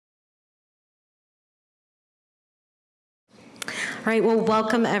All right, well,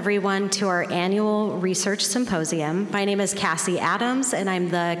 welcome everyone to our annual research symposium. My name is Cassy Adams, and I'm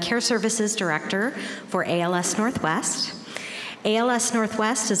the Care Services Director for ALS Northwest. ALS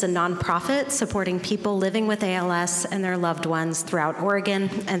Northwest is a nonprofit supporting people living with ALS and their loved ones throughout Oregon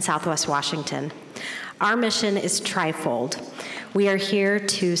and Southwest Washington. Our mission is trifold. We are here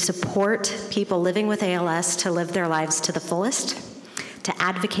to support people living with ALS to live their lives to the fullest, to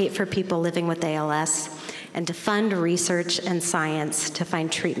advocate for people living with ALS, and to fund research and science to find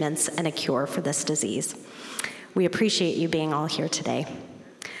treatments and a cure for this disease. We appreciate you being all here today.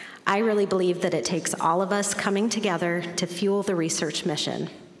 I really believe that it takes all of us coming together to fuel the research mission.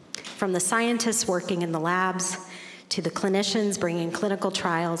 From the scientists working in the labs, to the clinicians bringing clinical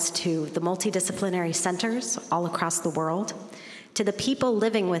trials to the multidisciplinary centers all across the world, to the people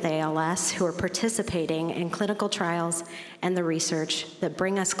living with ALS who are participating in clinical trials and the research that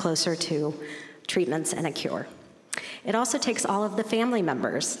bring us closer to treatments and a cure. It also takes all of the family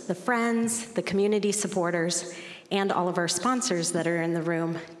members, the friends, the community supporters, and all of our sponsors that are in the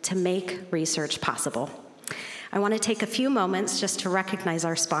room to make research possible. I want to take a few moments just to recognize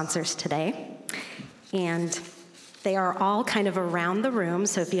our sponsors today. And they are all kind of around the room,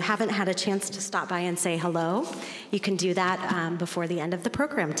 so if you haven't had a chance to stop by and say hello, you can do that before the end of the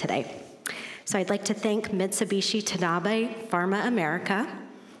program today. So I'd like to thank Mitsubishi Tanabe Pharma America,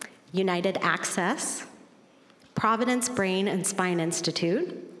 United Access, Providence Brain and Spine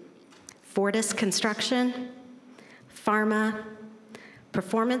Institute, Fortis Construction, Pharma,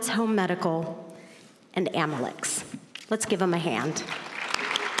 Performance Home Medical, and Amylyx. Let's give them a hand.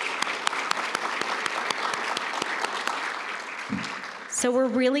 So we're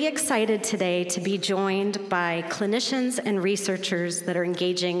really excited today to be joined by clinicians and researchers that are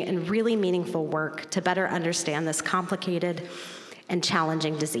engaging in really meaningful work to better understand this complicated and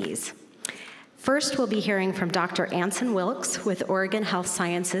challenging disease. First, we'll be hearing from Dr. Anson Wilks with Oregon Health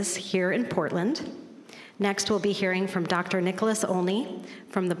Sciences here in Portland. Next, we'll be hearing from Dr. Nicholas Olney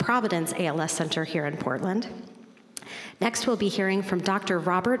from the Providence ALS Center here in Portland. Next, we'll be hearing from Dr.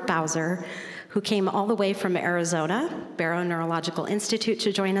 Robert Bowser, who came all the way from Arizona, Barrow Neurological Institute,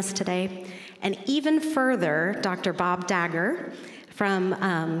 to join us today. And even further, Dr. Bob Dagger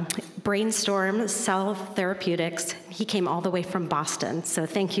from Brainstorm Cell Therapeutics. He came all the way from Boston, so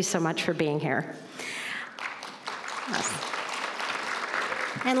thank you so much for being here.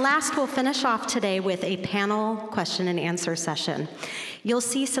 And last, we'll finish off today with a panel question and answer session. You'll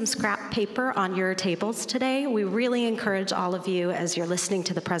see some scrap paper on your tables today. We really encourage all of you, as you're listening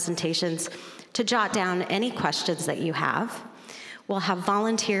to the presentations, to jot down any questions that you have. We'll have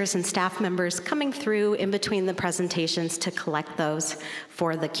volunteers and staff members coming through in between the presentations to collect those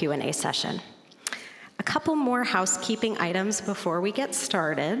for the Q&A session. A couple more housekeeping items before we get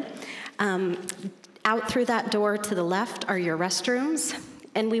started. Out through that door to the left are your restrooms,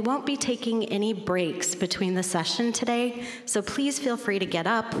 and we won't be taking any breaks between the session today, so please feel free to get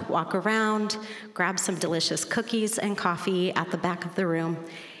up, walk around, grab some delicious cookies and coffee at the back of the room,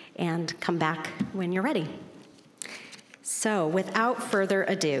 and come back when you're ready. So without further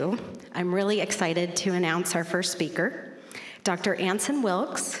ado, I'm really excited to announce our first speaker. Dr. Anson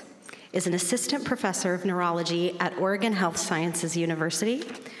Wilks is an assistant professor of neurology at Oregon Health Sciences University,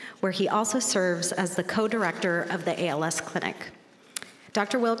 where he also serves as the co-director of the ALS Clinic.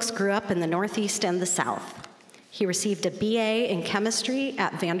 Dr. Wilks grew up in the Northeast and the South. He received a BA in chemistry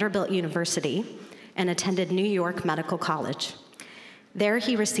at Vanderbilt University and attended New York Medical College. There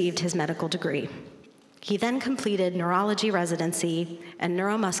he received his medical degree. He then completed neurology residency and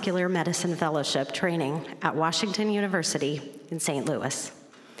neuromuscular medicine fellowship training at Washington University in St. Louis.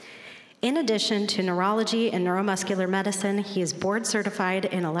 In addition to neurology and neuromuscular medicine, he is board certified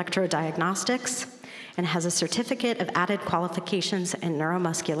in electrodiagnostics and has a certificate of added qualifications in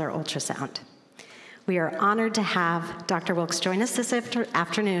neuromuscular ultrasound. We are honored to have Dr. Wilks join us this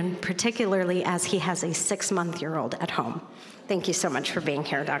afternoon, particularly as he has a 6-month-old at home. Thank you so much for being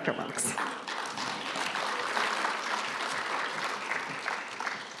here, Dr. Wilks.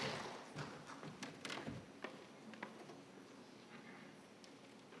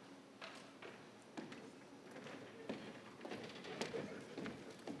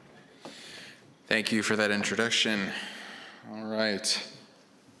 Thank you for that introduction. All right.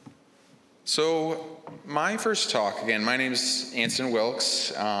 So my first talk, again, my name is Anson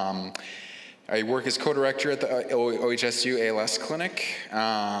Wilks. I work as co-director at the OHSU ALS Clinic.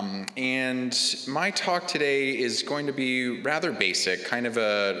 And my talk today is going to be rather basic, kind of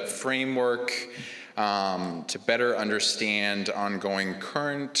a framework to better understand ongoing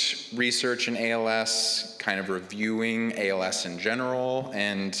current research in ALS, kind of reviewing ALS in general,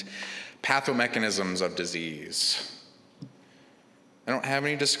 and pathomechanisms of disease. don't have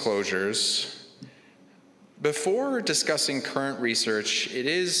any disclosures. Before discussing current research, it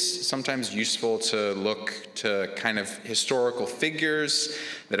is sometimes useful to look to kind of historical figures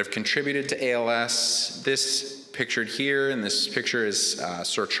that have contributed to ALS. This pictured here, and this picture is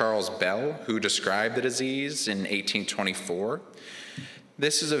Sir Charles Bell, who described the disease in 1824.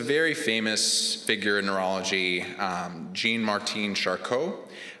 This is a very famous figure in neurology, Jean-Martin Charcot,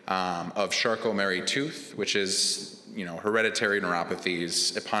 of Charcot-Marie-Tooth, which is hereditary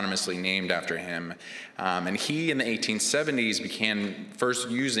neuropathies eponymously named after him. And he, in the 1870s, began first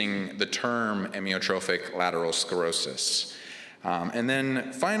using the term amyotrophic lateral sclerosis. And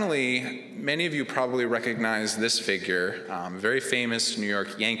then finally, many of you probably recognize this figure, a very famous New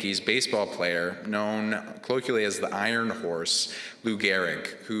York Yankees baseball player known colloquially as the Iron Horse, Lou Gehrig,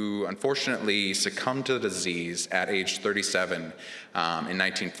 who unfortunately succumbed to the disease at age 37 in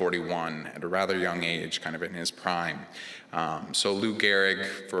 1941, at a rather young age, kind of in his prime. So Lou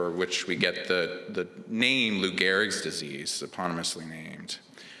Gehrig, for which we get the name Lou Gehrig's disease, eponymously named.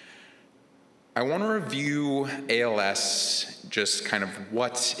 I want to review ALS, just kind of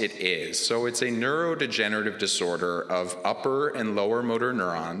what it is. So it's a neurodegenerative disorder of upper and lower motor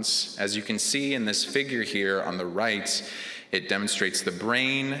neurons. As you can see in this figure here on the right, it demonstrates the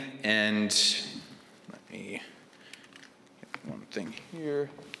brain, and let me get one thing here.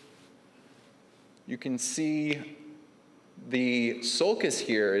 You can see the sulcus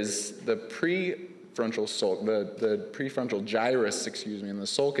here is the prefrontal gyrus, and the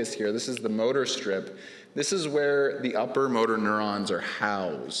sulcus here. This is the motor strip. This is where the upper motor neurons are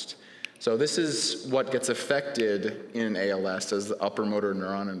housed. So this is what gets affected in ALS as the upper motor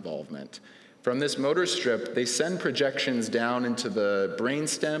neuron involvement. From this motor strip, they send projections down into the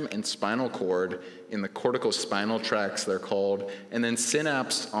brainstem and spinal cord in the corticospinal tracts, they're called, and then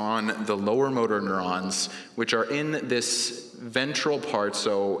synapse on the lower motor neurons, which are in this ventral part,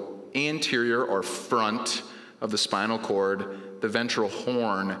 so anterior or front of the spinal cord. The ventral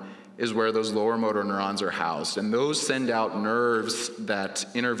horn is where those lower motor neurons are housed, and those send out nerves that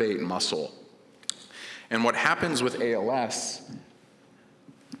innervate muscle. And what happens with ALS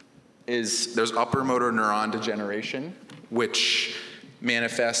is there's upper motor neuron degeneration, which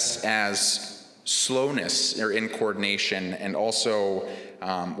manifests as slowness or incoordination, and also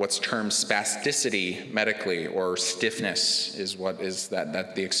what's termed spasticity medically, or stiffness is what is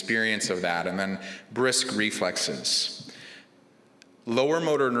that the experience of that, and then brisk reflexes. Lower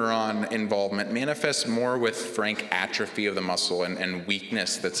motor neuron involvement manifests more with frank atrophy of the muscle and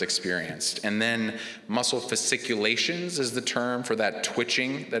weakness that's experienced. And then muscle fasciculations is the term for that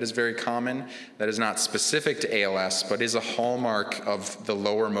twitching that is very common, that is not specific to ALS, but is a hallmark of the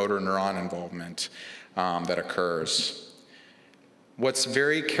lower motor neuron involvement that occurs. What's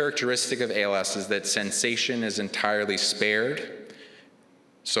very characteristic of ALS is that sensation is entirely spared.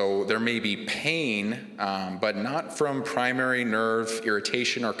 So there may be pain, but not from primary nerve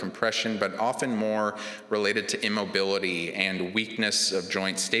irritation or compression, but often more related to immobility and weakness of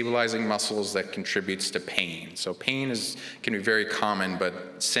joint stabilizing muscles that contributes to pain. So pain can be very common,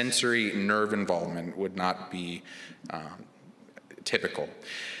 but sensory nerve involvement would not be typical.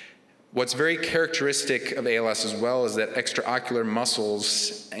 What's very characteristic of ALS as well is that extraocular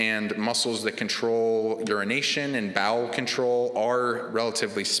muscles and muscles that control urination and bowel control are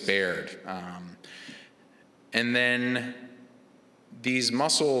relatively spared. And then these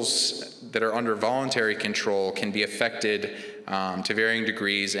muscles that are under voluntary control can be affected to varying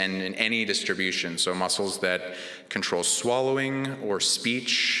degrees and in any distribution. So muscles that control swallowing or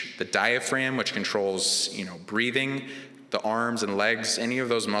speech, the diaphragm, which controls breathing, the arms and legs, any of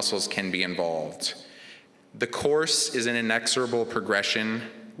those muscles can be involved. The course is an inexorable progression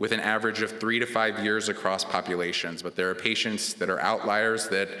with an average of 3 to 5 years across populations, but there are patients that are outliers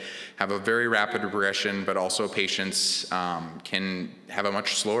that have a very rapid progression, but also patients can have a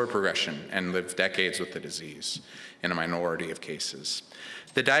much slower progression and live decades with the disease in a minority of cases.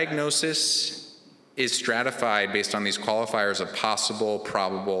 The diagnosis is stratified based on these qualifiers of possible,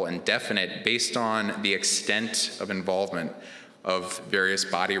 probable, and definite based on the extent of involvement of various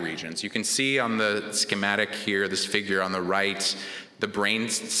body regions. You can see on the schematic here, this figure on the right, the brain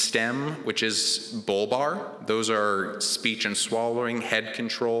stem, which is bulbar. Those are speech and swallowing, head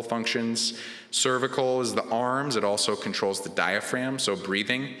control functions. Cervical is the arms. It also controls the diaphragm, so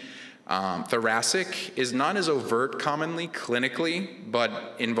breathing. Thoracic is not as overt commonly clinically,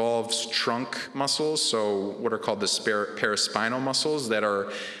 but involves trunk muscles, so what are called the paraspinal muscles that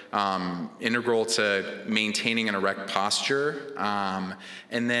are integral to maintaining an erect posture.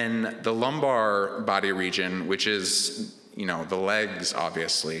 And then the lumbar body region, which is the legs,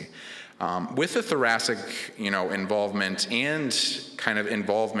 obviously. With the thoracic, involvement and kind of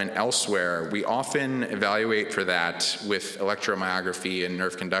involvement elsewhere, we often evaluate for that with electromyography and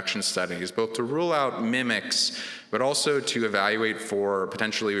nerve conduction studies, both to rule out mimics, but also to evaluate for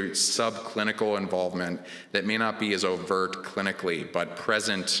potentially subclinical involvement that may not be as overt clinically, but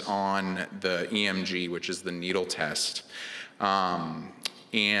present on the EMG, which is the needle test.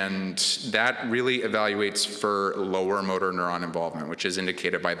 And that really evaluates for lower motor neuron involvement, which is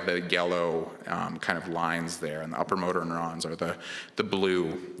indicated by the yellow kind of lines there, and the upper motor neurons are the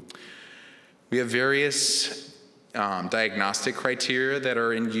blue. We have various diagnostic criteria that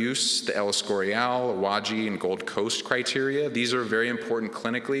are in use, the ALS Scorial, WAGI, and Gold Coast criteria. These are very important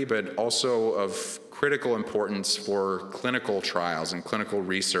clinically, but also of critical importance for clinical trials and clinical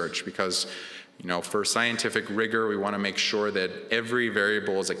research, because for scientific rigor, we want to make sure that every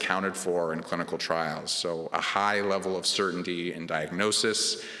variable is accounted for in clinical trials. So a high level of certainty in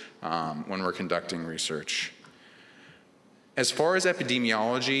diagnosis when we're conducting research. As far as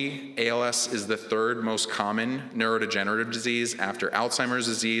epidemiology, ALS is the third most common neurodegenerative disease after Alzheimer's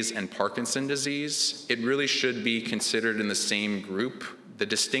disease and Parkinson's disease. It really should be considered in the same group. The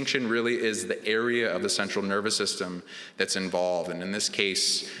distinction really is the area of the central nervous system that's involved, and in this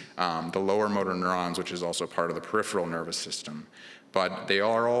case, the lower motor neurons, which is also part of the peripheral nervous system. But they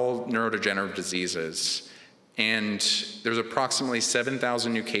are all neurodegenerative diseases, and there's approximately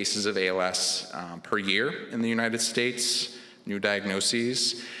 7,000 new cases of ALS per year in the United States, new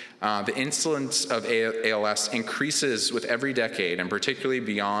diagnoses. The incidence of ALS increases with every decade, and particularly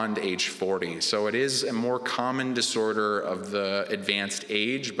beyond age 40. So it is a more common disorder of the advanced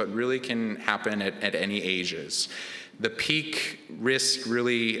age, but really can happen at any ages. The peak risk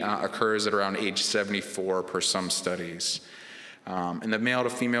really occurs at around age 74 per some studies. And the male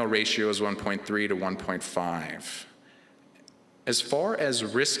to female ratio is 1.3 to 1.5. As far as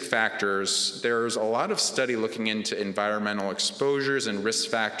risk factors, there's a lot of study looking into environmental exposures and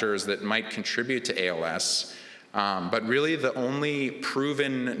risk factors that might contribute to ALS, but really the only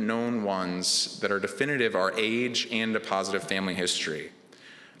proven known ones that are definitive are age and a positive family history.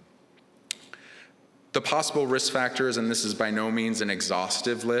 The possible risk factors, and this is by no means an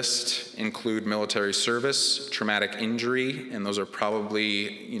exhaustive list, include military service, traumatic injury, and those are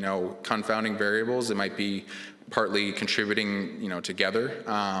probably, confounding variables that might be partly contributing, together.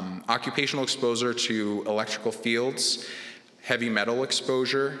 Occupational exposure to electrical fields, heavy metal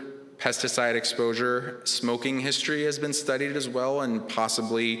exposure, pesticide exposure, smoking history has been studied as well, and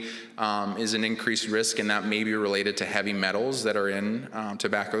possibly is an increased risk, and that may be related to heavy metals that are in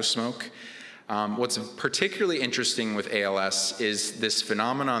tobacco smoke. What's particularly interesting with ALS is this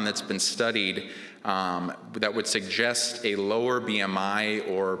phenomenon that's been studied that would suggest a lower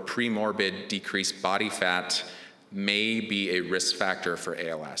BMI or premorbid decreased body fat may be a risk factor for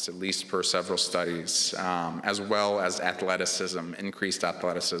ALS, at least per several studies, as well as athleticism, increased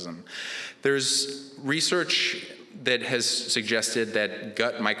athleticism. There's research that has suggested that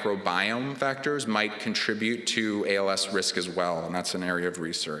gut microbiome factors might contribute to ALS risk as well, and that's an area of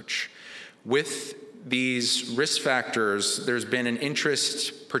research. With these risk factors, there's been an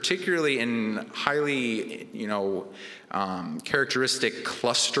interest, particularly in highly, characteristic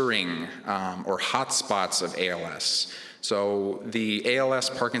clustering or hotspots of ALS. So the ALS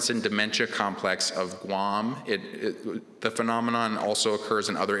Parkinson dementia complex of Guam, the phenomenon also occurs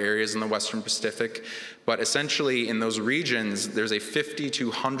in other areas in the Western Pacific, but essentially in those regions, there's a 50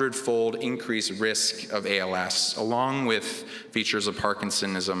 to 100-fold increased risk of ALS, along with features of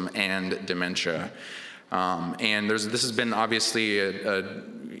Parkinsonism and dementia. And this has been obviously a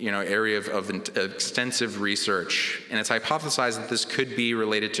area of extensive research, and it's hypothesized that this could be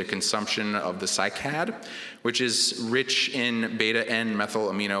related to consumption of the cycad, which is rich in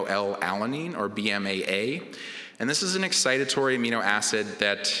beta-N-methylamino L-alanine, or BMAA. And this is an excitatory amino acid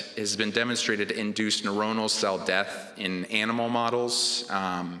that has been demonstrated to induce neuronal cell death in animal models.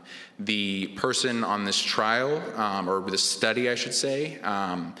 The person on this trial, or this study, I should say,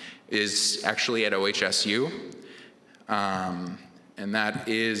 is actually at OHSU. And that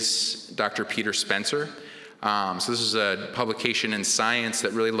is Dr. Peter Spencer. So this is a publication in Science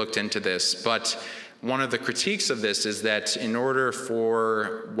that really looked into this. But one of the critiques of this is that in order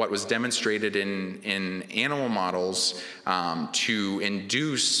for what was demonstrated in animal models to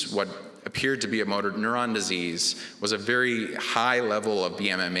induce what appeared to be a motor neuron disease was a very high level of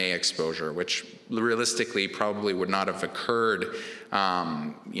BMMA exposure, which realistically probably would not have occurred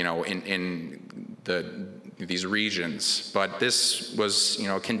in these regions. But this was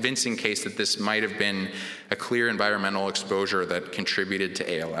a convincing case that this might have been a clear environmental exposure that contributed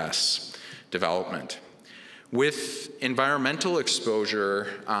to ALS development. With environmental exposure,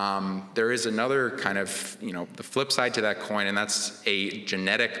 there is another kind of, the flip side to that coin, and that's a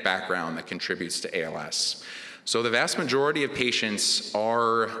genetic background that contributes to ALS. So the vast majority of patients with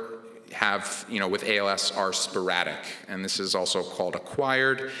ALS are sporadic, and this is also called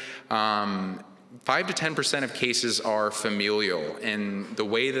acquired. 5 to 10% of cases are familial, and the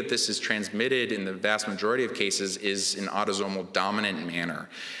way that this is transmitted in the vast majority of cases is in autosomal dominant manner.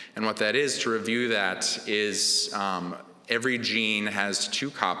 And what that is, to review that, is every gene has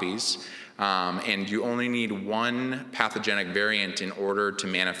 2 copies, and you only need 1 pathogenic variant in order to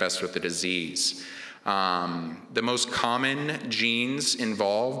manifest with the disease. The most common genes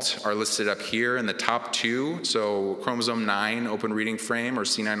involved are listed up here in the top 2. So chromosome 9 open reading frame, or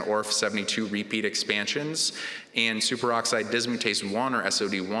C9orf72 repeat expansions, and superoxide dismutase 1, or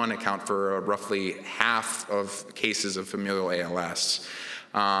SOD1, account for roughly half of cases of familial ALS.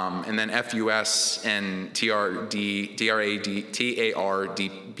 And then FUS and TARDBP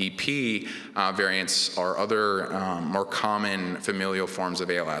variants are other more common familial forms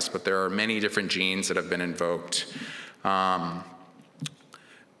of ALS, but there are many different genes that have been invoked. And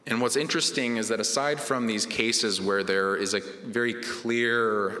what's interesting is that aside from these cases where there is a very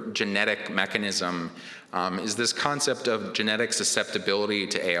clear genetic mechanism, is this concept of genetic susceptibility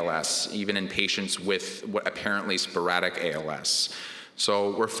to ALS, even in patients with what apparently sporadic ALS.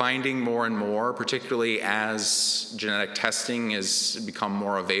 So we're finding more and more, particularly as genetic testing has become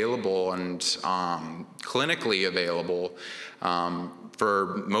more available and clinically available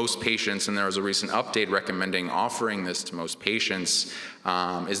for most patients, and there was a recent update recommending offering this to most patients,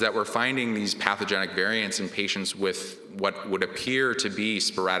 is that we're finding these pathogenic variants in patients with what would appear to be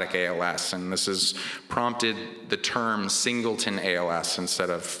sporadic ALS, and this has prompted the term singleton ALS instead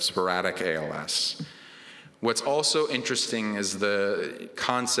of sporadic ALS. What's also interesting is the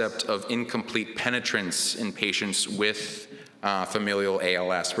concept of incomplete penetrance in patients with familial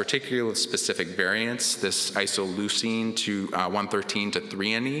ALS, particularly with specific variants, this isoleucine to 113 to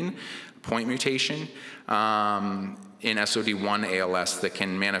threonine point mutation in SOD1 ALS that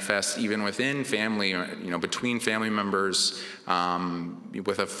can manifest even within family, between family members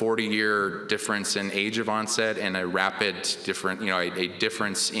with a 40-year difference in age of onset and a rapid a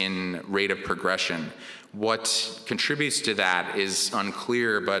difference in rate of progression. What contributes to that is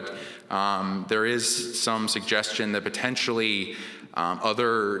unclear, but there is some suggestion that potentially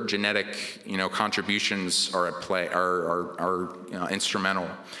other genetic, contributions are at play, are instrumental.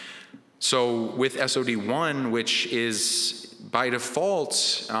 So with SOD1, which is by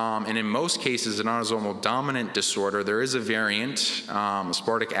default, and in most cases an autosomal dominant disorder, there is a variant,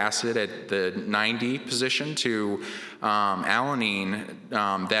 aspartic acid at the 90 position to alanine,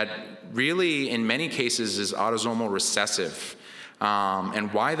 that really in many cases is autosomal recessive.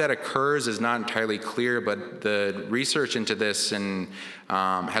 And why that occurs is not entirely clear, but the research into this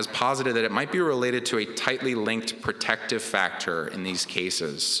has posited that it might be related to a tightly linked protective factor in these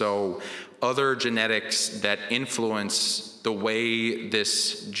cases. So other genetics that influence the way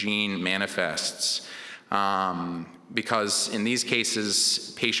this gene manifests. Because in these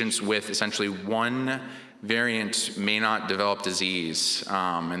cases, patients with essentially 1 variant may not develop disease.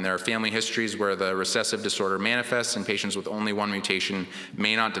 And there are family histories where the recessive disorder manifests, and patients with only 1 mutation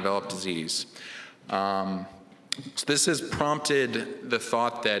may not develop disease. So this has prompted the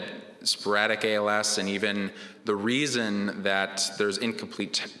thought that sporadic ALS, and even the reason that there's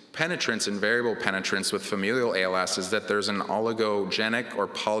incomplete penetrance and variable penetrance with familial ALS, is that there's an oligogenic or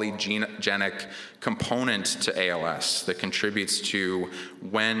polygenic component to ALS that contributes to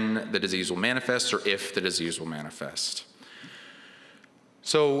when the disease will manifest, or if the disease will manifest.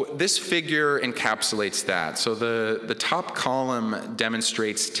 So this figure encapsulates that. So the top column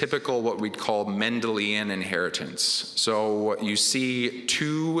demonstrates typical what we'd call Mendelian inheritance. So you see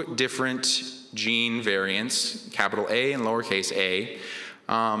 2 different gene variants, capital A and lowercase a,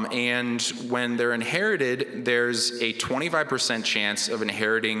 and when they're inherited, there's a 25% chance of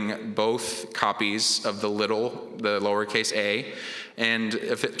inheriting both copies of the lowercase a, and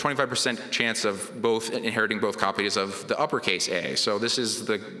a 25% chance of inheriting both copies of the uppercase A. So this is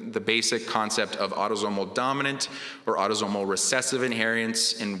the basic concept of autosomal dominant or autosomal recessive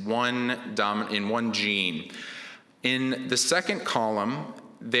inheritance in one gene. In the second column,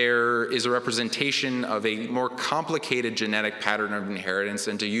 there is a representation of a more complicated genetic pattern of inheritance,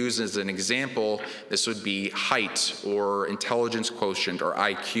 and to use as an example, this would be height or intelligence quotient or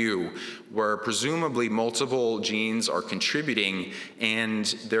IQ, where presumably multiple genes are contributing, and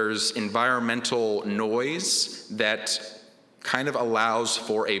there's environmental noise that kind of allows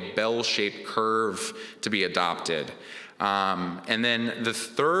for a bell-shaped curve to be adopted. And then the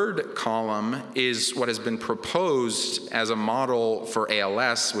third column is what has been proposed as a model for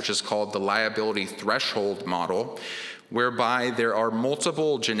ALS, which is called the liability threshold model, whereby there are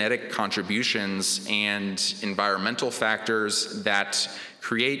multiple genetic contributions and environmental factors that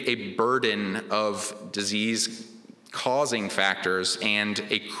create a burden of disease-causing factors and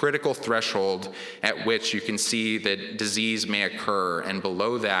a critical threshold at which you can see that disease may occur, and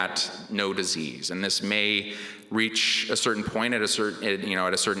below that, no disease. And this may reach a certain point at a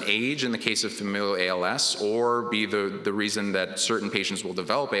certain age in the case of familial ALS, or be the reason that certain patients will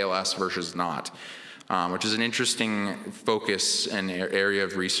develop ALS versus not. Which is an interesting focus and area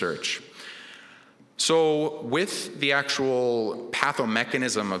of research. So with the actual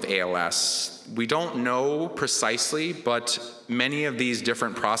pathomechanism of ALS, we don't know precisely, but many of these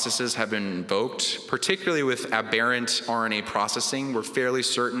different processes have been invoked, particularly with aberrant RNA processing. We're fairly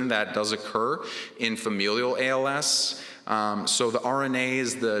certain that does occur in familial ALS. So the RNA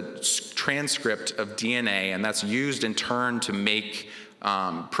is the transcript of DNA, and that's used in turn to make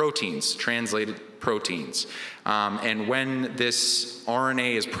proteins, translated proteins. And when this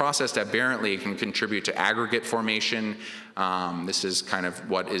RNA is processed aberrantly, it can contribute to aggregate formation. This is kind of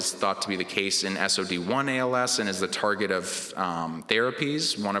what is thought to be the case in SOD1 ALS and is the target of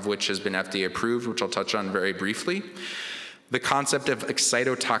therapies, one of which has been FDA approved, which I'll touch on very briefly. The concept of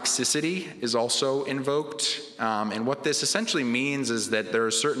excitotoxicity is also invoked, and what this essentially means is that there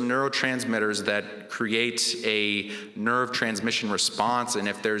are certain neurotransmitters that create a nerve transmission response, and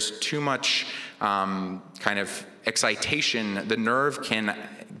if there's too much kind of excitation, the nerve can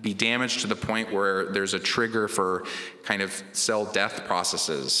be damaged to the point where there's a trigger for kind of cell death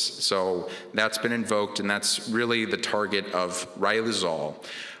processes. So that's been invoked, and that's really the target of riluzole.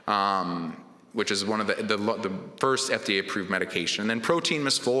 Which is one of the first FDA-approved medication. And then protein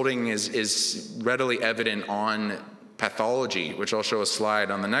misfolding is readily evident on pathology, which I'll show a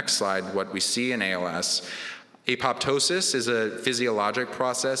slide on the next slide, what we see in ALS. Apoptosis is a physiologic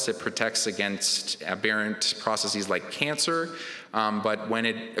process. It protects against aberrant processes like cancer, but when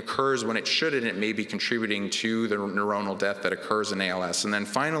it occurs when it shouldn't, it may be contributing to the neuronal death that occurs in ALS. And then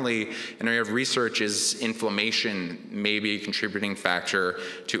finally, an area of research is inflammation may be a contributing factor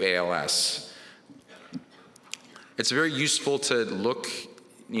to ALS. It's very useful to look,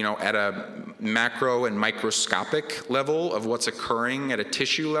 at a macro and microscopic level of what's occurring at a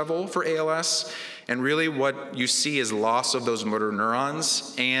tissue level for ALS. And really what you see is loss of those motor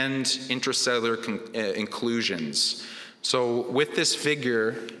neurons and intracellular inclusions. So with this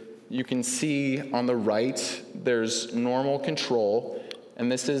figure, you can see on the right, there's normal control,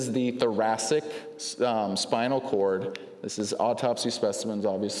 and this is the thoracic spinal cord. This is autopsy specimens,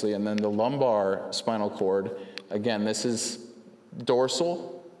 obviously, and then the lumbar spinal cord. Again, this is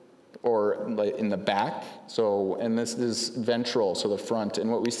dorsal, or like in the back, and this is ventral, so the front.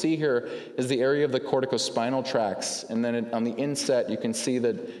 And what we see here is the area of the corticospinal tracts, and then on the inset, you can see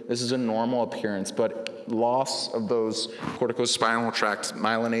that this is a normal appearance, but loss of those corticospinal tracts,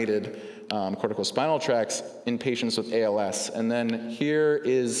 myelinated corticospinal tracts in patients with ALS. And then here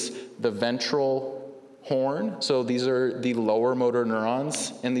is the ventral horn. So these are the lower motor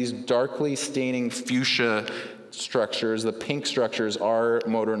neurons, and these darkly staining fuchsia structures, the pink structures, are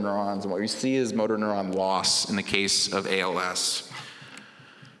motor neurons, and what we see is motor neuron loss in the case of ALS.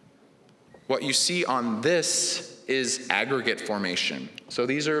 What you see on this is aggregate formation. So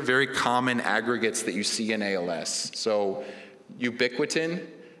these are very common aggregates that you see in ALS. So ubiquitin,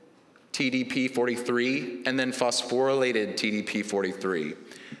 TDP43, and then phosphorylated TDP43.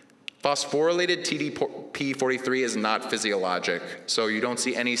 Phosphorylated TDP43 is not physiologic, so you don't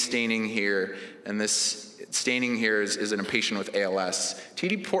see any staining here, and this staining here is in a patient with ALS.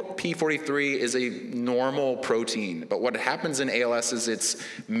 TDP43 is a normal protein, but what happens in ALS is it's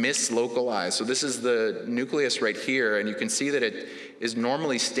mislocalized. So this is the nucleus right here, and you can see that it is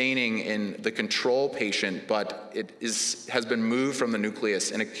normally staining in the control patient, but it has been moved from the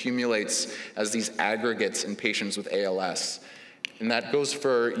nucleus and accumulates as these aggregates in patients with ALS. And that goes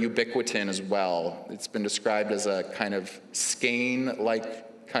for ubiquitin as well. It's been described as a kind of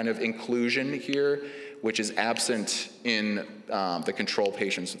skein-like kind of inclusion here, which is absent in the control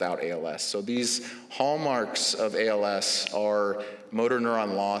patients without ALS. So these hallmarks of ALS are motor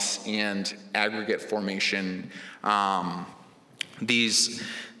neuron loss and aggregate formation. These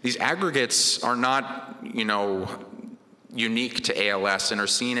aggregates are not, unique to ALS and are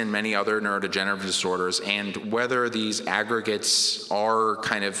seen in many other neurodegenerative disorders, and whether these aggregates are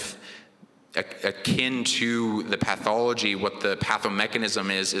kind of akin to the pathology, what the pathomechanism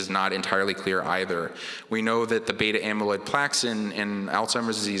is not entirely clear either. We know that the beta amyloid plaques in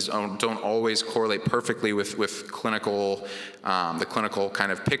Alzheimer's disease don't always correlate perfectly with clinical, the clinical kind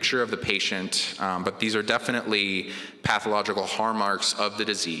of picture of the patient, but these are definitely pathological hallmarks of the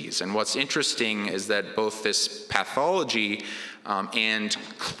disease. And what's interesting is that both this pathology and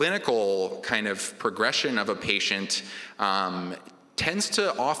clinical kind of progression of a patient tends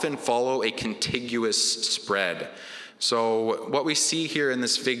to often follow a contiguous spread. So what we see here in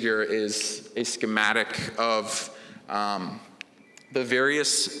this figure is a schematic of the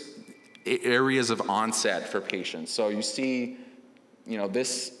various areas of onset for patients. So you see,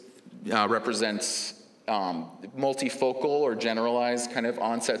 this represents multifocal or generalized kind of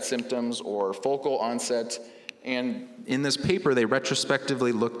onset symptoms or focal onset. And in this paper, they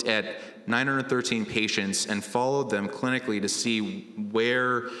retrospectively looked at 913 patients and followed them clinically to see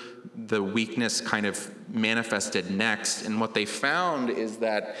where the weakness kind of manifested next. And what they found is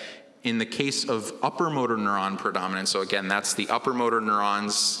that in the case of upper motor neuron predominance, so again, that's the upper motor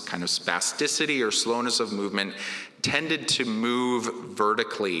neurons kind of spasticity or slowness of movement, tended to move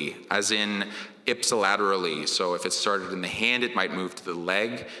vertically, as in ipsilaterally. So if it started in the hand, it might move to the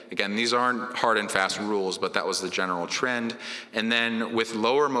leg. Again, these aren't hard and fast rules, but that was the general trend. And then with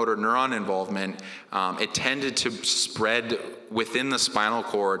lower motor neuron involvement, it tended to spread within the spinal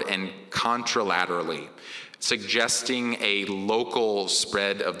cord and contralaterally, suggesting a local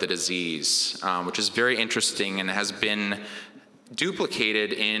spread of the disease, which is very interesting and has been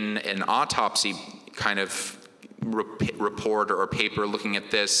duplicated in an autopsy kind of report or paper looking at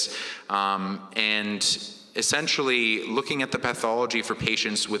this, and essentially looking at the pathology for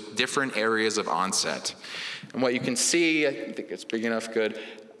patients with different areas of onset. And what you can see, I think it's big enough, good.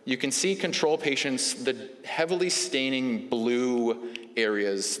 You can see control patients, the heavily staining blue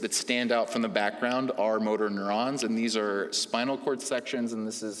areas that stand out from the background are motor neurons, and these are spinal cord sections, and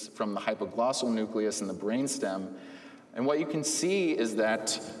this is from the hypoglossal nucleus in the brainstem. And what you can see is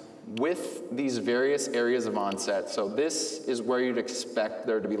that with these various areas of onset, so this is where you'd expect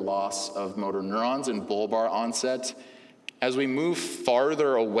there to be loss of motor neurons and bulbar onset. As we move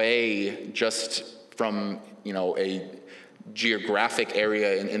farther away just from, a geographic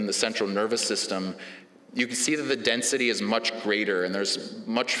area in the central nervous system, you can see that the density is much greater and there's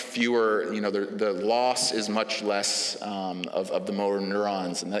much fewer, the loss is much less of the motor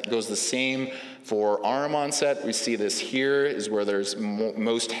neurons. And that goes the same for arm onset. We see this here is where there's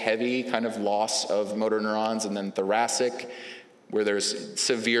most heavy kind of loss of motor neurons, and then thoracic, where there's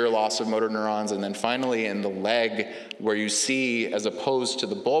severe loss of motor neurons, and then finally in the leg, where you see, as opposed to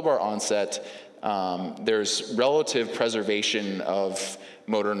the bulbar onset, there's relative preservation of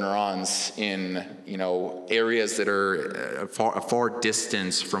motor neurons in areas that are a far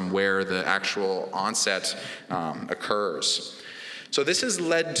distance from where the actual onset occurs. So this has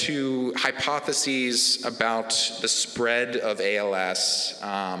led to hypotheses about the spread of ALS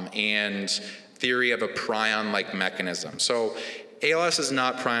and theory of a prion-like mechanism. So ALS is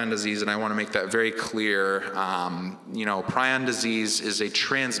not prion disease, and I want to make that very clear. Prion disease is a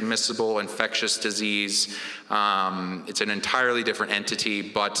transmissible infectious disease. It's an entirely different entity,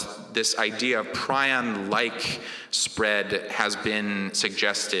 but this idea of prion-like spread has been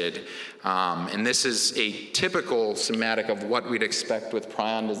suggested. And this is a typical somatic of what we'd expect with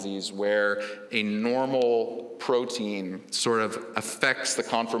prion disease, where a normal protein sort of affects the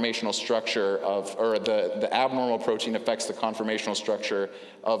conformational structure of, or the abnormal protein affects the conformational structure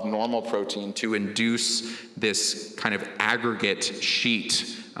of normal protein to induce this kind of aggregate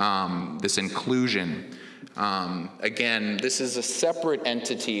sheet, this inclusion. Again, this is a separate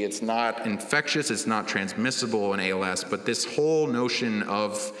entity. It's not infectious, it's not transmissible in ALS, but this whole notion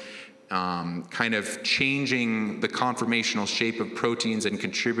of kind of changing the conformational shape of proteins and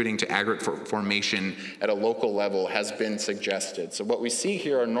contributing to aggregate formation at a local level has been suggested. So what we see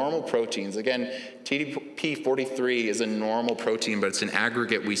here are normal proteins. Again, TDP43 is a normal protein, but it's an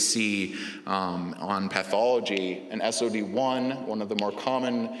aggregate we see on pathology. And SOD1, one of the more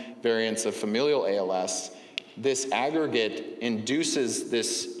common variants of familial ALS, this aggregate induces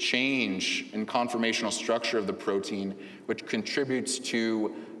this change in conformational structure of the protein, which contributes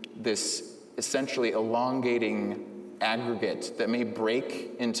to this essentially elongating aggregate that may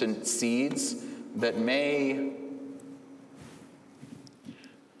break into seeds that may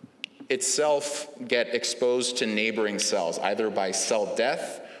itself get exposed to neighboring cells, either by cell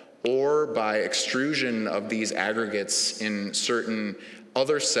death or by extrusion of these aggregates in certain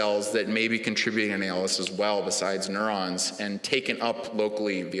other cells that may be contributing in ALS as well, besides neurons, and taken up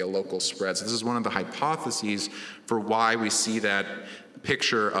locally via local spreads. This is one of the hypotheses for why we see that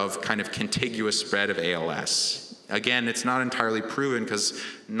picture of kind of contiguous spread of ALS. Again, it's not entirely proven because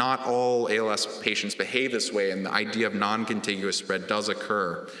not all ALS patients behave this way, and the idea of non-contiguous spread does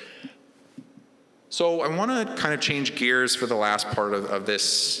occur. So I want to kind of change gears for the last part of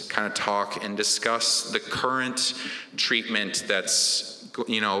this kind of talk and discuss the current treatment that's,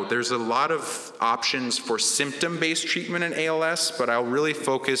 there's a lot of options for symptom-based treatment in ALS, but I'll really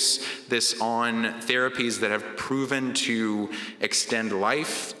focus this on therapies that have proven to extend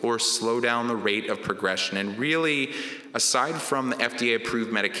life or slow down the rate of progression. And really, aside from the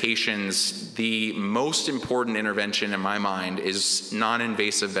FDA-approved medications, the most important intervention in my mind is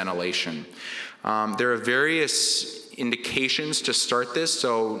non-invasive ventilation. There are various indications to start this,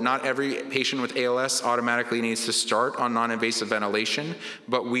 so not every patient with ALS automatically needs to start on non-invasive ventilation,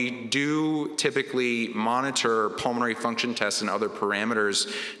 but we do typically monitor pulmonary function tests and other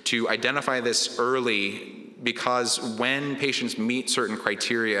parameters to identify this early, because when patients meet certain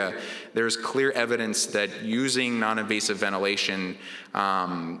criteria, there's clear evidence that using non-invasive ventilation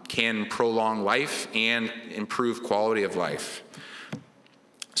can prolong life and improve quality of life.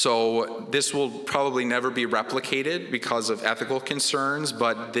 So this will probably never be replicated because of ethical concerns,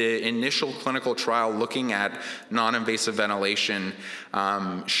 but the initial clinical trial looking at non-invasive ventilation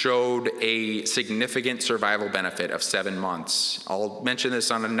showed a significant survival benefit of 7 months. I'll mention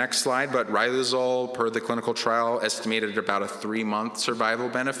this on the next slide, but riluzole, per the clinical trial, estimated about a 3-month survival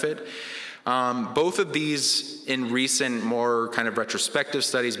benefit. Both of these in recent, more kind of retrospective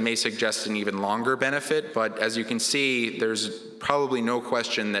studies may suggest an even longer benefit, but as you can see, there's probably no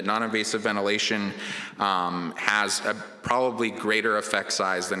question that non-invasive ventilation has a probably greater effect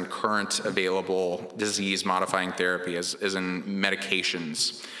size than current available disease-modifying therapy, as in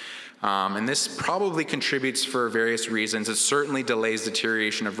medications. And this probably contributes for various reasons. It certainly delays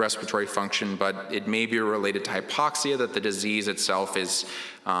deterioration of respiratory function, but it may be related to hypoxia, that the disease itself is,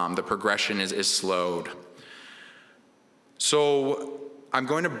 the progression is slowed. So I'm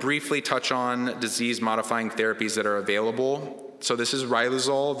going to briefly touch on disease-modifying therapies that are available. So this is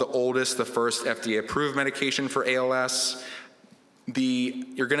riluzole, the oldest, the first FDA-approved medication for ALS.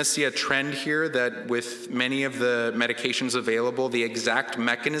 You're going to see a trend here that with many of the medications available, the exact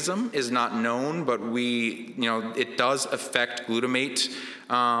mechanism is not known, but it does affect glutamate,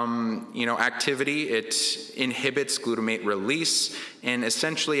 activity. It inhibits glutamate release and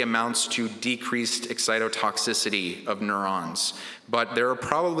essentially amounts to decreased excitotoxicity of neurons. But there are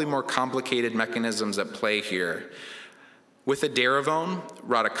probably more complicated mechanisms at play here. With edaravone,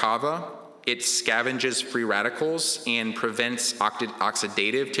 Radicava, it scavenges free radicals and prevents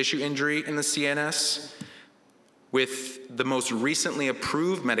oxidative tissue injury in the CNS. With the most recently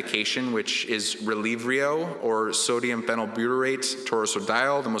approved medication, which is Relivrio, or sodium phenylbutyrate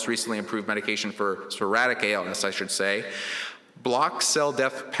taurursodiol, the most recently approved medication for sporadic ALS, I should say, blocks cell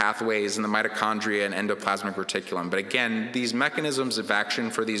death pathways in the mitochondria and endoplasmic reticulum. But again, these mechanisms of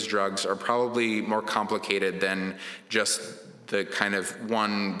action for these drugs are probably more complicated than just the kind of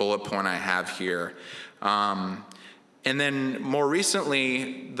one bullet point I have here. And then more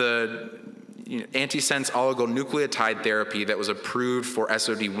recently, the antisense oligonucleotide therapy that was approved for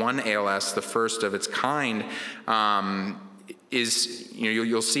SOD1 ALS, the first of its kind,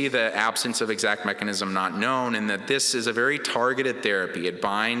 you'll see the absence of exact mechanism not known, and that this is a very targeted therapy. It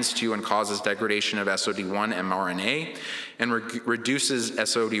binds to and causes degradation of SOD1 mRNA and reduces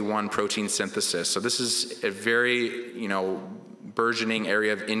SOD1 protein synthesis. So this is a very, burgeoning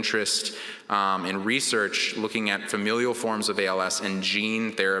area of interest in research looking at familial forms of ALS and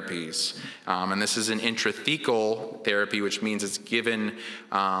gene therapies. And this is an intrathecal therapy, which means it's given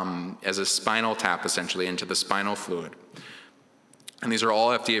as a spinal tap, essentially, into the spinal fluid. And these are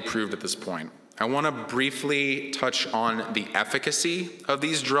all FDA approved at this point. I want to briefly touch on the efficacy of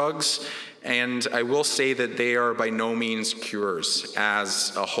these drugs, and I will say that they are by no means cures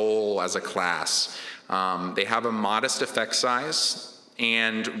as a whole, as a class. They have a modest effect size,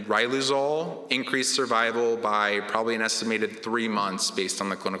 and riluzole increased survival by probably an estimated 3 months based on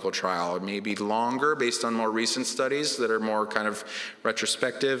the clinical trial. It may be longer based on more recent studies that are more kind of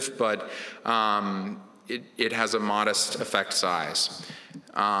retrospective, but it has a modest effect size.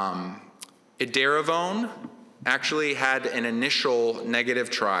 Edaravone actually had an initial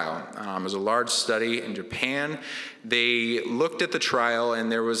negative trial. It was a large study in Japan. They looked at the trial,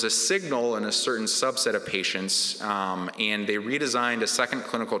 and there was a signal in a certain subset of patients, and they redesigned a second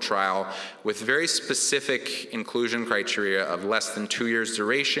clinical trial with very specific inclusion criteria of less than 2 years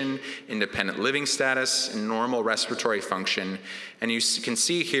duration, independent living status, and normal respiratory function. And you can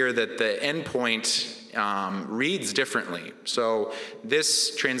see here that the endpoint reads differently. So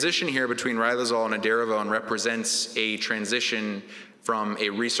this transition here between riluzole and edaravone represents a transition from a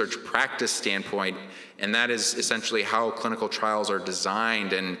research practice standpoint, and that is essentially how clinical trials are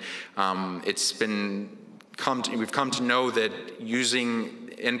designed. And we've come to know that using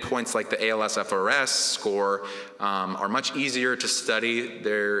endpoints like the ALS FRS score are much easier to study.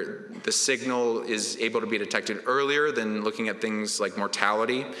 The signal is able to be detected earlier than looking at things like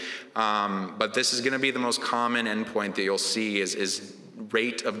mortality. But this is going to be the most common endpoint that you'll see is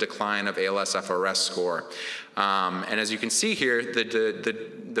rate of decline of ALS FRS score. And as you can see here,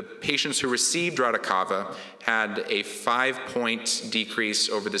 the patients who received Radicava had a 5-point decrease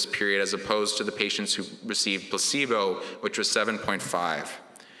over this period as opposed to the patients who received placebo, which was 7.5.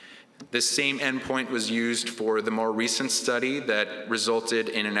 This same endpoint was used for the more recent study that resulted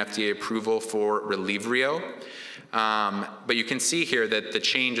in an FDA approval for Relivrio. But you can see here that the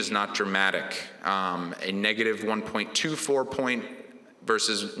change is not dramatic. A negative 1.24 point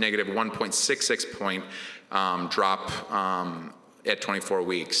versus negative 1.66 point drop at 24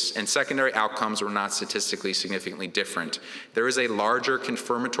 weeks. And secondary outcomes were not statistically significantly different. There is a larger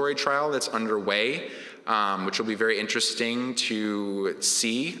confirmatory trial that's underway, which will be very interesting to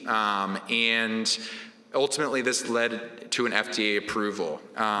see. And ultimately, this led to an FDA approval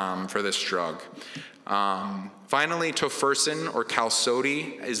for this drug. Finally, Toferson, or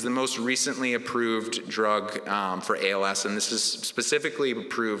Qalsody, is the most recently approved drug for ALS, and this is specifically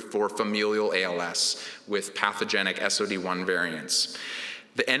approved for familial ALS with pathogenic SOD1 variants.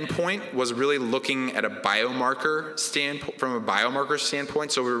 The endpoint was really looking at a biomarker from a biomarker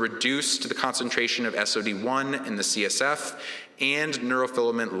standpoint, so we reduced the concentration of SOD1 in the CSF and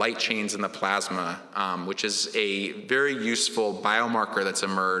neurofilament light chains in the plasma, which is a very useful biomarker that's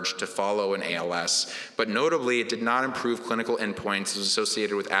emerged to follow in ALS. But notably, it did not improve clinical endpoints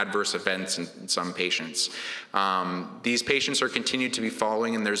associated with adverse events in some patients. These patients are continued to be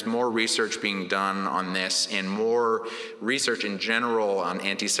following, and there's more research being done on this and more research in general on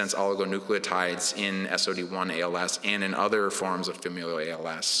antisense oligonucleotides in SOD1 ALS and in other forms of familial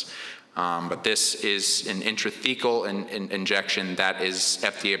ALS. But this is an intrathecal injection that is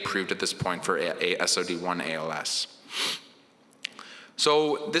FDA approved at this point for SOD1 ALS.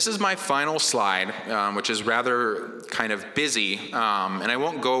 So this is my final slide, which is rather kind of busy, and I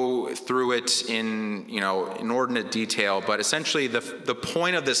won't go through it in inordinate detail, but essentially the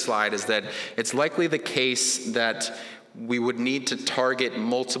point of this slide is that it's likely the case that we would need to target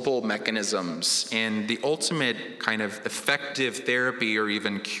multiple mechanisms, and the ultimate kind of effective therapy or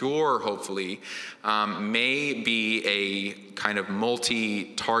even cure, hopefully, may be a kind of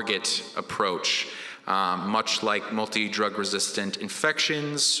multi-target approach. Much like multi-drug resistant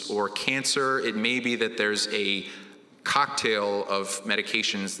infections or cancer, it may be that there's a cocktail of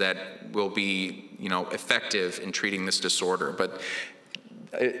medications that will be, effective in treating this disorder. But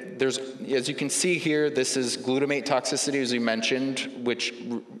as you can see here, this is glutamate toxicity, as we mentioned, which,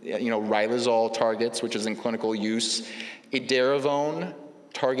 riluzole targets, which is in clinical use. Edaravone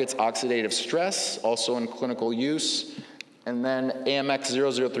targets oxidative stress, also in clinical use. And then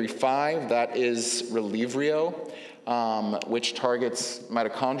AMX0035, that is Relivrio, which targets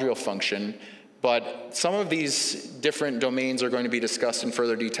mitochondrial function. But some of these different domains are going to be discussed in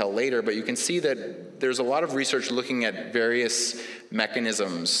further detail later, but you can see that there's a lot of research looking at various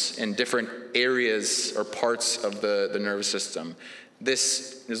mechanisms in different areas or parts of the nervous system.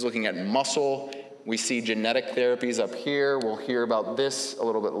 This is looking at muscle. We see genetic therapies up here. We'll hear about this a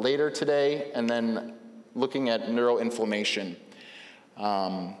little bit later today, and then looking at neuroinflammation.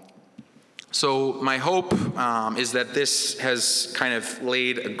 So my hope is that this has kind of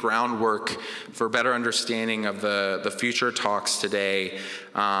laid a groundwork for better understanding of the future talks today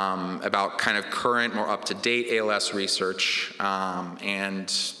about kind of current, more up-to-date ALS research. And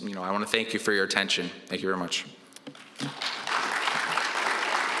I want to thank you for your attention. Thank you very much.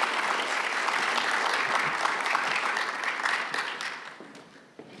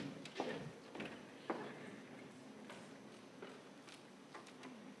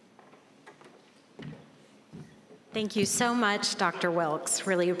 Thank you so much, Dr. Wilks.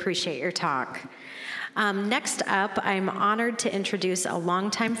 Really appreciate your talk. Next up, I'm honored to introduce a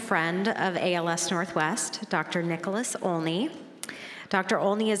longtime friend of ALS Northwest, Dr. Nicholas Olney. Dr.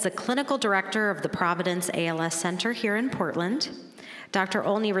 Olney is the clinical director of the Providence ALS Center here in Portland. Dr.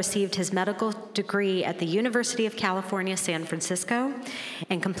 Olney received his medical degree at the University of California, San Francisco,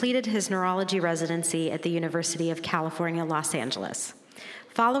 and completed his neurology residency at the University of California, Los Angeles.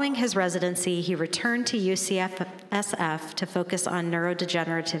 Following his residency, he returned to UCSF to focus on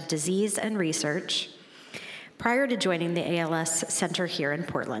neurodegenerative disease and research prior to joining the ALS Center here in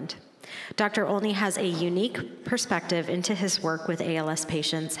Portland. Dr. Olney has a unique perspective into his work with ALS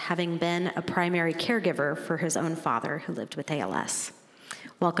patients, having been a primary caregiver for his own father who lived with ALS.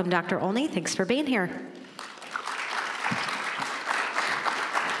 Welcome, Dr. Olney. Thanks for being here.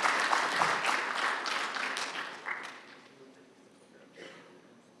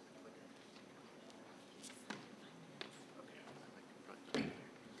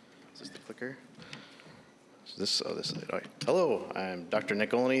 All right. Hello, I'm Dr.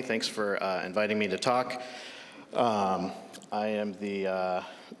 Nick Olney. Thanks for inviting me to talk. I am the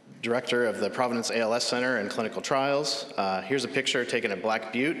director of the Providence ALS Center and clinical trials. Here's a picture taken at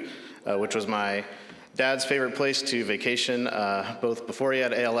Black Butte, which was my dad's favorite place to vacation, both before he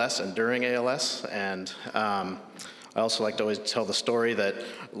had ALS and during ALS. And I also like to always tell the story that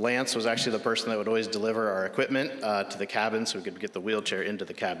Lance was actually the person that would always deliver our equipment to the cabin so we could get the wheelchair into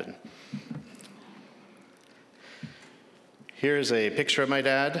the cabin. Here's a picture of my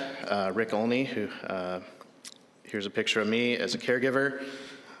dad, Rick Olney, here's a picture of me as a caregiver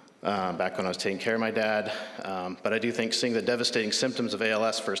back when I was taking care of my dad. But I do think seeing the devastating symptoms of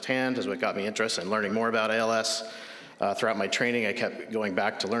ALS firsthand is what got me interested in learning more about ALS. Throughout my training, I kept going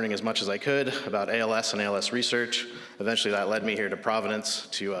back to learning as much as I could about ALS and ALS research. Eventually, that led me here to Providence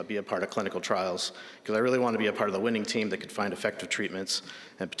to be a part of clinical trials, because I really want to be a part of the winning team that could find effective treatments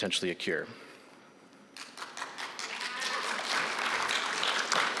and potentially a cure.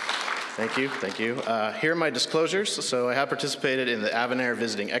 Thank you, thank you. Here are my disclosures. So I have participated in the Avanair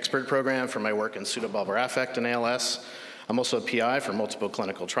Visiting Expert Program for my work in pseudobulbar affect and ALS. I'm also a PI for multiple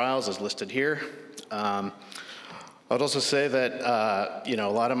clinical trials as listed here. I would also say that, a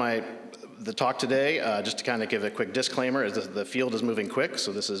lot of the talk today, just to kind of give a quick disclaimer, is that the field is moving quick,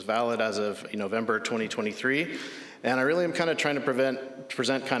 so this is valid as of November 2023. And I really am kind of trying to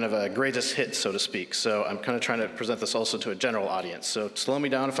present kind of a greatest hit, so to speak. So I'm kind of trying to present this also to a general audience. So slow me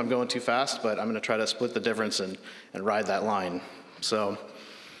down if I'm going too fast, but I'm going to try to split the difference and ride that line. So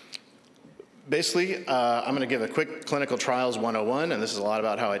basically, I'm going to give a quick clinical trials 101, and this is a lot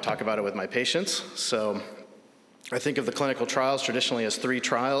about how I talk about it with my patients. So I think of the clinical trials traditionally as three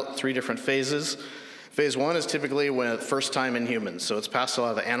different phases. Phase 1 is typically when first time in humans, so it's passed a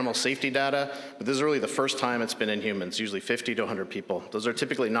lot of the animal safety data, but this is really the first time it's been in humans, usually 50 to 100 people. Those are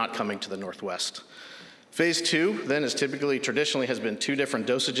typically not coming to the Northwest. Phase 2 then is traditionally has been 2 different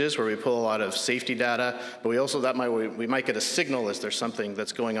dosages where we pull a lot of safety data, but we might get a signal as there's something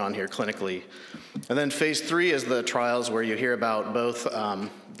that's going on here clinically. And then phase 3 is the trials where you hear about both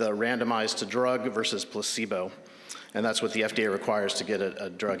the randomized to drug versus placebo, and that's what the FDA requires to get a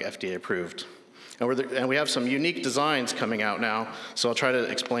drug FDA approved. And we have some unique designs coming out now, so I'll try to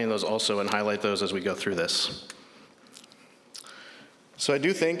explain those also and highlight those as we go through this. So I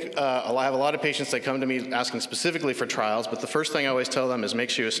do think I have a lot of patients that come to me asking specifically for trials, but the first thing I always tell them is make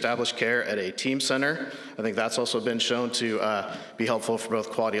sure you establish care at a team center. I think that's also been shown to be helpful for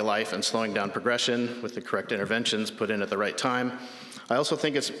both quality of life and slowing down progression with the correct interventions put in at the right time. I also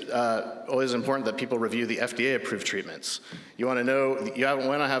think it's always important that people review the FDA-approved treatments. You want to know, you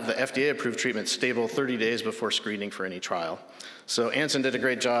want to have the FDA-approved treatment stable 30 days before screening for any trial. So Anson did a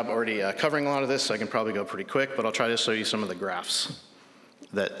great job already covering a lot of this, so I can probably go pretty quick, but I'll try to show you some of the graphs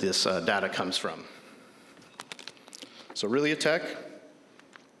that this data comes from. So Relia-Tech,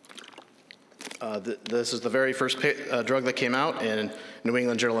 this is the very first drug that came out in New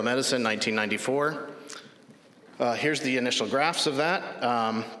England Journal of Medicine, 1994. Here's the initial graphs of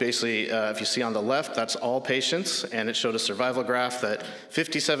that. Basically, if you see on the left, that's all patients, and it showed a survival graph that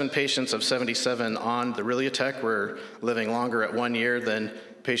 57 patients of 77 on the Relia-Tech were living longer at 1 year than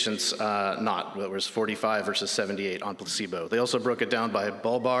patients not. That was 45 versus 78 on placebo. They also broke it down by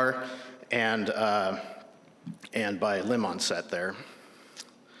bulbar and by limb onset there.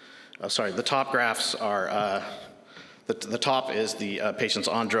 Sorry, the top graphs are, the top is the patients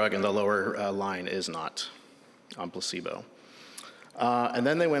on drug, and the lower line is not on placebo. And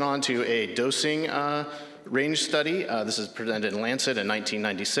then they went on to a dosing range study. This is presented in Lancet in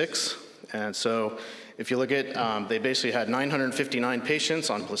 1996. And so if you look at, they basically had 959 patients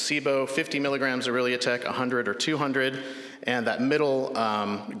on placebo, 50 milligrams of Relia-Tech, 100 or 200. And that middle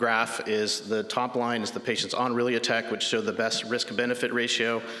graph is the top line is the patients on Relia-Tech, which showed the best risk-benefit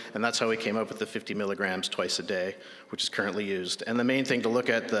ratio. And that's how we came up with the 50 milligrams twice a day, which is currently used. And the main thing to look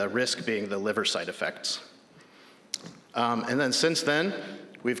at the risk being the liver side effects. And then since then,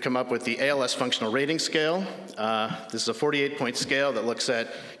 we've come up with the ALS Functional Rating Scale. This is a 48-point scale that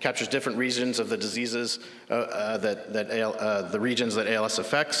captures different regions of the diseases, the regions that ALS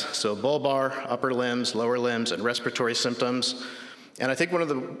affects. So bulbar, upper limbs, lower limbs, and respiratory symptoms. And I think one of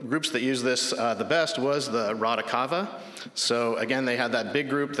the groups that used this the best was the Radicava. So again, they had that big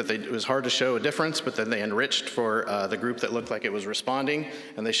group that it was hard to show a difference, but then they enriched for the group that looked like it was responding,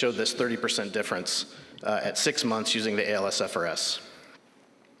 and they showed this 30% difference at 6 months using the ALS-FRS.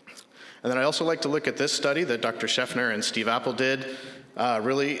 And then I also like to look at this study that Dr. Scheffner and Steve Apple did.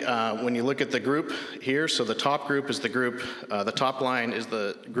 When you look at the group here, so the top group is the group, the top line is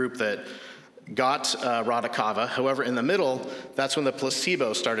the group that got Radicava. However, in the middle, that's when the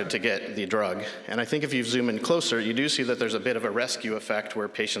placebo started to get the drug. And I think if you zoom in closer, you do see that there's a bit of a rescue effect where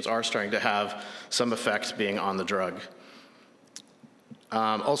patients are starting to have some effect being on the drug.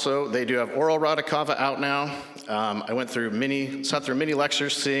 Also, they do have oral Radicava out now. I sat through many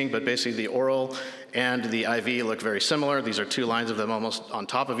lectures seeing, but basically the oral and the IV look very similar. These are two lines of them almost on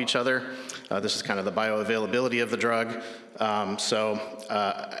top of each other. This is kind of the bioavailability of the drug. I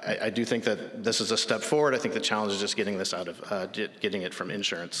do think that this is a step forward. I think the challenge is just getting this out of, getting it from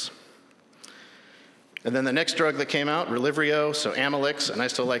insurance. And then the next drug that came out, Relyvrio, so Amylyx, and I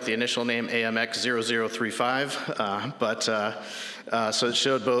still like the initial name AMX0035, so it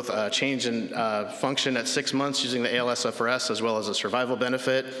showed both change in function at 6 months using the ALS-FRS as well as a survival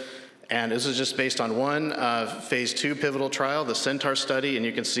benefit. And this is just based on one phase 2 pivotal trial, the Centaur study, and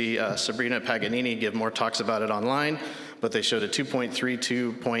you can see Sabrina Paganini give more talks about it online, but they showed a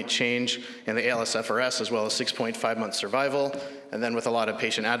 2.32 point change in the ALS-FRS as well as 6.5 month survival, and then with a lot of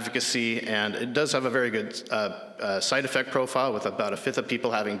patient advocacy, and it does have a very good side effect profile with about a fifth of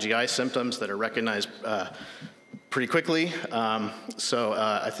people having GI symptoms that are recognized pretty quickly.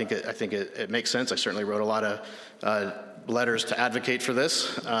 I think it makes sense. I certainly wrote a lot of letters to advocate for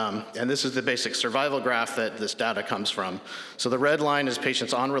this. And this is the basic survival graph that this data comes from. So the red line is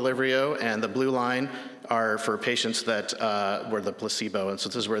patients on Relyvrio, and the blue line are for patients that were the placebo. And so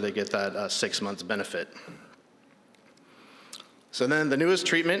this is where they get that 6 months benefit. So then the newest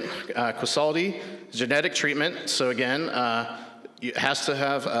treatment, Quesaldi, genetic treatment. So again, it has to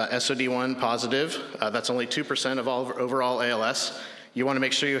have SOD1 positive. That's only 2% of all overall ALS. You want to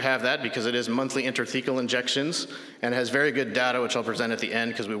make sure you have that because it is monthly intrathecal injections and has very good data, which I'll present at the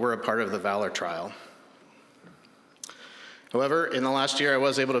end because we were a part of the VALOR trial. However, in the last year, I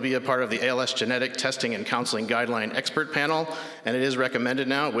was able to be a part of the ALS Genetic Testing and Counseling Guideline Expert Panel, and it is recommended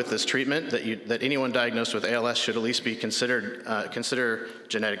now with this treatment that anyone diagnosed with ALS should at least be consider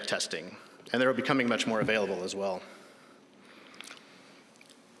genetic testing. And they're becoming much more available as well.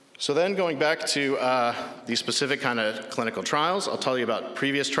 So then going back to these specific kind of clinical trials, I'll tell you about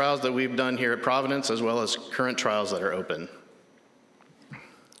previous trials that we've done here at Providence as well as current trials that are open.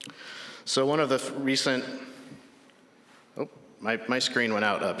 So one of the recent, oh, my screen went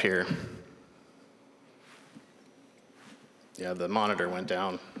out up here. Yeah, the monitor went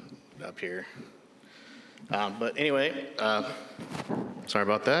down up here. But anyway, sorry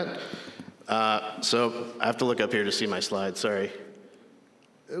about that. So I have to look up here to see my slides, sorry.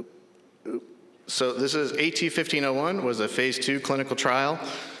 So this is AT-1501, was a phase 2 clinical trial.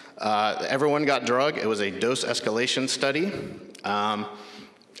 Everyone got drug. It was a dose escalation study.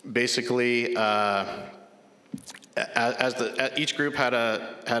 Each group had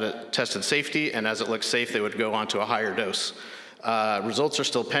a tested safety, and as it looked safe, they would go on to a higher dose. Results are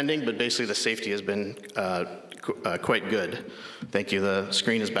still pending, but basically the safety has been quite good. Thank you. The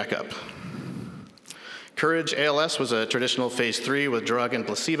screen is back up. Courage ALS was a traditional phase 3 with drug and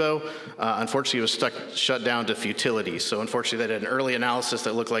placebo. Unfortunately, it was shut down to futility. So unfortunately, they did an early analysis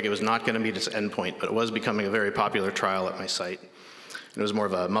that looked like it was not going to meet its endpoint, but it was becoming a very popular trial at my site. And it was more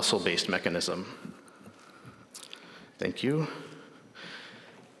of a muscle-based mechanism. Thank you.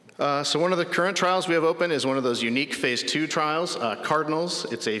 So one of the current trials we have open is one of those unique phase 2 trials,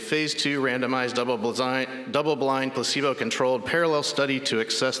 Cardinals. It's a phase 2 randomized double-blind placebo-controlled parallel study to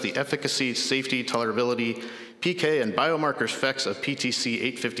assess the efficacy, safety, tolerability, PK, and biomarker effects of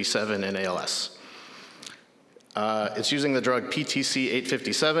PTC-857 in ALS. It's using the drug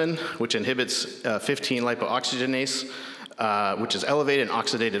PTC-857, which inhibits 15-lipoxygenase, which is elevated in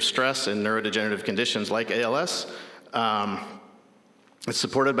oxidative stress in neurodegenerative conditions like ALS. It's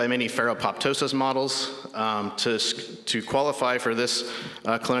supported by many ferropoptosis models. To qualify for this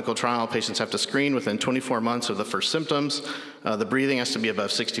clinical trial, patients have to screen within 24 months of the first symptoms. The breathing has to be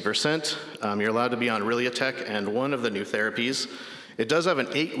above 60%. You're allowed to be on Relyvrio and one of the new therapies. It does have an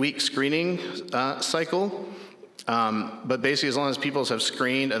 8-week screening cycle, but basically as long as people have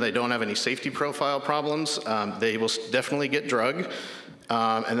screened and they don't have any safety profile problems, they will definitely get drug.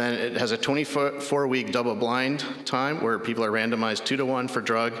 And then it has a 24-week double-blind time where people are randomized 2-to-1 for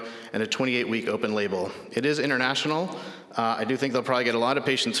drug and a 28-week open label. It is international. I do think they'll probably get a lot of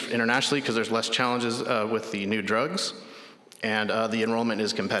patients internationally because there's less challenges with the new drugs. and the enrollment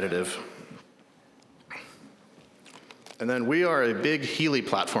is competitive. And then we are a big HEALEY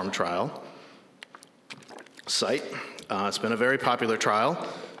Platform Trial site. It's been a very popular trial.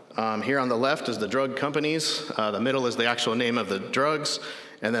 Here on the left is the drug companies, the middle is the actual name of the drugs,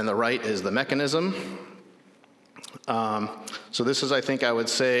 and then the right is the mechanism. So this is, I think I would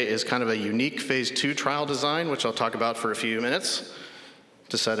say, is kind of a unique phase 2 trial design, which I'll talk about for a few minutes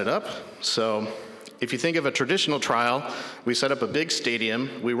to set it up. So if you think of a traditional trial, we set up a big stadium,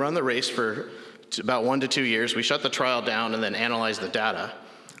 we run the race for about 1 to 2 years, we shut the trial down and then analyze the data.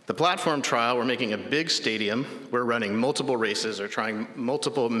 The platform trial, we're making a big stadium, we're running multiple races or trying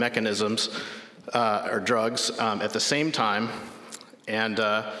multiple mechanisms or drugs at the same time, and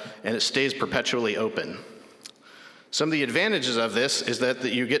it stays perpetually open. Some of the advantages of this is that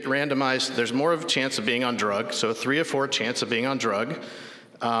you get randomized, there's more of a chance of being on drug, so a 3 or 4 chance of being on drug,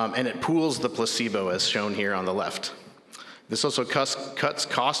 and it pools the placebo as shown here on the left. This also cuts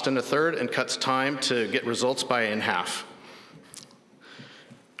cost in a third and cuts time to get results by in half.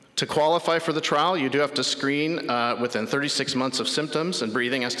 To qualify for the trial, you do have to screen within 36 months of symptoms, and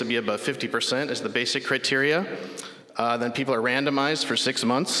breathing has to be above 50% is the basic criteria. Then people are randomized for 6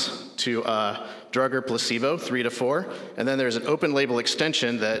 months to drug or placebo, 3 to 4. And then there's an open label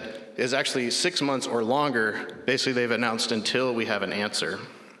extension that is actually 6 months or longer. Basically, they've announced until we have an answer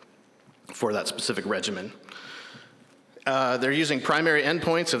for that specific regimen. They're using primary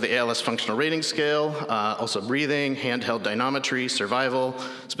endpoints of the ALS Functional Rating Scale, also breathing, handheld dynamometry, survival,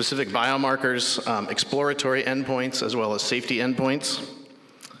 specific biomarkers, exploratory endpoints, as well as safety endpoints.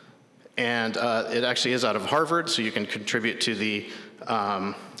 And it actually is out of Harvard, so you can contribute to the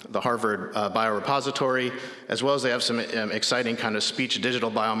Harvard biorepository, as well as they have some exciting kind of speech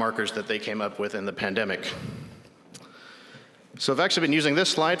digital biomarkers that they came up with in the pandemic. So I've actually been using this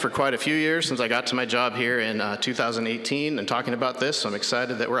slide for quite a few years since I got to my job here in 2018 and talking about this. So I'm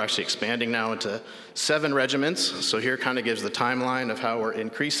excited that we're actually expanding now into 7 regimens. So here kind of gives the timeline of how we're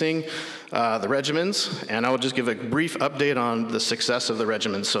increasing the regimens. And I will just give a brief update on the success of the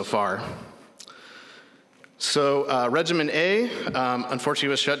regimens so far. So regimen A, unfortunately,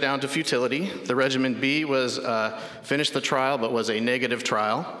 was shut down to futility. The regimen B was finished the trial, but was a negative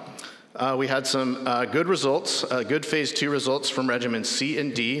trial. We had some good results, good phase 2 results from regimen C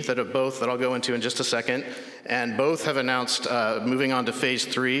and D that I'll go into in just a second, and both have announced moving on to phase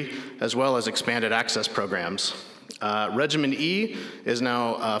 3 as well as expanded access programs. Regimen E is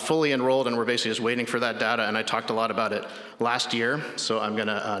now fully enrolled, and we're basically just waiting for that data, and I talked a lot about it last year, so I'm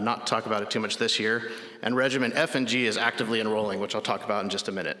gonna not talk about it too much this year. And regimen F and G is actively enrolling, which I'll talk about in just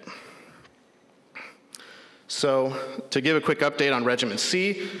a minute. So to give a quick update on regimen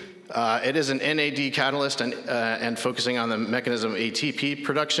C, it is an NAD catalyst and focusing on the mechanism of ATP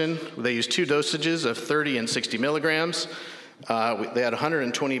production. They use 2 dosages of 30 and 60 milligrams. They had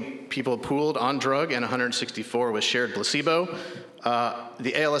 120 people pooled on drug and 164 with shared placebo.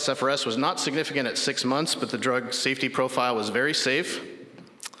 The ALS-FRS was not significant at 6 months, but the drug safety profile was very safe.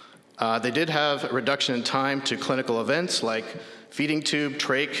 They did have a reduction in time to clinical events like feeding tube,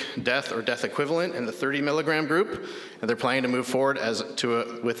 trach, death, or death equivalent in the 30 milligram group, and they're planning to move forward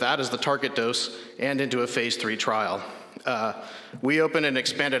with that as the target dose and into a phase 3 trial. We opened an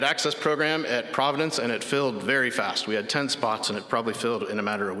expanded access program at Providence, and it filled very fast. We had 10 spots, and it probably filled in a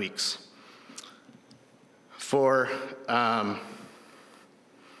matter of weeks. For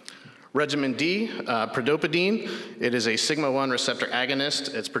regimen D, predopidine, it is a sigma-1 receptor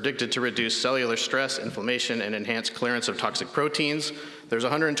agonist. It's predicted to reduce cellular stress, inflammation, and enhance clearance of toxic proteins. There's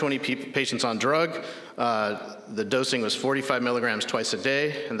 120 patients on drug. The dosing was 45 milligrams twice a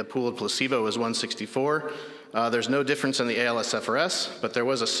day, and the pooled placebo was 164. There's no difference in the ALS-FRS, but there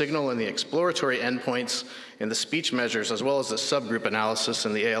was a signal in the exploratory endpoints in the speech measures, as well as the subgroup analysis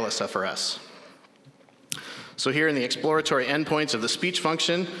in the ALS-FRS. So here in the exploratory endpoints of the speech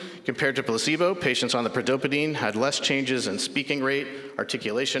function, compared to placebo, patients on the predopidine had less changes in speaking rate,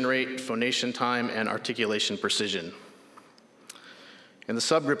 articulation rate, phonation time, and articulation precision. In the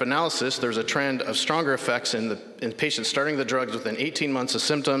subgroup analysis, there's a trend of stronger effects in patients starting the drugs within 18 months of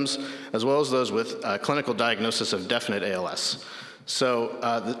symptoms, as well as those with clinical diagnosis of definite ALS. So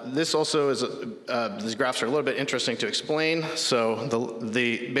this also is, these graphs are a little bit interesting to explain. So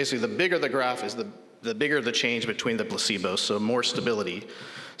basically the bigger the graph is, the bigger the change between the placebos, so more stability.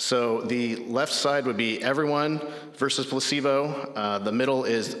 So the left side would be everyone versus placebo. The middle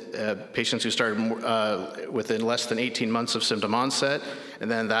is patients who started within less than 18 months of symptom onset. And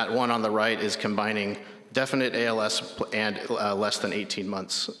then that one on the right is combining definite ALS and less than 18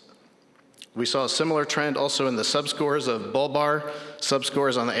 months. We saw a similar trend also in the subscores of bulbar,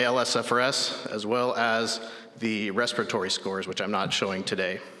 subscores on the ALS-FRS, as well as the respiratory scores, which I'm not showing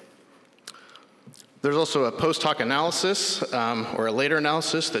today. There's also a post-hoc analysis, or a later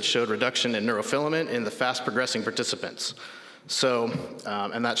analysis, that showed reduction in neurofilament in the fast-progressing participants. So,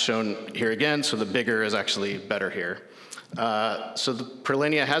 and that's shown here again, so the bigger is actually better here. So the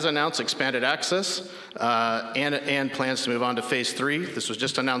Prolinea has announced expanded access and plans to move on to phase 3. This was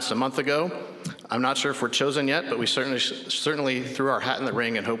just announced a month ago. I'm not sure if we're chosen yet, but we certainly threw our hat in the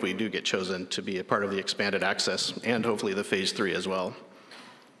ring and hope we do get chosen to be a part of the expanded access and hopefully the phase 3 as well.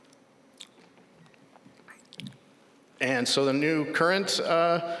 And so the new current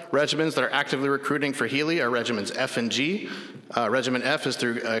regimens that are actively recruiting for HEALEY are regimens F and G. Regimen F is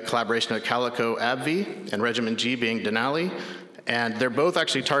through a collaboration of Calico AbbVie, and regimen G being Denali. And they're both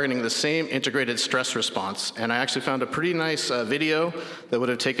actually targeting the same integrated stress response. And I actually found a pretty nice video that would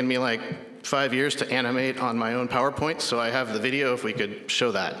have taken me like 5 years to animate on my own PowerPoint. So I have the video if we could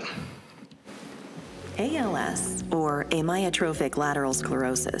show that. ALS, or amyotrophic lateral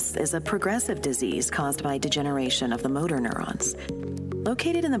sclerosis, is a progressive disease caused by degeneration of the motor neurons.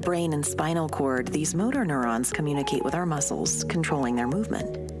 Located in the brain and spinal cord, these motor neurons communicate with our muscles, controlling their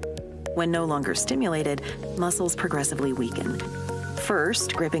movement. When no longer stimulated, muscles progressively weaken.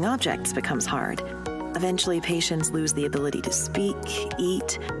 First, gripping objects becomes hard. Eventually, patients lose the ability to speak,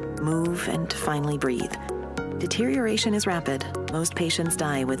 eat, move, and finally breathe. Deterioration is rapid. Most patients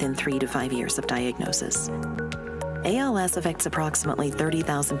die within 3 to 5 years of diagnosis. ALS affects approximately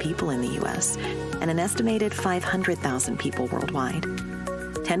 30,000 people in the US and an estimated 500,000 people worldwide.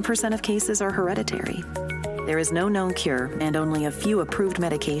 10% of cases are hereditary. There is no known cure and only a few approved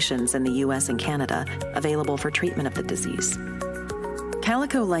medications in the US and Canada available for treatment of the disease.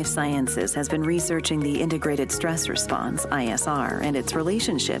 Calico Life Sciences has been researching the integrated stress response, ISR, and its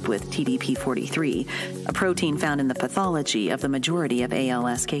relationship with TDP-43, a protein found in the pathology of the majority of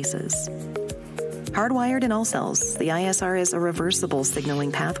ALS cases. Hardwired in all cells, the ISR is a reversible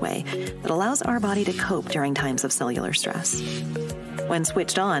signaling pathway that allows our body to cope during times of cellular stress. When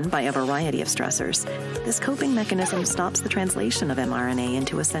switched on by a variety of stressors, this coping mechanism stops the translation of mRNA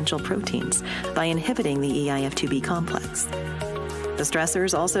into essential proteins by inhibiting the eIF2B complex. The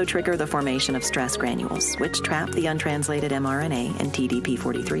stressors also trigger the formation of stress granules, which trap the untranslated mRNA and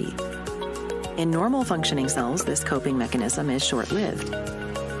TDP-43. In normal functioning cells, this coping mechanism is short-lived.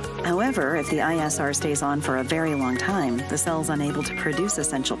 However, if the ISR stays on for a very long time, the cell is unable to produce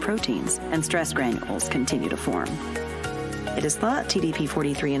essential proteins, and stress granules continue to form. It is thought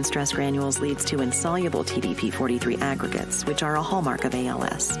TDP-43 in stress granules leads to insoluble TDP-43 aggregates, which are a hallmark of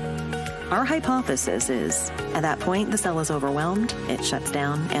ALS. Our hypothesis is, at that point, the cell is overwhelmed, it shuts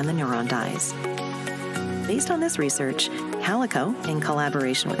down, and the neuron dies. Based on this research, Calico, in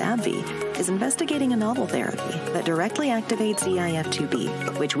collaboration with AbbVie, is investigating a novel therapy that directly activates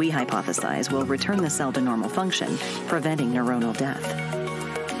eIF2B, which we hypothesize will return the cell to normal function, preventing neuronal death.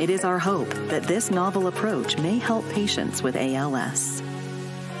 It is our hope that this novel approach may help patients with ALS.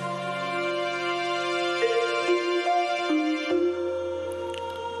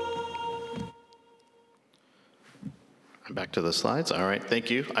 Back to the slides. All right, thank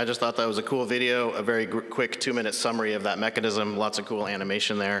you. I just thought that was a cool video, a very quick 2-minute summary of that mechanism, lots of cool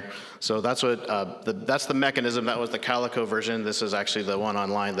animation there. So that's what that's the mechanism. That was the Calico version. This is actually the one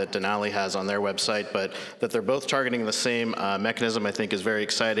online that Denali has on their website, but that they're both targeting the same mechanism I think is very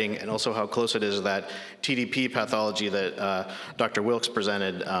exciting, and also how close it is to that TDP pathology that Dr. Wilks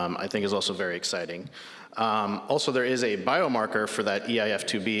presented I think is also very exciting. Also, there is a biomarker for that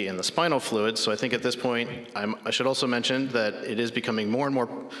eIF2B in the spinal fluid, so I think at this point, I should also mention that it is becoming more and more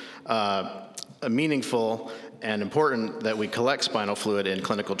meaningful and important that we collect spinal fluid in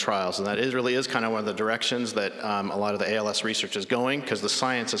clinical trials, and that really is kind of one of the directions that a lot of the ALS research is going, because the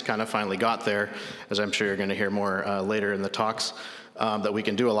science has kind of finally got there, as I'm sure you're going to hear more later in the talks. That we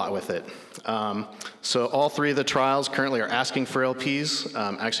can do a lot with it. So all 3 of the trials currently are asking for LPs.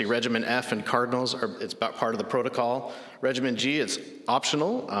 Actually, regimen F and Cardinals, it's about part of the protocol. Regimen G, it's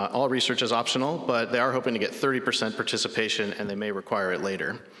optional. All research is optional, but they are hoping to get 30% participation, and they may require it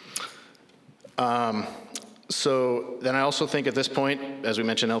later. So then I also think at this point, as we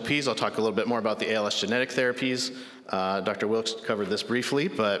mentioned LPs, I'll talk a little bit more about the ALS genetic therapies. Dr. Wilks covered this briefly,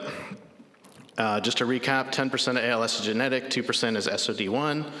 but just to recap, 10% of ALS is genetic, 2% is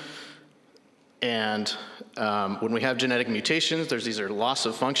SOD1. And when we have genetic mutations, there's either loss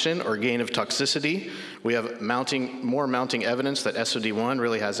of function or gain of toxicity. We have more mounting evidence that SOD1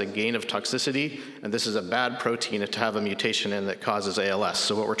 really has a gain of toxicity, and this is a bad protein to have a mutation in that causes ALS.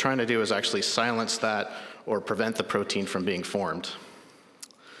 So what we're trying to do is actually silence that or prevent the protein from being formed.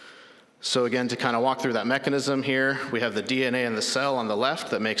 So again, to kind of walk through that mechanism here, we have the DNA in the cell on the left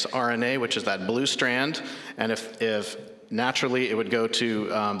that makes RNA, which is that blue strand. And if naturally, it would go to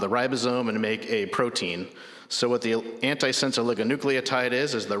the ribosome and make a protein. So what the antisense oligonucleotide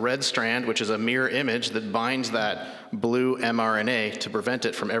is the red strand, which is a mirror image that binds that blue mRNA to prevent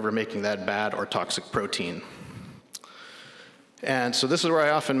it from ever making that bad or toxic protein. And so this is where I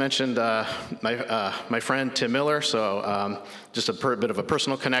often mentioned my friend Tim Miller. So just a bit of a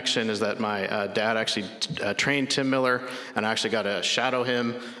personal connection is that my dad actually trained Tim Miller, and I actually got to shadow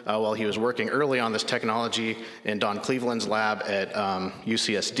him while he was working early on this technology in Don Cleveland's lab at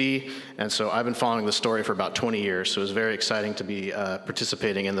UCSD. And so I've been following the story for about 20 years. So it was very exciting to be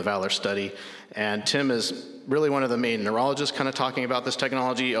participating in the VALOR study. And Tim is really one of the main neurologists kind of talking about this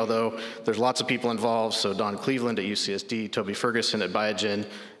technology, although there's lots of people involved. So Don Cleveland at UCSD, Toby Ferguson at Biogen,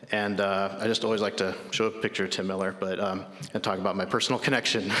 and I just always like to show a picture of Tim Miller, but and talk about my personal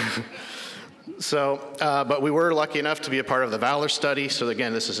connection. So, but we were lucky enough to be a part of the VALOR study. So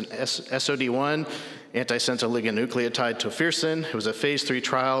again, this is an SOD1, antisense oligonucleotide Toferson. It was a phase 3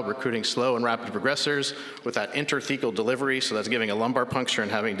 trial recruiting slow and rapid progressors with that intrathecal delivery. So that's giving a lumbar puncture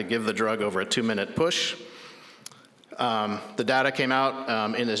and having to give the drug over a 2-minute push. The data came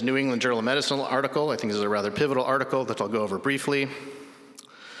out in this New England Journal of Medicine article. I think this is a rather pivotal article that I'll go over briefly.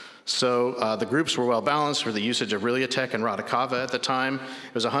 So the groups were well balanced for the usage of Rileotech and Radicava at the time.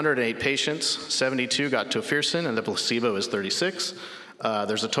 It was 108 patients, 72 got Toferson, and the placebo is 36.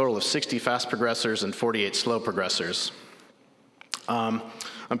 There's a total of 60 fast progressors and 48 slow progressors. I'm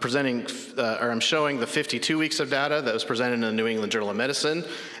showing the 52 weeks of data that was presented in the New England Journal of Medicine,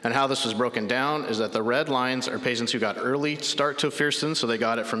 and how this was broken down is that the red lines are patients who got early start Toferson, so they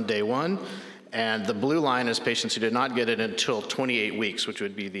got it from day 1, and the blue line is patients who did not get it until 28 weeks, which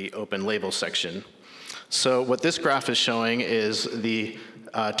would be the open label section. So what this graph is showing is the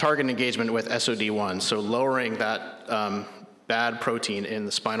target engagement with SOD1, so lowering that bad protein in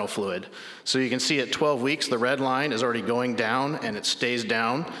the spinal fluid. So you can see at 12 weeks, the red line is already going down and it stays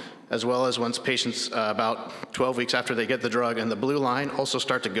down, as well as once patients about 12 weeks after they get the drug, and the blue line also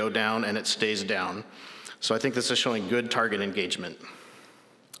start to go down and it stays down. So I think this is showing good target engagement.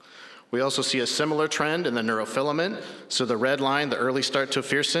 We also see a similar trend in the neurofilament. So the red line, the early start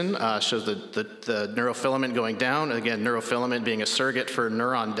Toferson, shows the neurofilament going down. Again, neurofilament being a surrogate for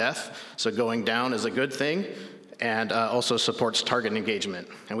neuron death. So going down is a good thing, and also supports target engagement.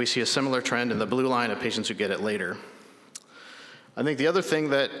 And we see a similar trend in the blue line of patients who get it later. I think the other thing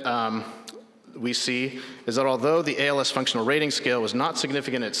that we see is that although the ALS functional rating scale was not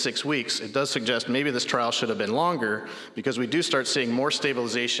significant at 6 weeks, it does suggest maybe this trial should have been longer, because we do start seeing more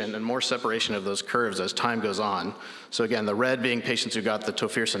stabilization and more separation of those curves as time goes on. So again, the red being patients who got the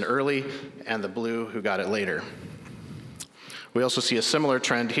Toferson early, and the blue who got it later. We also see a similar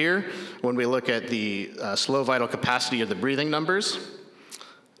trend here when we look at the slow vital capacity of the breathing numbers,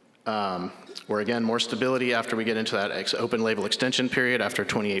 where again, more stability after we get into that open label extension period after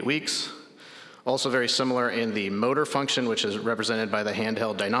 28 weeks. Also very similar in the motor function, which is represented by the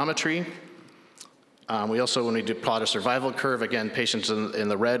handheld dynamometry. We also, when we do plot a survival curve, again, patients in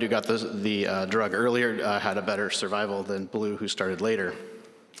the red who got the drug earlier had a better survival than blue who started later.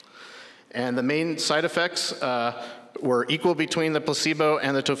 And the main side effects were equal between the placebo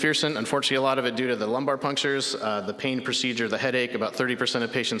and the Toferson. Unfortunately, a lot of it due to the lumbar punctures, the pain procedure, the headache. About 30%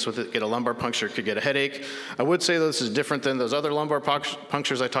 of patients with it get a lumbar puncture could get a headache. I would say this is different than those other lumbar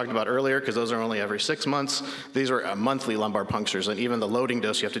punctures I talked about earlier, because those are only every 6 months. These are monthly lumbar punctures, and even the loading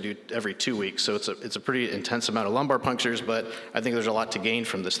dose you have to do every 2 weeks. So it's a pretty intense amount of lumbar punctures, but I think there's a lot to gain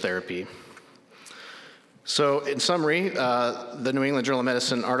from this therapy. So in summary, the New England Journal of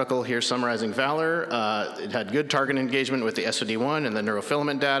Medicine article here summarizing VALOR, it had good target engagement with the SOD1 and the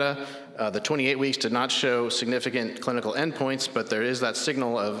neurofilament data. The 28 weeks did not show significant clinical endpoints, but there is that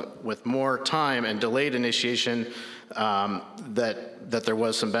signal of, with more time and delayed initiation, that there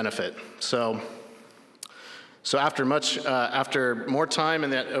was some benefit. So after more time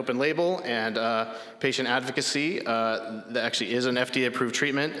in that open label and patient advocacy, that actually is an FDA-approved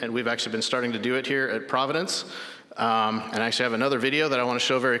treatment, and we've actually been starting to do it here at Providence. And I actually have another video that I want to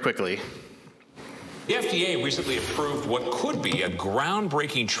show very quickly. The FDA recently approved what could be a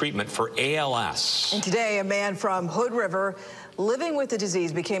groundbreaking treatment for ALS. And today, a man from Hood River living with the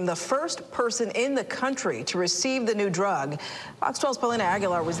disease became the first person in the country to receive the new drug. Fox 12's Paulina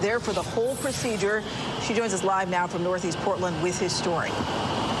Aguilar was there for the whole procedure. She joins us live now from Northeast Portland with his story.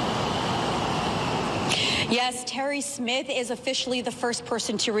 Yes, Terry Smith is officially the first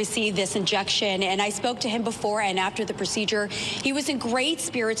person to receive this injection, and I spoke to him before and after the procedure. He was in great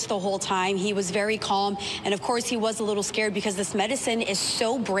spirits the whole time. He was very calm, and of course he was a little scared because this medicine is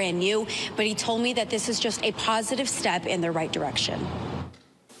so brand new, but he told me that this is just a positive step in the right direction.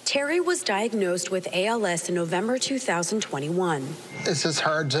 Terry was diagnosed with ALS in November 2021. It's just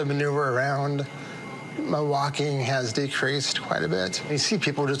hard to maneuver around. My walking has decreased quite a bit. You see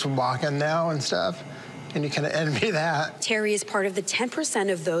people just walking now and stuff, and you kind of envy that. Terry is part of the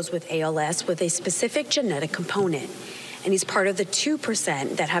 10% of those with ALS with a specific genetic component, and he's part of the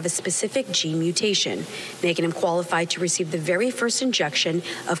 2% that have a specific gene mutation, making him qualified to receive the very first injection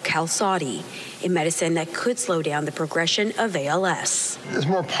of Cassy, a medicine that could slow down the progression of ALS. It's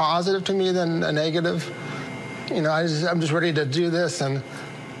more positive to me than a negative. You know, I'm just ready to do this and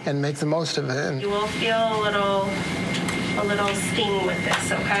make the most of it. You will feel a little sting with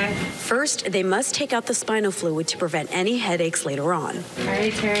this, okay? First, they must take out the spinal fluid to prevent any headaches later on. All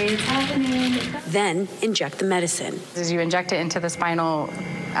right, Terry, it's happening. Then inject the medicine. As you inject it into the spinal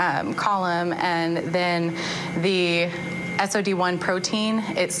column, and then the SOD1 protein,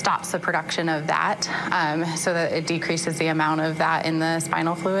 it stops the production of that so that it decreases the amount of that in the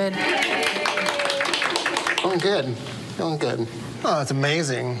spinal fluid. Feeling good, feeling good. Oh, it's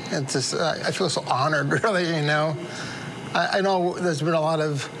amazing. It's just, I feel so honored, really, you know. I know there's been a lot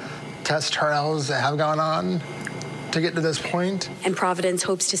of test trials that have gone on to get to this point. And Providence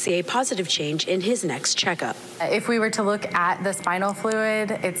hopes to see a positive change in his next checkup. If we were to look at the spinal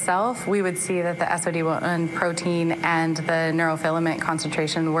fluid itself, we would see that the SOD1 protein and the neurofilament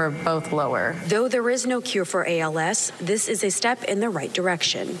concentration were both lower. Though there is no cure for ALS, this is a step in the right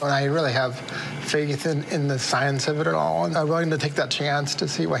direction. I really have faith in the science of it all, and I'm willing to take that chance to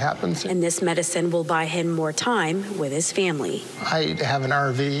see what happens. And this medicine will buy him more time with his family. I have an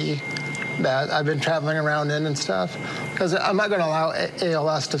RV that I've been traveling around in and stuff, because I'm not going to allow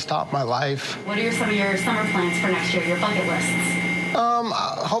ALS to stop my life. What are some of your summer plans for next year, your bucket lists?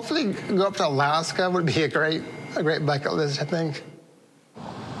 Hopefully go up to Alaska would be a great bucket list, I think.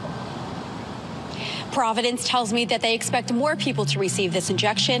 Providence tells me that they expect more people to receive this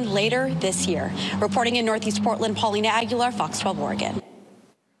injection later this year. Reporting in Northeast Portland, Paulina Aguilar, Fox 12 Oregon.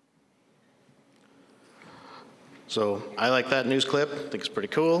 So I like that news clip. I think it's pretty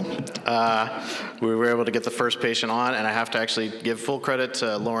cool. We were able to get the first patient on, and I have to actually give full credit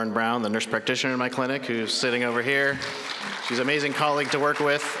to Lauren Brown, the nurse practitioner in my clinic, who's sitting over here. She's an amazing colleague to work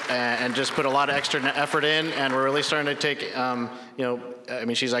with, and just put a lot of extra effort in, and we're really starting to take,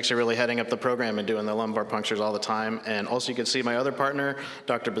 she's actually really heading up the program and doing the lumbar punctures all the time. And also you can see my other partner,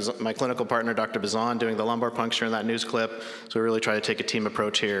 my clinical partner, Dr. Bazan, doing the lumbar puncture in that news clip. So we really try to take a team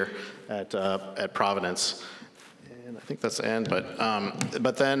approach here at Providence. And I think that's the end,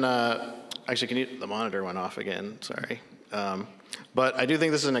 but then, actually, the monitor went off again, sorry. But I do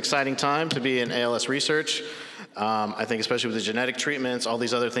think this is an exciting time to be in ALS research. I think especially with the genetic treatments, all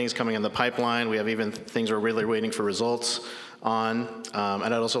these other things coming in the pipeline, we have even things we're really waiting for results on.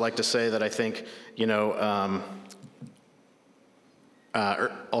 And I'd also like to say that I think,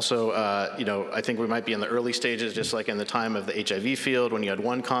 I think we might be in the early stages, just like in the time of the HIV field, when you had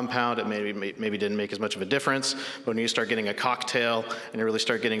one compound, it maybe didn't make as much of a difference. But when you start getting a cocktail and you really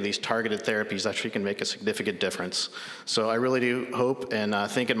start getting these targeted therapies, that actually can make a significant difference. So I really do hope and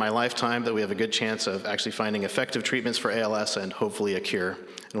think in my lifetime that we have a good chance of actually finding effective treatments for ALS and hopefully a cure.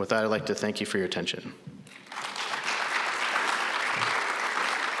 And with that, I'd like to thank you for your attention.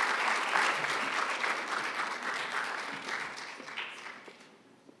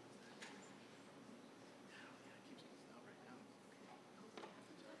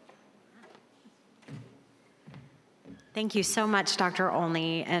 Thank you so much, Dr.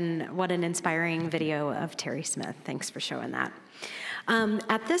 Olney, and what an inspiring video of Terry Smith. Thanks for showing that.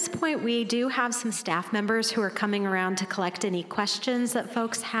 At this point, we do have some staff members who are coming around to collect any questions that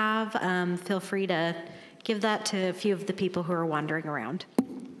folks have. Feel free to give that to a few of the people who are wandering around.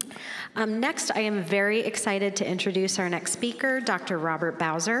 Next, I am very excited to introduce our next speaker, Dr. Robert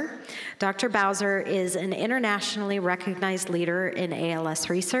Bowser. Dr. Bowser is an internationally recognized leader in ALS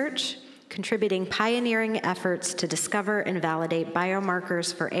research, contributing pioneering efforts to discover and validate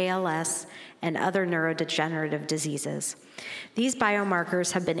biomarkers for ALS and other neurodegenerative diseases. These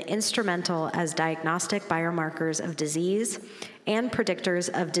biomarkers have been instrumental as diagnostic biomarkers of disease and predictors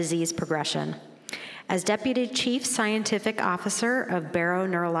of disease progression. As Deputy Chief Scientific Officer of Barrow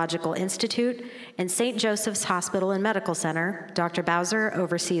Neurological Institute and St. Joseph's Hospital and Medical Center, Dr. Bowser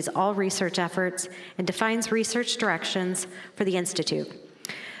oversees all research efforts and defines research directions for the Institute.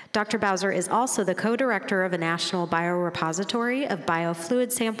 Dr. Bowser is also the co-director of a national biorepository of biofluid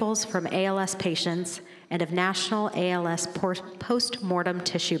samples from ALS patients and of National ALS Postmortem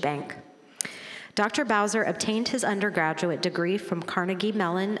Tissue Bank. Dr. Bowser obtained his undergraduate degree from Carnegie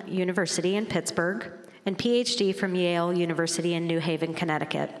Mellon University in Pittsburgh and PhD from Yale University in New Haven,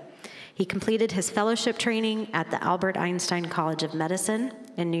 Connecticut. He completed his fellowship training at the Albert Einstein College of Medicine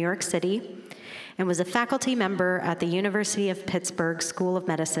in New York City and was a faculty member at the University of Pittsburgh School of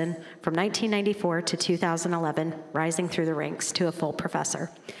Medicine from 1994 to 2011, rising through the ranks to a full professor.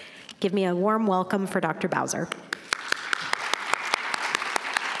 Give me a warm welcome for Dr. Bowser.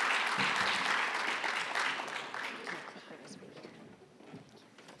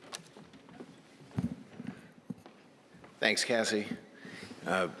 Thanks, Cassy.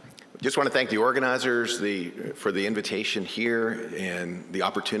 Just want to thank the organizers for the invitation here and the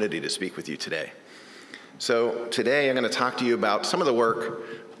opportunity to speak with you today. So today I'm going to talk to you about some of the work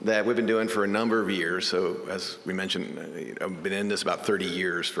that we've been doing for a number of years. So as we mentioned, I've been in this about 30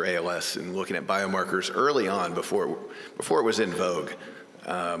 years for ALS and looking at biomarkers early on before it was in vogue,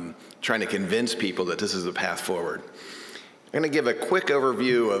 trying to convince people that this is the path forward. I'm going to give a quick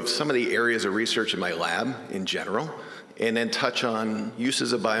overview of some of the areas of research in my lab in general, and then touch on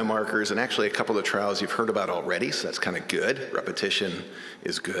uses of biomarkers and actually a couple of trials you've heard about already, so that's kind of good. Repetition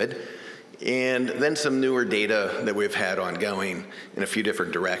is good. And then some newer data that we've had ongoing in a few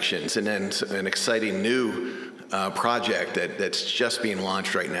different directions, and then an exciting new project that's just being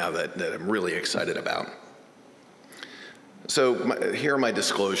launched right now that I'm really excited about. So here are my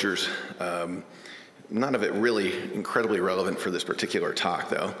disclosures. None of it really incredibly relevant for this particular talk,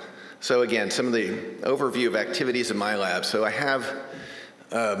 though. So again, some of the overview of activities in my lab. So I have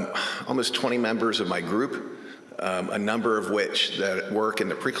almost 20 members of my group, a number of which that work in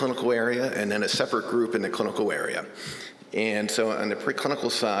the preclinical area, and then a separate group in the clinical area. And so on the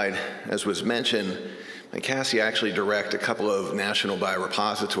preclinical side, as was mentioned, Cassy actually direct a couple of national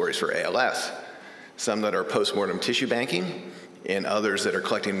biorepositories for ALS, some that are postmortem tissue banking, and others that are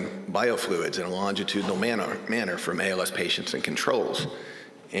collecting biofluids in a longitudinal manner from ALS patients and controls.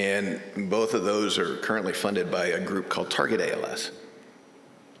 And both of those are currently funded by a group called Target ALS.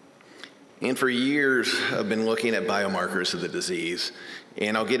 And for years, I've been looking at biomarkers of the disease,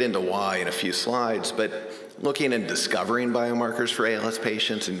 and I'll get into why in a few slides, but looking and discovering biomarkers for ALS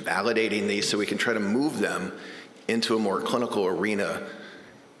patients and validating these so we can try to move them into a more clinical arena.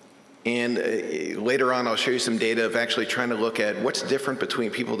 And later on, I'll show you some data of actually trying to look at what's different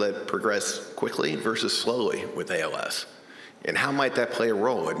between people that progress quickly versus slowly with ALS. And how might that play a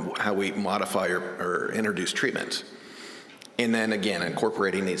role in how we modify or introduce treatments? And then again,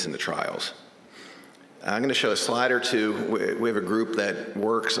 incorporating these into trials. I'm going to show a slide or two. We have a group that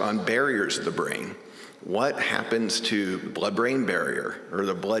works on barriers of the brain. What happens to the blood-brain barrier or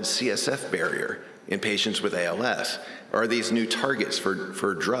the blood-CSF barrier in patients with ALS? Are these new targets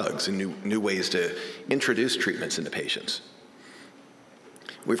for drugs and new ways to introduce treatments into patients?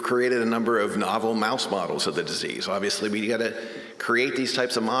 We've created a number of novel mouse models of the disease. Obviously, we got to create these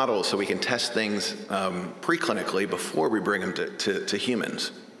types of models so we can test things preclinically before we bring them to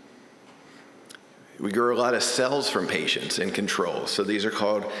humans. We grew a lot of cells from patients in controls. So these are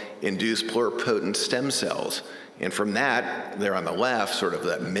called induced pluripotent stem cells. And from that, they're on the left, sort of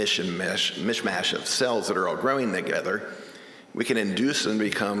that mishmash of cells that are all growing together. We can induce them to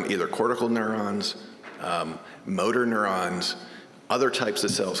become either cortical neurons, motor neurons, other types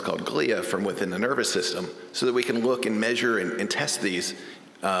of cells called glia from within the nervous system, so that we can look and measure and test these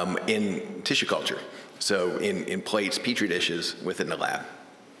in tissue culture, so in plates, petri dishes within the lab.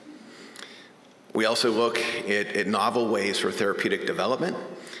 We also look at novel ways for therapeutic development.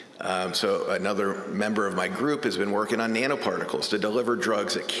 So another member of my group has been working on nanoparticles to deliver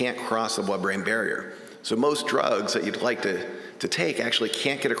drugs that can't cross the blood-brain barrier. So most drugs that you'd like to take actually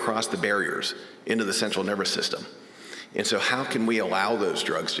can't get across the barriers into the central nervous system. And so how can we allow those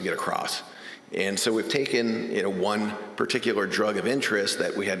drugs to get across? And so we've taken one particular drug of interest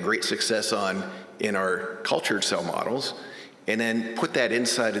that we had great success on in our cultured cell models, and then put that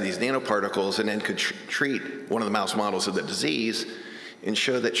inside of these nanoparticles and then could treat one of the mouse models of the disease and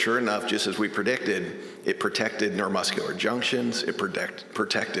show that sure enough, just as we predicted, it protected neuromuscular junctions, it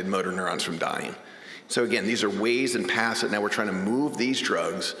protected motor neurons from dying. So again, these are ways and paths that now we're trying to move these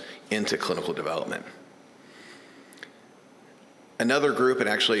drugs into clinical development. Another group, and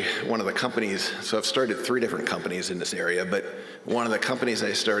actually one of the companies, so I've started 3 different companies in this area, but one of the companies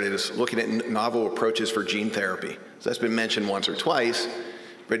I started is looking at novel approaches for gene therapy. So that's been mentioned once or twice,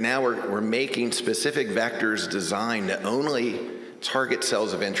 but now we're making specific vectors designed to only target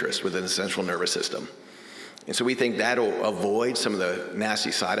cells of interest within the central nervous system. And so we think that'll avoid some of the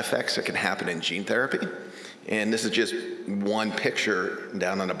nasty side effects that can happen in gene therapy. And this is just one picture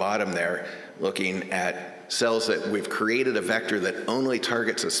down on the bottom there, looking at cells that we've created a vector that only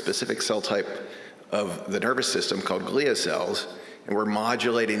targets a specific cell type of the nervous system called glia cells, and we're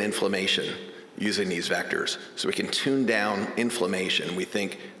modulating inflammation using these vectors. So we can tune down inflammation. We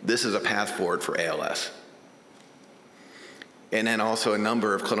think this is a path forward for ALS. And then also a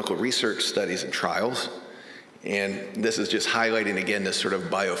number of clinical research studies and trials. And this is just highlighting again this sort of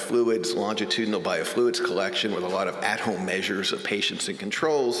biofluids, longitudinal biofluids collection with a lot of at-home measures of patients and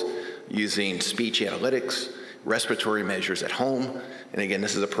controls using speech analytics, respiratory measures at home. And again,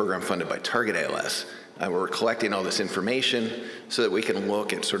 this is a program funded by Target ALS. We're collecting all this information so that we can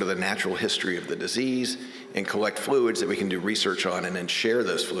look at sort of the natural history of the disease and collect fluids that we can do research on and then share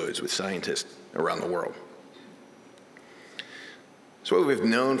those fluids with scientists around the world. So what we've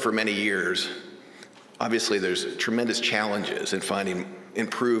known for many years, obviously there's tremendous challenges in finding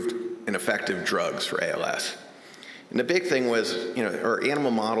improved and effective drugs for ALS. And the big thing was, you know, our animal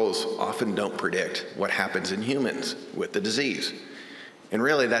models often don't predict what happens in humans with the disease. And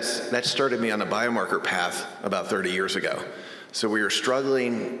really that started me on the biomarker path about 30 years ago. So we were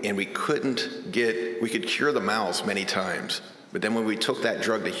struggling and we could cure the mouse many times, but then when we took that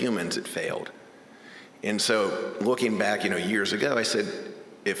drug to humans, it failed. And so looking back, you know, years ago, I said,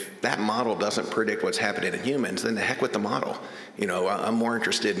 if that model doesn't predict what's happening in humans, then the heck with the model. You know, I'm more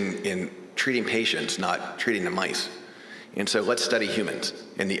interested in treating patients, not treating the mice. And so let's study humans.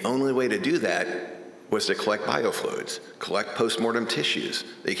 And the only way to do that was to collect biofluids, collect postmortem tissues.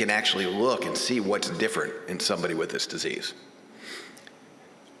 They can actually look and see what's different in somebody with this disease.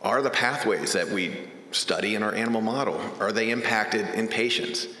 Are the pathways that we study in our animal model, are they impacted in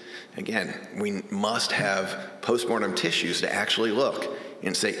patients? Again, we must have postmortem tissues to actually look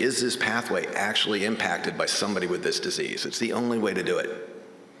and say, is this pathway actually impacted by somebody with this disease? It's the only way to do it.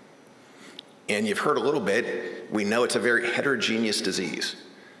 And you've heard a little bit, we know it's a very heterogeneous disease.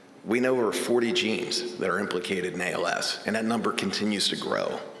 We know over 40 genes that are implicated in ALS, and that number continues to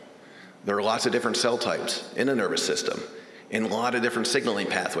grow. There are lots of different cell types in the nervous system, and a lot of different signaling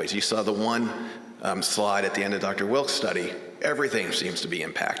pathways. You saw the one slide at the end of Dr. Wilks' study. Everything seems to be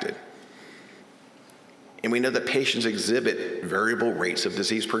impacted. And we know that patients exhibit variable rates of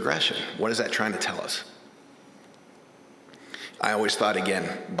disease progression. What is that trying to tell us? I always thought,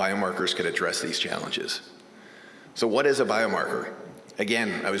 again, biomarkers could address these challenges. So what is a biomarker?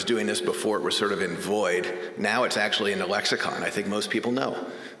 Again, I was doing this before it was sort of in void. Now it's actually in the lexicon. I think most people know.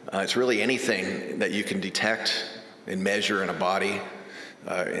 It's really anything that you can detect and measure in a body,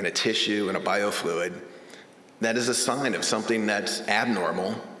 in a tissue, in a biofluid, that is a sign of something that's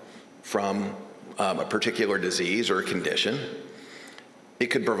abnormal from a particular disease or a condition. It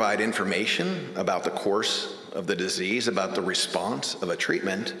could provide information about the course of the disease, about the response of a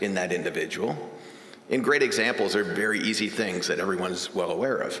treatment in that individual. And great examples are very easy things that everyone's well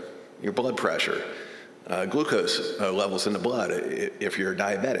aware of. Your blood pressure, glucose levels in the blood if you're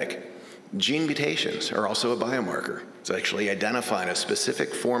diabetic. Gene mutations are also a biomarker. It's actually identifying a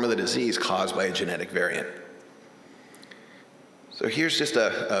specific form of the disease caused by a genetic variant. So here's just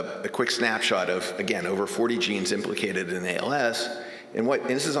a quick snapshot of, again, over 40 genes implicated in ALS. And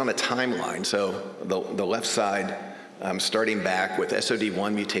this is on a timeline. So the left side, starting back with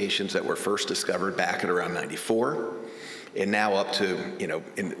SOD1 mutations that were first discovered back at around 94. And now up to, you know,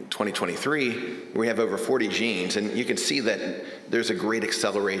 in 2023, we have over 40 genes. And you can see that there's a great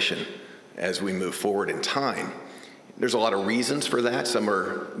acceleration as we move forward in time. There's a lot of reasons for that. Some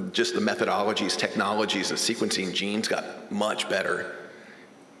are just the methodologies, technologies of sequencing genes got much better.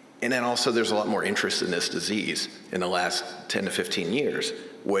 And then also there's a lot more interest in this disease in the last 10 to 15 years,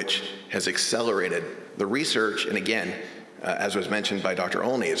 which has accelerated the research. And again, as was mentioned by Dr.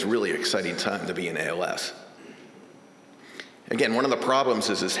 Olney, it's a really exciting time to be in ALS. Again, one of the problems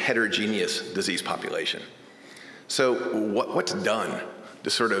is this heterogeneous disease population. So what's done to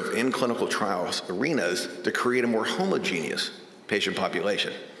sort of, in clinical trials arenas, to create a more homogeneous patient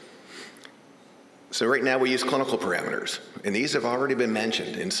population? So right now we use clinical parameters, and these have already been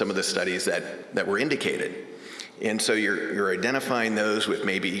mentioned in some of the studies that were indicated. And so you're identifying those with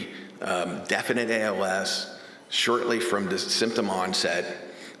maybe definite ALS shortly from the symptom onset,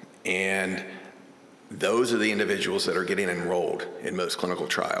 and those are the individuals that are getting enrolled in most clinical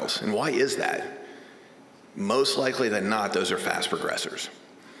trials. And why is that? Most likely than not, those are fast progressors.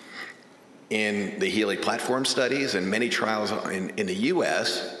 In the HEALEY platform studies and many trials in the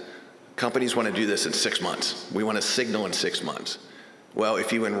US, companies want to do this in 6 months. We want to signal in 6 months. Well,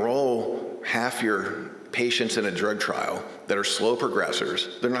 if you enroll half your patients in a drug trial that are slow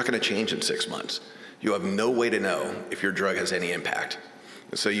progressors, they're not going to change in 6 months. You have no way to know if your drug has any impact.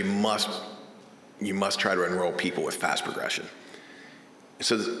 And so you must you must try to enroll people with fast progression.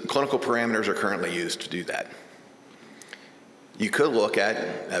 So the clinical parameters are currently used to do that. You could look at,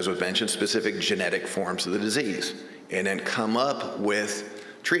 as was mentioned, specific genetic forms of the disease, and then come up with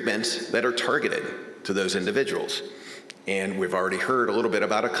treatments that are targeted to those individuals. And we've already heard a little bit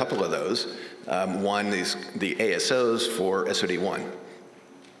about a couple of those. One is the ASOs for SOD1.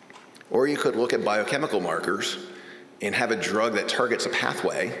 Or you could look at biochemical markers and have a drug that targets a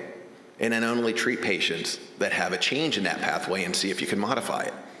pathway, and then only treat patients that have a change in that pathway and see if you can modify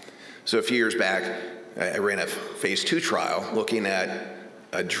it. So a few years back, I ran a phase 2 trial looking at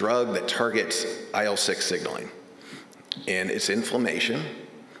a drug that targets IL-6 signaling. And it's inflammation,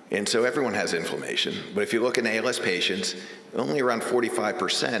 and so everyone has inflammation. But if you look at ALS patients, only around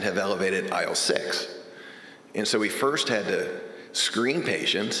 45% have elevated IL-6. And so we first had to screen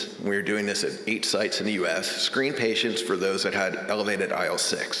patients. We were doing this at 8 sites in the US, screen patients for those that had elevated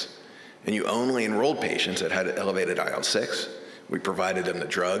IL-6. And you only enrolled patients that had elevated IL-6. We provided them the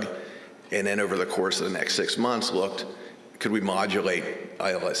drug, and then over the course of the next 6 months looked, could we modulate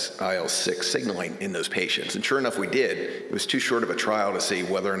IL-6 signaling in those patients? And sure enough, we did. It was too short of a trial to see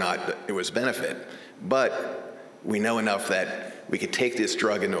whether or not it was benefit. But we know enough that we could take this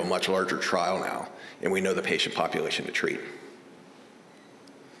drug into a much larger trial now, and we know the patient population to treat.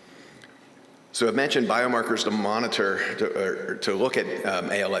 So I've mentioned biomarkers to monitor, to look at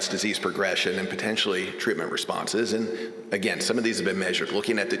ALS disease progression and potentially treatment responses. And again, some of these have been measured,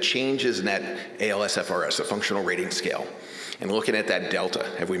 looking at the changes in that ALS-FRS, a functional rating scale, and looking at that delta.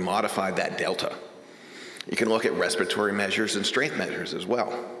 Have we modified that delta? You can look at respiratory measures and strength measures as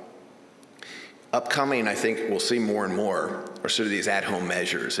well. Upcoming, I think we'll see more and more, are sort of these at-home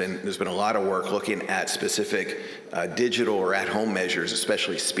measures. And there's been a lot of work looking at specific digital or at-home measures,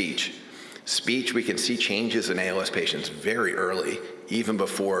 especially speech. Speech, we can see changes in ALS patients very early, even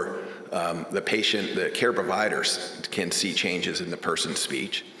before the care providers can see changes in the person's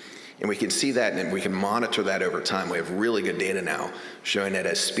speech. And we can see that, and we can monitor that over time. We have really good data now showing that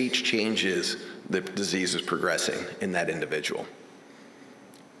as speech changes, the disease is progressing in that individual.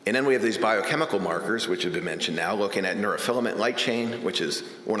 And then we have these biochemical markers, which have been mentioned now, looking at neurofilament light chain, which is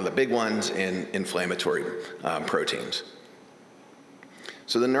one of the big ones, in inflammatory proteins.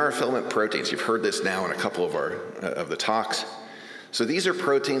 So the neurofilament proteins, you've heard this now in a couple of the talks. So these are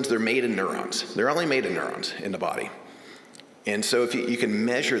proteins, they're made in neurons. They're only made in neurons in the body. And so if you can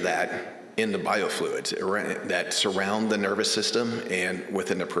measure that in the biofluids that surround the nervous system and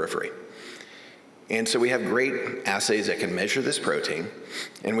within the periphery. And so we have great assays that can measure this protein,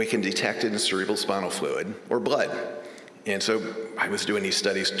 and we can detect it in cerebral spinal fluid or blood. And so I was doing these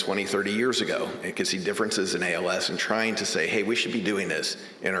studies 20, 30 years ago and could see differences in ALS and trying to say, hey, we should be doing this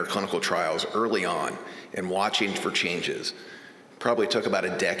in our clinical trials early on and watching for changes. Probably took about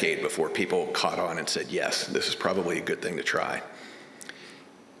a decade before people caught on and said, yes, this is probably a good thing to try.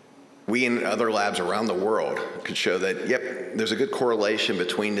 We in other labs around the world could show that, yep, there's a good correlation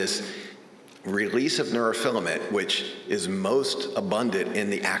between this release of neurofilament, which is most abundant in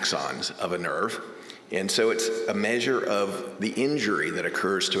the axons of a nerve. And so it's a measure of the injury that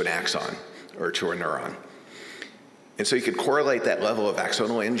occurs to an axon or to a neuron. And so you could correlate that level of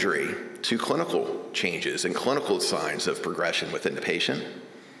axonal injury to clinical changes and clinical signs of progression within the patient.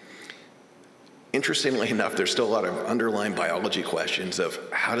 Interestingly enough, there's still a lot of underlying biology questions of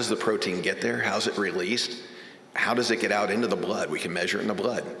how does the protein get there? How's it released? How does it get out into the blood? We can measure it in the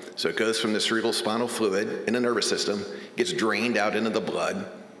blood. So it goes from the cerebral spinal fluid in the nervous system, gets drained out into the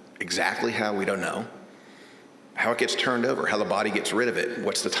blood. Exactly how, we don't know. How it gets turned over, how the body gets rid of it,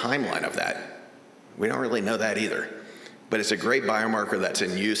 what's the timeline of that? We don't really know that either. But it's a great biomarker that's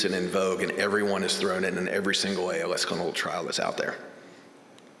in use and in vogue, and everyone is thrown in every single ALS clinical trial that's out there.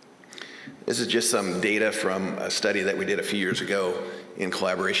 This is just some data from a study that we did a few years ago in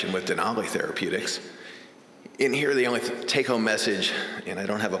collaboration with Denali Therapeutics. In here, the only take-home message, and I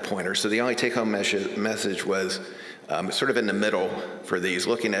don't have a pointer, so the only take-home message was sort of in the middle for these,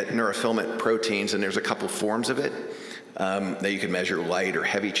 looking at neurofilament proteins, and there's a couple forms of it that you can measure, light or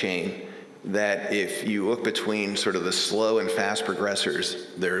heavy chain, that if you look between sort of the slow and fast progressors,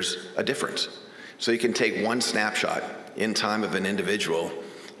 there's a difference. So you can take one snapshot in time of an individual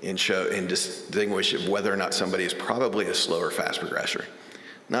and show and distinguish whether or not somebody is probably a slow or fast progressor.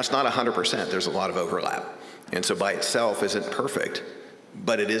 Now, it's not 100%, there's a lot of overlap. And so by itself isn't perfect,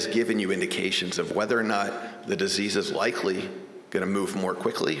 but it is giving you indications of whether or not the disease is likely going to move more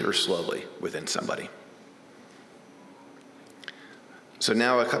quickly or slowly within somebody. So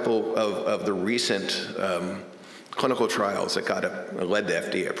now a couple of the recent clinical trials that led to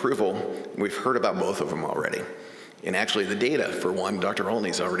FDA approval, we've heard about both of them already. And actually the data, for one, Dr.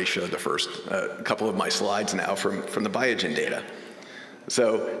 Olney's already showed the first couple of my slides now from the Biogen data.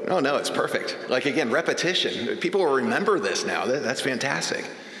 So, no, it's perfect. Like, again, repetition. People will remember this now. That's fantastic.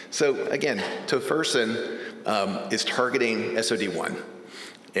 So, again, Toferson is targeting SOD1.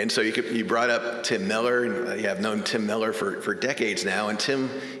 And so you brought up Tim Miller, and you have known Tim Miller for decades now. And Tim,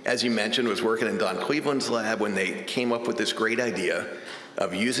 as you mentioned, was working in Don Cleveland's lab when they came up with this great idea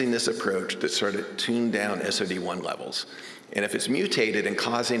of using this approach to sort of tune down SOD1 levels. And if it's mutated and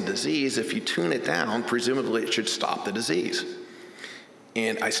causing disease, if you tune it down, presumably it should stop the disease.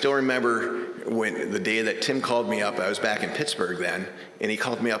 And I still remember when the day that Tim called me up, I was back in Pittsburgh then, and he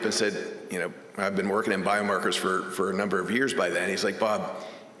called me up and said, you know, I've been working in biomarkers for a number of years by then. He's like, Bob,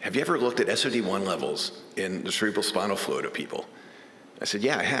 have you ever looked at SOD1 levels in the cerebral spinal fluid of people? I said,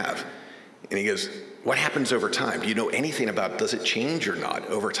 yeah, I have. And he goes, what happens over time? Do you know anything about, does it change or not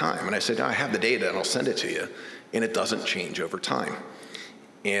over time? And I said, no, I have the data and I'll send it to you. And it doesn't change over time.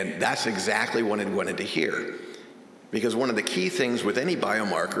 And that's exactly what I wanted to hear. Because one of the key things with any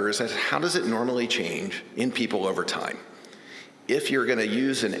biomarker is that how does it normally change in people over time? If you're gonna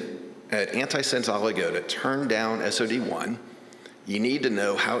use an antisense oligo to turn down SOD1, you need to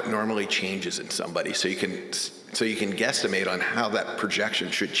know how it normally changes in somebody so you can guesstimate on how that projection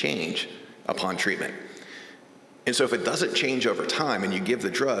should change upon treatment. And so if it doesn't change over time and you give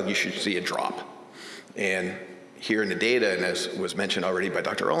the drug, you should see a drop. And here in the data, and as was mentioned already by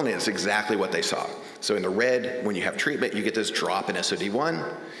Dr. Olney, it's exactly what they saw. So in the red, when you have treatment, you get this drop in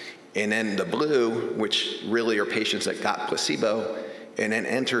SOD1, and then the blue, which really are patients that got placebo, and then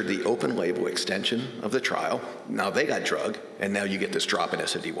entered the open label extension of the trial. Now they got drug, and now you get this drop in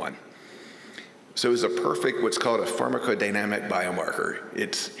SOD1. So it was a perfect, what's called a pharmacodynamic biomarker.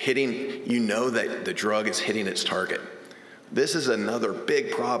 It's hitting, you know that the drug is hitting its target. This is another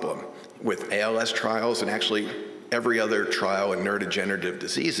big problem with ALS trials and actually every other trial in neurodegenerative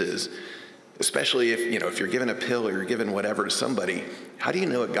diseases, especially if you're given a pill or you're given whatever to somebody, how do you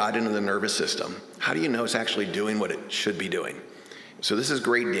know it got into the nervous system? How do you know it's actually doing what it should be doing? So this is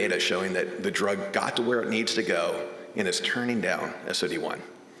great data showing that the drug got to where it needs to go and is turning down SOD1.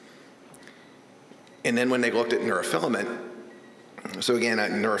 And then when they looked at neurofilament, so again,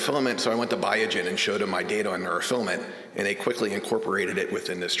 neurofilament, so I went to Biogen and showed them my data on neurofilament, and they quickly incorporated it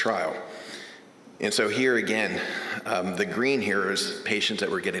within this trial. And so here again, the green here is patients that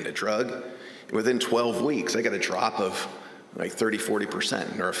were getting a drug. Within 12 weeks, I got a drop of like 30–40%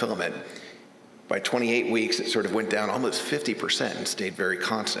 neurofilament. By 28 weeks, it sort of went down almost 50% and stayed very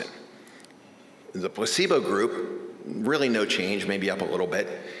constant. The placebo group, really no change, maybe up a little bit.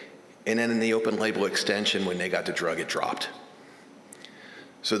 And then in the open label extension, when they got the drug, it dropped.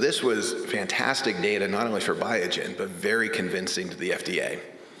 So this was fantastic data, not only for Biogen, but very convincing to the FDA,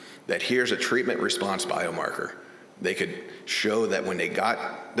 that here's a treatment response biomarker. They could show that when they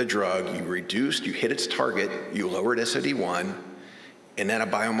got the drug, you hit its target, you lowered SOD1, and then a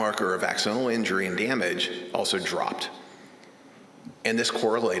biomarker of axonal injury and damage also dropped. And this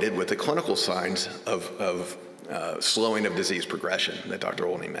correlated with the clinical signs of slowing of disease progression that Dr.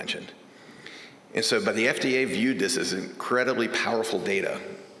 Olney mentioned. And so, but the FDA viewed this as incredibly powerful data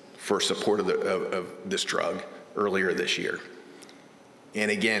for support of this drug earlier this year.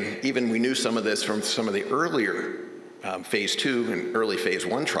 And again, even we knew some of this from some of the earlier phase 2 and early phase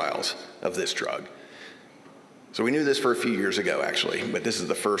 1 trials of this drug. So we knew this for a few years ago, actually, but this is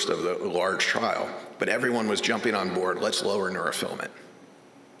the first of the large trial. But everyone was jumping on board, let's lower neurofilament.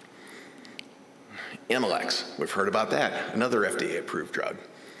 Amilex, we've heard about that, another FDA-approved drug.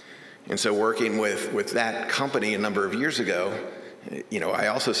 And so working with that company a number of years ago, I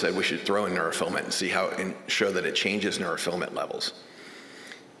also said we should throw in neurofilament and see how, and show that it changes neurofilament levels.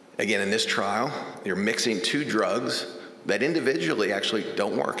 Again, in this trial, you're mixing two drugs that individually actually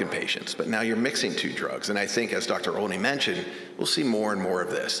don't work in patients, but now you're mixing two drugs. And I think, as Dr. Olney mentioned, we'll see more and more of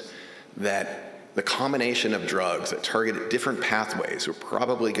this, that the combination of drugs that target different pathways are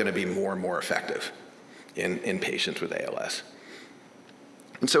probably going to be more and more effective in patients with ALS.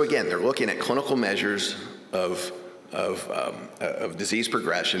 And so again, they're looking at clinical measures of disease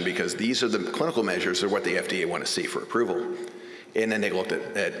progression, because these are the clinical measures are what the FDA want to see for approval. And then they looked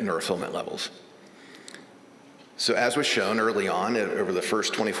at neurofilament levels. So as was shown early on, over the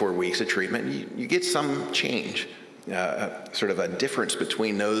first 24 weeks of treatment, you get some change, sort of a difference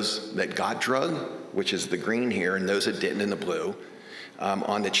between those that got drug, which is the green here, and those that didn't in the blue,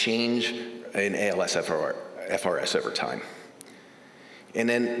 on the change in ALS FRS over time. And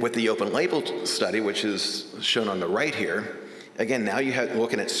then with the open label study, which is shown on the right here, Again, now you have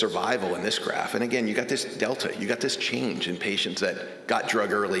looking at survival in this graph, and again, you got this delta, you got this change in patients that got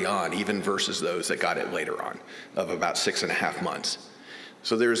drug early on, even versus those that got it later on, of about 6.5 months.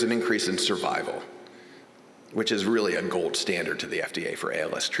 So there's an increase in survival, which is really a gold standard to the FDA for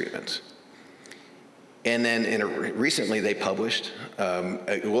ALS treatments. And then recently they published,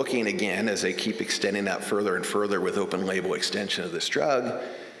 looking again, as they keep extending that further and further with open label extension of this drug,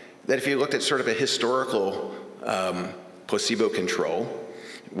 that if you looked at sort of a historical placebo control,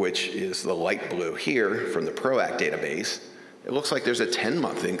 which is the light blue here from the PROACT database, it looks like there's a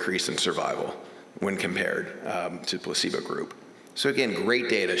 10-month increase in survival when compared to placebo group. So again, great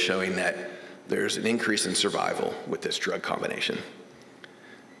data showing that there's an increase in survival with this drug combination.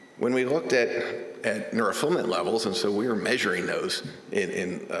 When we looked at neurofilament levels, and so we were measuring those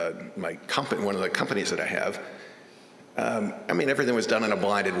in my company, one of the companies that I have, I mean, everything was done in a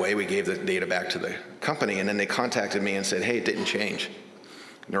blinded way. We gave the data back to the company, and then they contacted me and said, hey, it didn't change.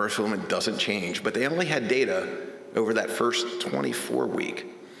 Neurofilament doesn't change, but they only had data over that first 24-week.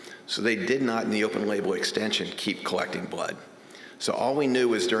 So they did not, in the open label extension, keep collecting blood. So all we knew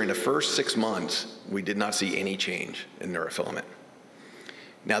was during the first 6 months, we did not see any change in neurofilament.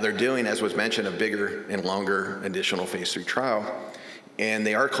 Now they're doing, as was mentioned, a bigger and longer additional phase 3 trial, and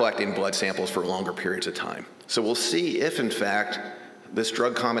they are collecting blood samples for longer periods of time. So we'll see if, in fact, this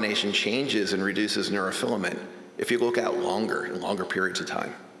drug combination changes and reduces neurofilament if you look out longer, in longer periods of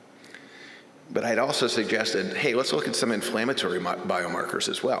time. But I'd also suggested, hey, let's look at some inflammatory biomarkers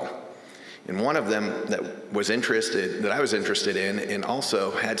as well. And one of them that I was interested in and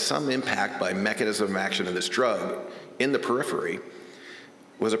also had some impact by mechanism of action of this drug in the periphery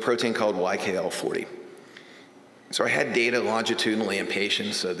was a protein called YKL40. So I had data longitudinally in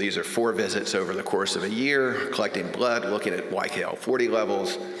patients. So these are 4 visits over the course of a year, collecting blood, looking at YKL40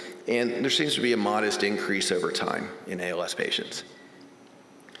 levels, and there seems to be a modest increase over time in ALS patients.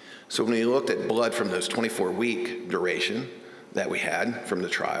 So when we looked at blood from those 24-week duration that we had from the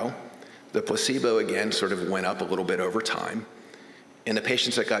trial, the placebo again sort of went up a little bit over time, and the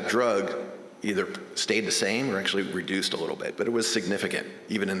patients that got drug either stayed the same or actually reduced a little bit, but it was significant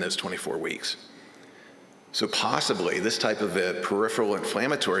even in those 24 weeks. So possibly this type of a peripheral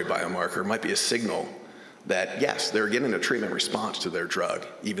inflammatory biomarker might be a signal that, yes, they're getting a treatment response to their drug,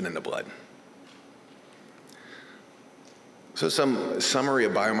 even in the blood. So some summary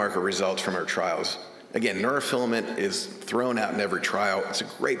of biomarker results from our trials. Again, neurofilament is thrown out in every trial. It's a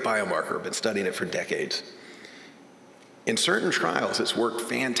great biomarker. I've been studying it for decades. In certain trials, it's worked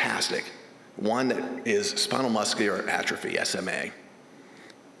fantastic. One that is spinal muscular atrophy, SMA.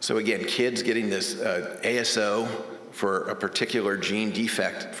 So again, kids getting this ASO for a particular gene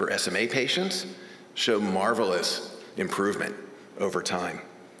defect for SMA patients show marvelous improvement over time.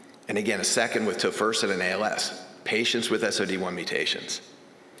 And again, a second with Toferson and ALS, patients with SOD1 mutations.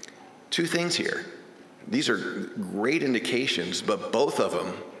 2 things here. These are great indications, but both of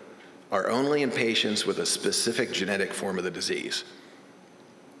them are only in patients with a specific genetic form of the disease.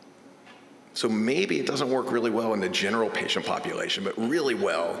 So maybe it doesn't work really well in the general patient population, but really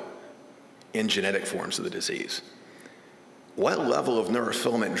well in genetic forms of the disease. What level of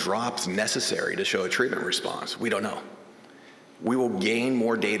neurofilament drops necessary to show a treatment response? We don't know. We will gain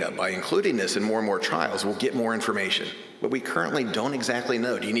more data by including this in more and more trials. We'll get more information, but we currently don't exactly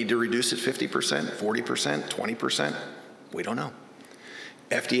know. Do you need to reduce it 50%, 40%, 20%? We don't know.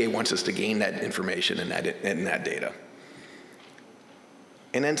 FDA wants us to gain that information and that data.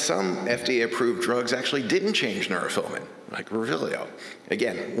 And then some FDA-approved drugs actually didn't change neurofilament, like Revilio.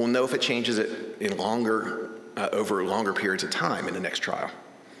 Again, we'll know if it changes it in over longer periods of time in the next trial.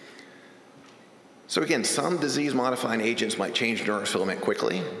 So again, some disease-modifying agents might change neurofilament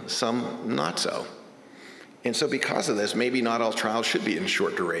quickly, some not so. And so because of this, maybe not all trials should be in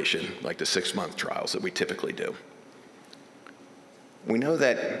short duration, like the 6-month trials that we typically do. We know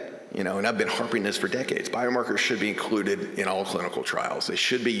that, and I've been harping this for decades, biomarkers should be included in all clinical trials. They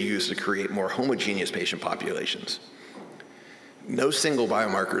should be used to create more homogeneous patient populations. No single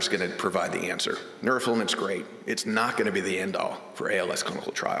biomarker is going to provide the answer. Neurofilament's great. It's not going to be the end-all for ALS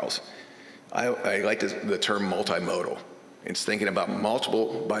clinical trials. I like the term multimodal. It's thinking about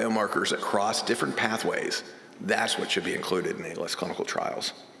multiple biomarkers across different pathways. That's what should be included in ALS clinical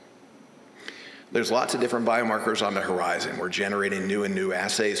trials. There's lots of different biomarkers on the horizon. We're generating new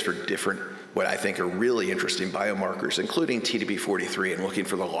assays for different, what I think are really interesting biomarkers, including TDP-43 and looking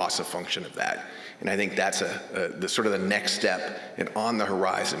for the loss of function of that. And I think that's the sort of the next step and on the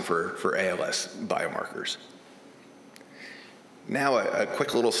horizon for ALS biomarkers. Now a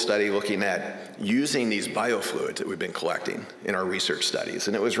quick little study looking at using these biofluids that we've been collecting in our research studies.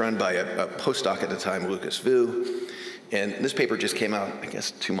 And it was run by a postdoc at the time, Lucas Vu. And this paper just came out, I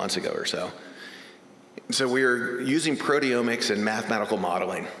guess, 2 months ago or so. So we were using proteomics and mathematical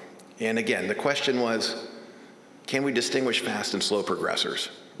modeling. And again, the question was, can we distinguish fast and slow progressors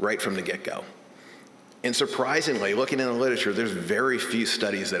right from the get-go? And surprisingly, looking in the literature, there's very few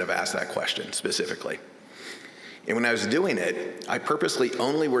studies that have asked that question specifically. And when I was doing it, I purposely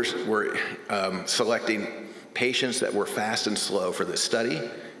only were selecting patients that were fast and slow for this study.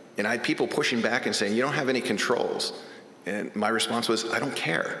 And I had people pushing back and saying, you don't have any controls. And my response was, I don't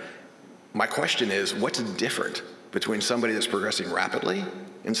care. My question is, what's different between somebody that's progressing rapidly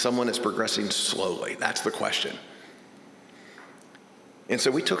and someone that's progressing slowly? That's the question. And so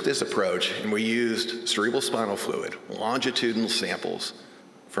we took this approach and we used cerebral spinal fluid, longitudinal samples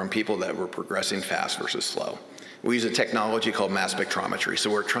from people that were progressing fast versus slow. We use a technology called mass spectrometry. So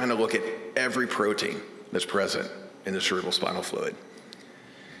we're trying to look at every protein that's present in the cerebral spinal fluid.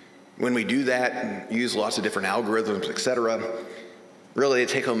 When we do that and use lots of different algorithms, et cetera, really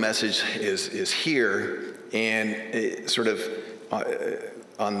the take-home message is here, and it sort of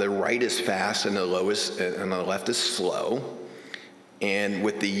on the right is fast and the lowest, and on the left is slow. And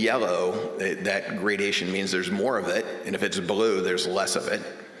with the yellow, that gradation means there's more of it, and if it's blue, there's less of it.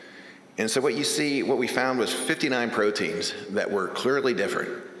 And so what we found was 59 proteins that were clearly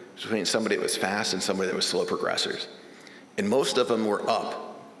different between somebody that was fast and somebody that was slow progressors. And most of them were up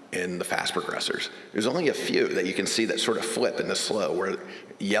in the fast progressors. There's only a few that you can see that sort of flip in the slow, where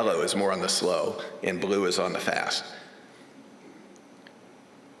yellow is more on the slow and blue is on the fast.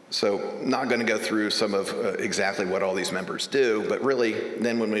 So not going to go through some of exactly what all these members do, but really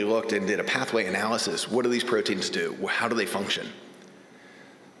then when we looked and did a pathway analysis, what do these proteins do? How do they function?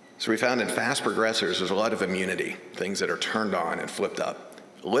 So we found in fast progressors, there's a lot of immunity, things that are turned on and flipped up.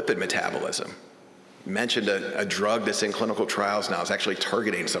 Lipid metabolism. Mentioned a drug that's in clinical trials now is actually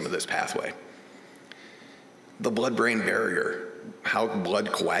targeting some of this pathway. The blood-brain barrier, how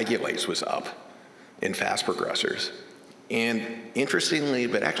blood coagulates, was up in fast progressors. And interestingly,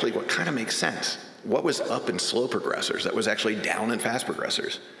 but actually what kind of makes sense, what was up in slow progressors that was actually down in fast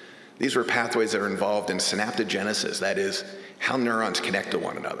progressors? These were pathways that are involved in synaptogenesis, that is, how neurons connect to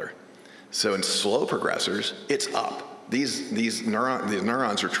one another. So in slow progressors, it's up. These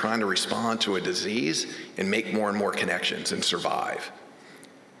neurons are trying to respond to a disease and make more and more connections and survive.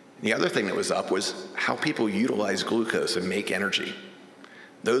 The other thing that was up was how people utilize glucose and make energy.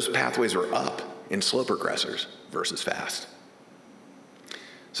 Those pathways were up in slow progressors versus fast.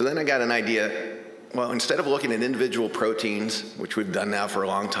 So then I got an idea, well, instead of looking at individual proteins, which we've done now for a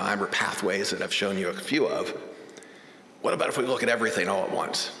long time, or pathways that I've shown you a few of, what about if we look at everything all at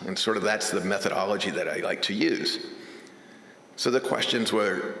once? And sort of that's the methodology that I like to use. So the questions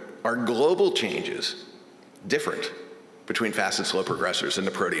were, are global changes different between fast and slow progressors in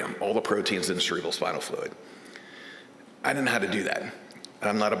the proteome, all the proteins in the cerebral spinal fluid? I didn't know how to do that.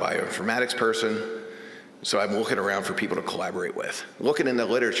 I'm not a bioinformatics person, so I'm looking around for people to collaborate with. Looking in the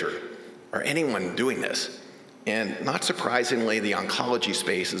literature, are anyone doing this? And not surprisingly, the oncology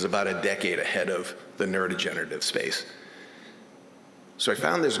space is about a decade ahead of the neurodegenerative space. So I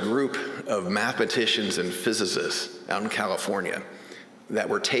found this group of mathematicians and physicists out in California that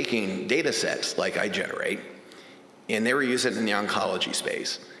were taking data sets like I generate, and they were using it in the oncology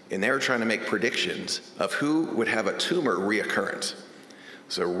space. And they were trying to make predictions of who would have a tumor reoccurrence.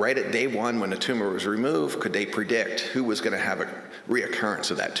 So right at day one, when a tumor was removed, could they predict who was going to have a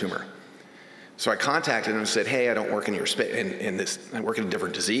reoccurrence of that tumor? So I contacted them and said, hey, I don't work in your space, I work in a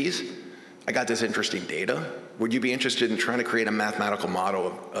different disease. I got this interesting data. Would you be interested in trying to create a mathematical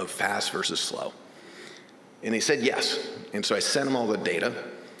model of fast versus slow? And they said yes. And so I sent them all the data,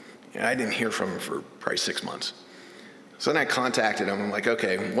 and I didn't hear from them for probably 6 months. So then I contacted them. I'm like,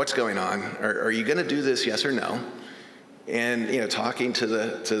 okay, what's going on? Are you going to do this, yes or no? And talking to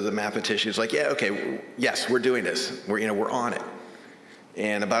the mathematician, he's like, yeah, okay, yes, we're doing this. We're on it.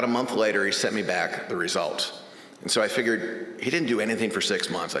 And about a month later, he sent me back the results. And so I figured he didn't do anything for 6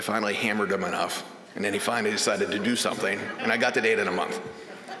 months. I finally hammered him enough, and then he finally decided to do something, and I got the data in a month.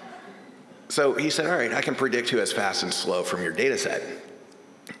 So he said, all right, I can predict who has fast and slow from your data set.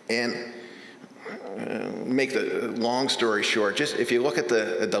 And make the long story short, just if you look at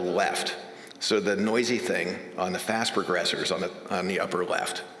the left, so the noisy thing on the fast progressors on the upper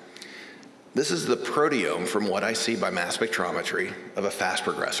left, this is the proteome from what I see by mass spectrometry of a fast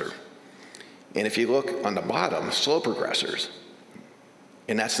progressor. And if you look on the bottom, slow progressors,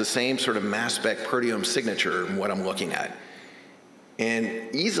 and that's the same sort of mass spec proteome signature in what I'm looking at.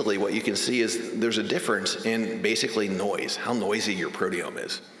 And easily what you can see is there's a difference in basically noise, how noisy your proteome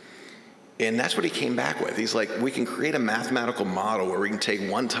is. And that's what he came back with. He's like, we can create a mathematical model where we can take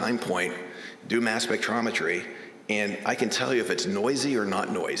one time point, do mass spectrometry, And I can tell you if it's noisy or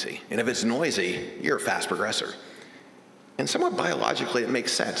not noisy. And if it's noisy, you're a fast progressor. And somewhat biologically, it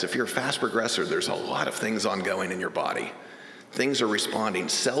makes sense. If you're a fast progressor, there's a lot of things ongoing in your body. Things are responding.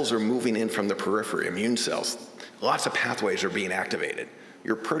 Cells are moving in from the periphery, immune cells. Lots of pathways are being activated.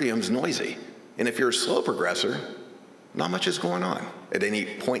 Your proteome's noisy. And if you're a slow progressor, not much is going on at any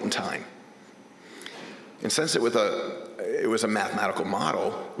point in time. And since it was a mathematical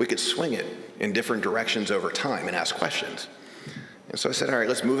model, we could swing it in different directions over time and ask questions. And so I said, all right,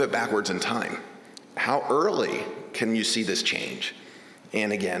 let's move it backwards in time. How early can you see this change?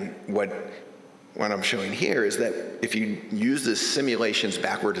 And again, what I'm showing here is that if you use the simulations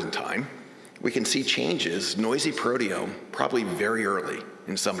backwards in time, we can see changes, noisy proteome, probably very early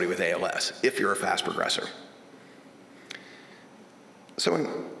in somebody with ALS, if you're a fast progressor.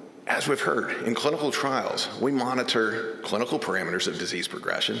 So as we've heard, in clinical trials, we monitor clinical parameters of disease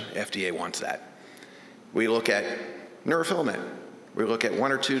progression. FDA wants that. We look at neurofilament. We look at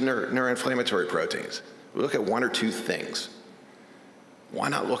one or two neuroinflammatory proteins. We look at one or two things. Why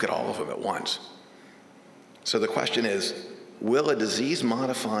not look at all of them at once? So the question is, will a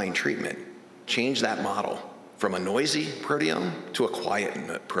disease-modifying treatment change that model from a noisy proteome to a quiet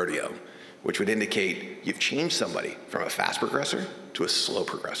proteome, which would indicate you've changed somebody from a fast progressor to a slow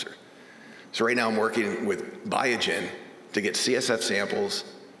progressor? So right now I'm working with Biogen to get CSF samples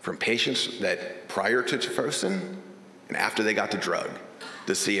from patients that prior to Toferson and after they got the drug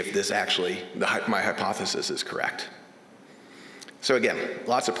to see if this actually, my hypothesis is correct. So again,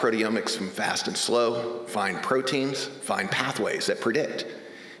 lots of proteomics from fast and slow, find proteins, find pathways that predict.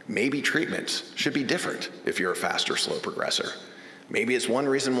 Maybe treatments should be different if you're a fast or slow progressor. Maybe it's one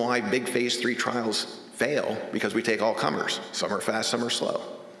reason why big phase 3 trials fail, because we take all comers. Some are fast, some are slow.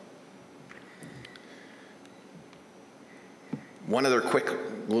 One other quick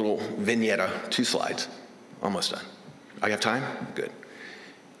little vignette, 2 slides, almost done. I have time? Good.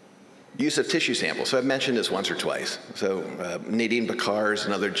 Use of tissue samples. So I've mentioned this once or twice. So Nadine Bakars,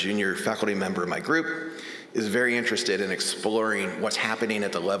 another junior faculty member of my group, is very interested in exploring what's happening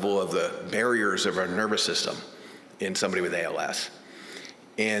at the level of the barriers of our nervous system in somebody with ALS.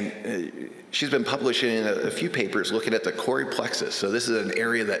 And she's been publishing a few papers looking at the choroid plexus. So this is an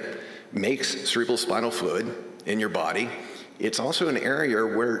area that makes cerebral spinal fluid in your body. It's also an area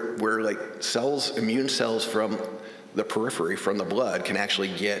where like cells, immune cells from the periphery, from the blood, can actually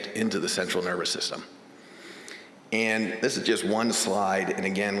get into the central nervous system. And this is just one slide, and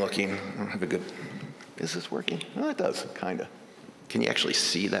again, looking, I don't have a good, is this working? Oh, it does, kinda. Can you actually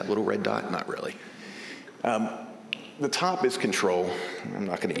see that little red dot? Not really. The top is control. I'm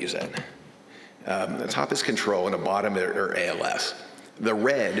not gonna use that. The top is control, and the bottom are ALS. The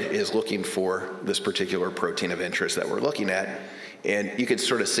red is looking for this particular protein of interest that we're looking at, and you can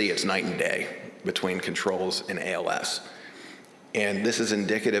sort of see it's night and day between controls and ALS. And this is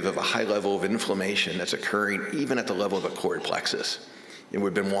indicative of a high level of inflammation that's occurring even at the level of the choroid plexus. And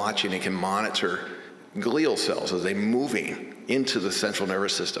we've been watching and can monitor glial cells as they're moving into the central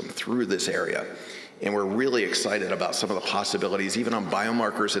nervous system through this area. And we're really excited about some of the possibilities, even on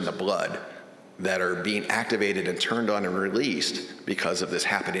biomarkers in the blood, that are being activated and turned on and released because of this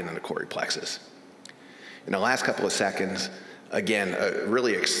happening in the choroid plexus. In the last couple of seconds, again, a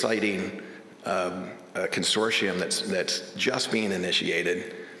really exciting consortium that's just being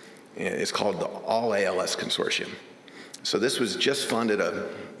initiated. It's called the All ALS Consortium. So this was just funded a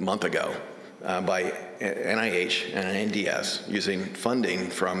month ago by NIH and NDS using funding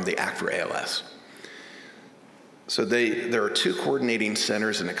from the Act for ALS. So there are 2 coordinating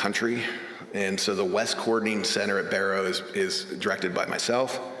centers in the country. And so the West Coordinating Center at Barrow is directed by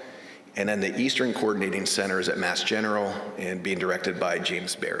myself. And then the Eastern Coordinating Center is at Mass General and being directed by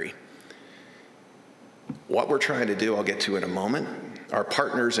James Berry. What we're trying to do, I'll get to in a moment. Our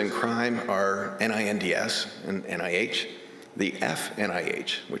partners in crime are NINDS and NIH, the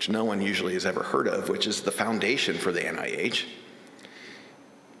FNIH, which no one usually has ever heard of, which is the foundation for the NIH.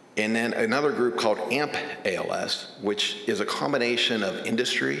 And then another group called AMP ALS, which is a combination of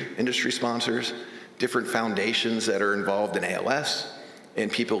industry sponsors, different foundations that are involved in ALS,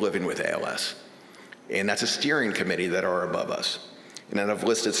 and people living with ALS. And that's a steering committee that are above us. And then I've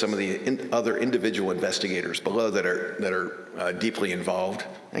listed some of the other individual investigators below that are deeply involved.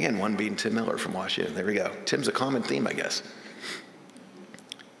 Again, one being Tim Miller from Washington. There we go. Tim's a common theme, I guess.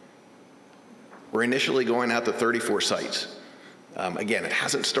 We're initially going out to 34 sites. Again, it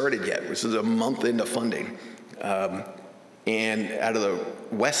hasn't started yet. This is a month into funding. And out of the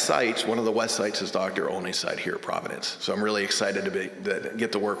west sites, one of the west sites is Dr. Olney's site here at Providence. So I'm really excited to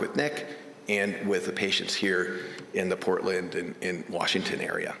get to work with Nick and with the patients here in the Portland and in Washington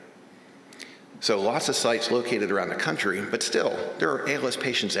area. So lots of sites located around the country, but still, there are ALS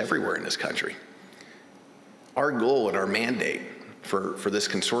patients everywhere in this country. Our goal and our mandate for this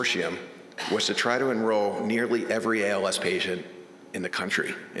consortium was to try to enroll nearly every ALS patient in the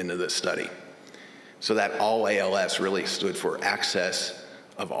country into this study. So that all ALS really stood for access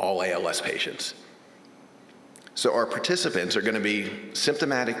of all ALS patients. So our participants are going to be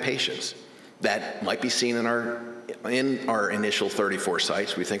symptomatic patients that might be seen in our initial 34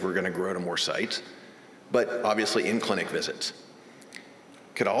 sites. We think we're going to grow to more sites, but obviously in-clinic visits.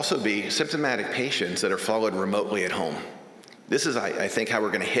 Could also be symptomatic patients that are followed remotely at home. This is, I think, how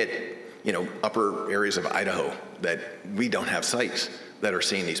we're going to hit, upper areas of Idaho that we don't have sites that are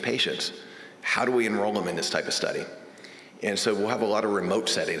seeing these patients. How do we enroll them in this type of study? And so we'll have a lot of remote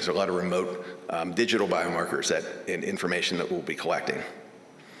settings, a lot of remote digital biomarkers and information that we'll be collecting.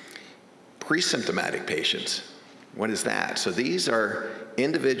 Pre-symptomatic patients, what is that? So these are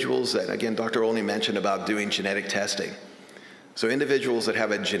individuals that, again, Dr. Olney mentioned about doing genetic testing. So individuals that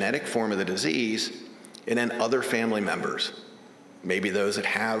have a genetic form of the disease and then other family members, maybe those that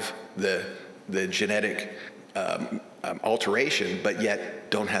have the genetic alteration but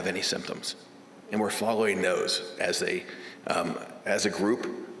yet don't have any symptoms. And we're following those as a group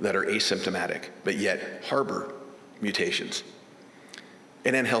that are asymptomatic but yet harbor mutations.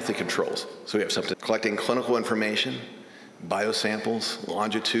 And then healthy controls. So we have something collecting clinical information, biosamples,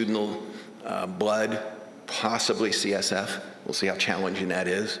 longitudinal blood, possibly CSF. We'll see how challenging that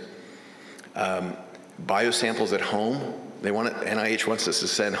is. Biosamples at home. NIH wants us to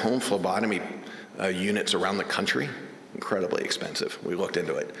send home phlebotomy units around the country. Incredibly expensive. We looked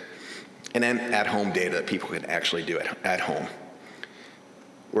into it. And then at-home data that people can actually do at home.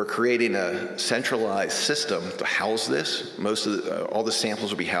 We're creating a centralized system to house this. All the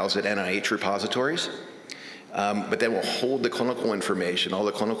samples will be housed at NIH repositories. But then we'll hold the clinical information, all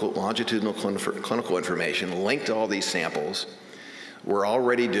the longitudinal clinical information linked to all these samples. We're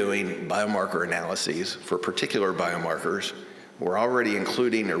already doing biomarker analyses for particular biomarkers. We're already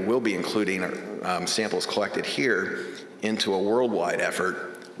including, or will be including, samples collected here into a worldwide effort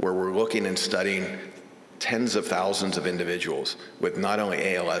where we're looking and studying tens of thousands of individuals with not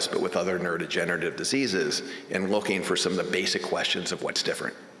only ALS, but with other neurodegenerative diseases, and looking for some of the basic questions of what's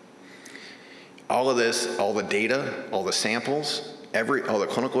different. All of this, all the data, all the samples, all the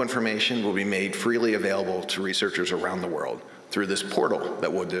clinical information will be made freely available to researchers around the world through this portal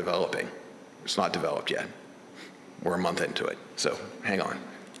that we're developing. It's not developed yet. We're a month into it, so hang on.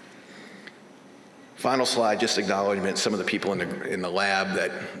 Final slide, just acknowledgement, some of the people in the lab,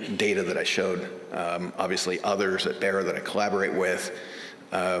 that data that I showed, obviously others at Barrow that I collaborate with,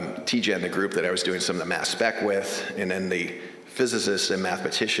 TGen, the group that I was doing some of the mass spec with, and then the physicists and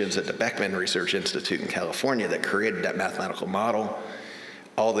mathematicians at the Beckman Research Institute in California that created that mathematical model,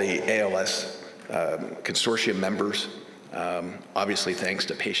 all the ALS consortium members, obviously thanks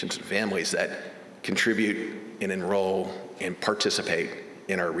to patients and families that contribute and enroll and participate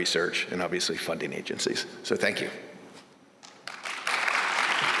in our research, and obviously funding agencies. So thank you.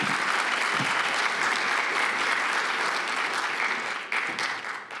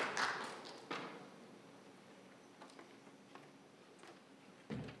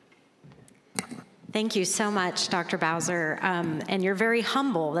 Thank you so much, Dr. Bowser. And you're very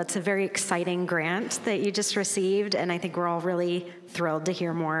humble. That's a very exciting grant that you just received, and I think we're all really thrilled to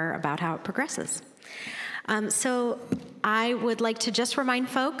hear more about how it progresses. So I would like to just remind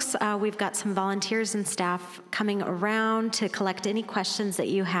folks, we've got some volunteers and staff coming around to collect any questions that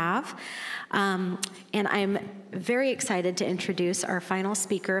you have. And I'm very excited to introduce our final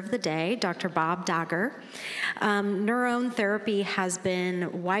speaker of the day, Dr. Bob Dagher. Neurone therapy has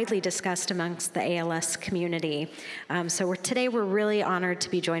been widely discussed amongst the ALS community. Today we're really honored to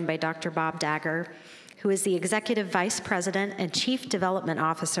be joined by Dr. Bob Dagher, who is the Executive Vice President and Chief Development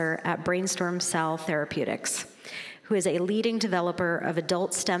Officer at Brainstorm Cell Therapeutics, who is a leading developer of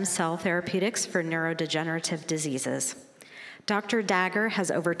adult stem cell therapeutics for neurodegenerative diseases. Dr. Dagher has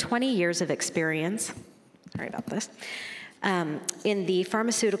over 20 years of experience, sorry about this, in the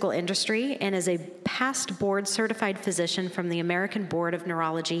pharmaceutical industry, and is a past board-certified physician from the American Board of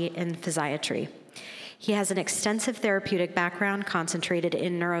Neurology and Physiatry. He has an extensive therapeutic background concentrated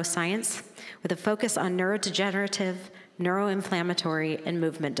in neuroscience with a focus on neurodegenerative, neuroinflammatory, and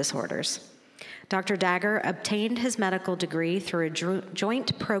movement disorders. Dr. Dagher obtained his medical degree through a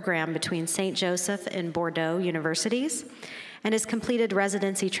joint program between St. Joseph and Bordeaux universities, and has completed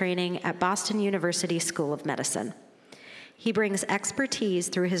residency training at Boston University School of Medicine. He brings expertise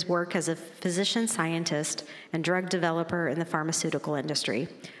through his work as a physician scientist and drug developer in the pharmaceutical industry,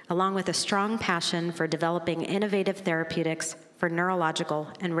 along with a strong passion for developing innovative therapeutics for neurological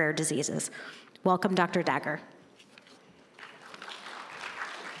and rare diseases. Welcome, Dr. Dagger.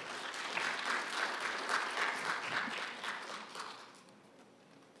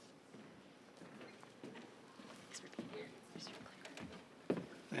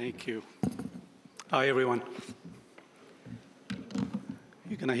 Thank you. Hi, everyone.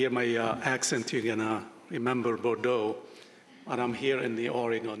 You're going to hear my accent. You're going to remember Bordeaux, but I'm here in the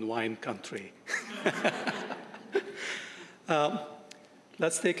Oregon wine country.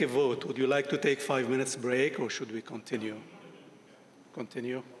 Let's take a vote. Would you like to take 5 minutes break, or should we continue?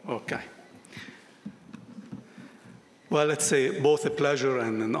 Continue? Okay. Well, it's both a pleasure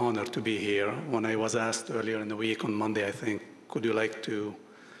and an honor to be here. When I was asked earlier in the week, on Monday, I think, could you like to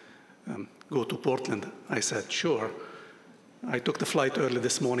go to Portland? I said, sure. I took the flight early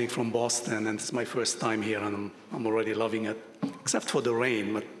this morning from Boston, and it's my first time here, and I'm already loving it, except for the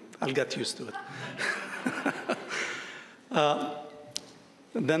rain, but I'll get used to it.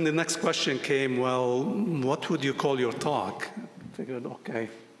 Then the next question came, well, what would you call your talk? I figured, okay,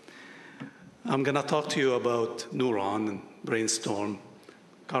 I'm going to talk to you about neuron and brainstorm,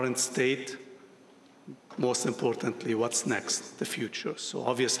 current state, most importantly, what's next, the future. So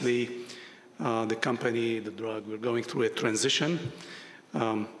obviously, the company, the drug, we're going through a transition.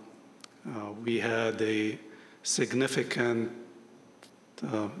 We had a significant,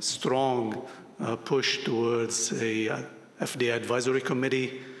 strong push towards a FDA advisory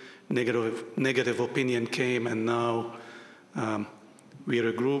committee. Negative opinion came, and now we're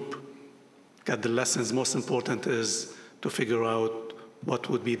a group, got the lessons. Most important is to figure out what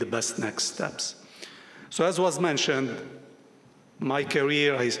would be the best next steps. So as was mentioned, my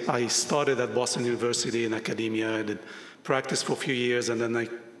career, I started at Boston University in academia. I did practice for a few years, and then I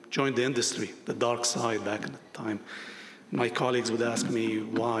joined the industry, the dark side back in the time. My colleagues would ask me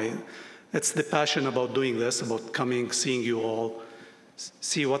why. It's the passion about doing this, about coming, seeing you all,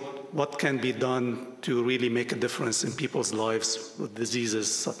 see what can be done to really make a difference in people's lives with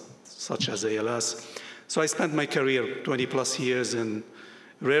diseases such as ALS. So I spent my career, 20+ years, in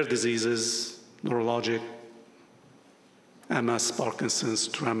rare diseases, neurologic, MS, Parkinson's,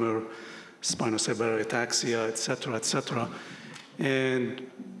 tremor, spinocerebellar ataxia, et cetera, et cetera.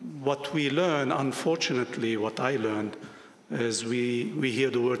 And what we learn, unfortunately, what I learned, is we hear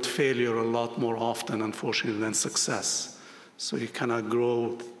the word failure a lot more often, unfortunately, than success. So you cannot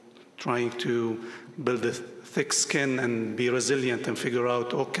grow trying to build a thick skin and be resilient and figure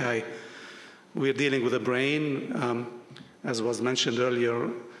out, okay, we're dealing with the brain. As was mentioned earlier,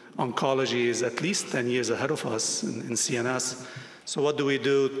 oncology is at least 10 years ahead of us in CNS. So what do we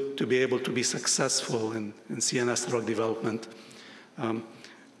do to be able to be successful in CNS drug development? And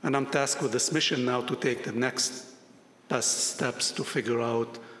I'm tasked with this mission now to take the next best steps to figure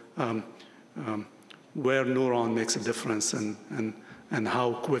out where neuron makes a difference and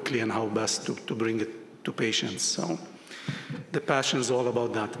how quickly and how best to bring it to patients. So the passion is all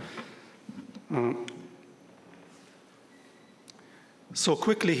about that. So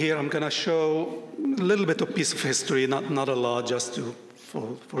quickly here, I'm going to show a little bit of piece of history, not a lot, just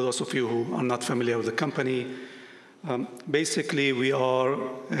for those of you who are not familiar with the company. Basically, we are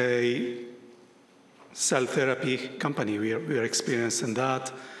a cell therapy company. We are experienced in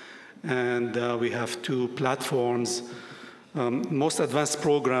that. And we have 2 platforms. Most advanced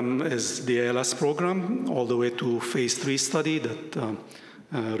program is the ALS program, all the way to phase 3 study that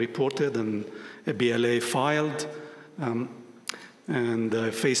reported and a BLA filed. And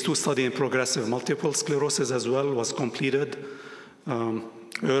phase 2 study in progressive multiple sclerosis as well was completed.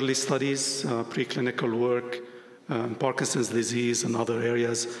 Early studies, preclinical work, Parkinson's disease and other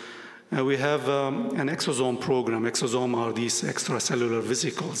areas. We have an exosome program. Exosomes are these extracellular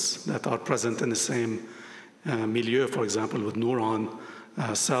vesicles that are present in the same milieu, for example, with neuron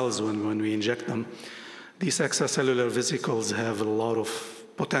cells when we inject them. These extracellular vesicles have a lot of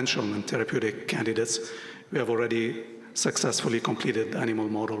potential in therapeutic candidates. We have already successfully completed animal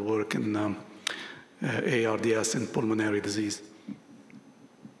model work in ARDS and pulmonary disease.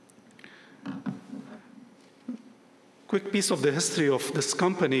 Quick piece of the history of this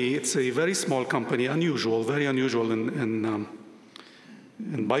company. It's a very small company, unusual, very unusual in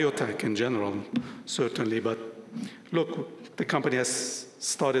biotech in general, certainly. But look, the company has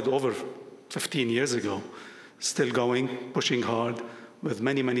started over 15 years ago, still going, pushing hard with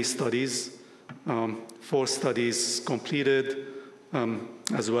many, many studies. 4 studies completed,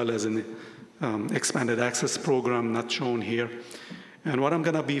 as well as an expanded access program, not shown here. And what I'm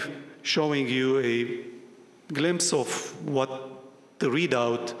going to be showing you a glimpse of what the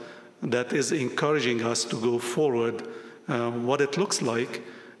readout that is encouraging us to go forward, what it looks like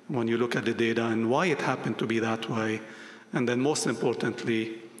when you look at the data and why it happened to be that way. And then most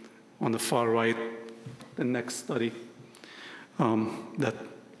importantly, on the far right, the next study that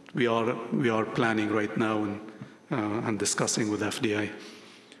we are planning right now and discussing with FDA.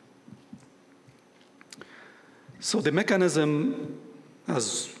 So the mechanism,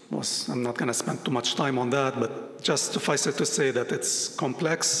 I'm not going to spend too much time on that, but just suffice it to say that it's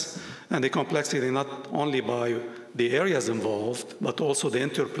complex, and the complexity not only by the areas involved, but also the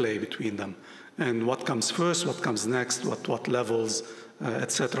interplay between them, and what comes first, what comes next, what levels,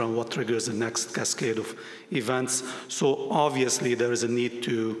 et cetera, and what triggers the next cascade of events. So obviously there is a need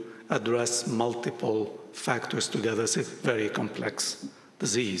to address multiple factors together. It's a very complex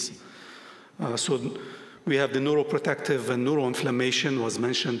disease. So we have the neuroprotective and neuroinflammation was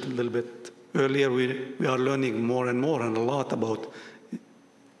mentioned a little bit earlier. We are learning more and more and a lot about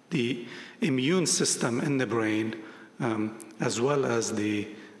the immune system in the brain, as well as the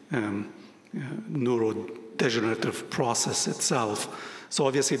neurodegenerative process itself. So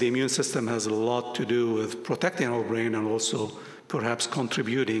obviously the immune system has a lot to do with protecting our brain and also perhaps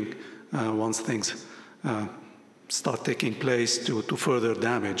contributing once things start taking place to further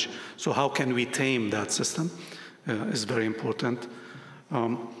damage. So how can we tame that system is very important.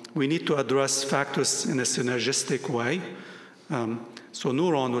 We need to address factors in a synergistic way. So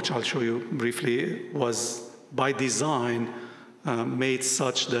neuron, which I'll show you briefly, was by design made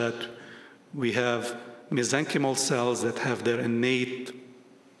such that we have mesenchymal cells that have their innate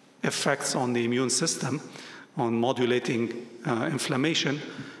effects on the immune system, on modulating inflammation,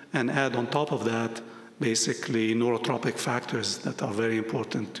 and add on top of that basically neurotropic factors that are very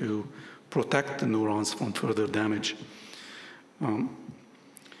important to protect the neurons from further damage.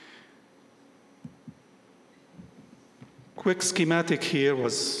 Quick schematic here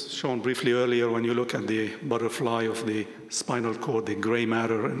was shown briefly earlier. When you look at the butterfly of the spinal cord, the gray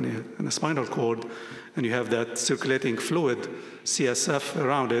matter in the spinal cord, and you have that circulating fluid, CSF,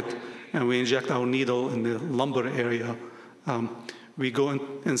 around it, and we inject our needle in the lumbar area. We go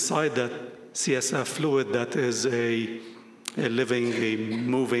inside that CSF fluid that is a living, a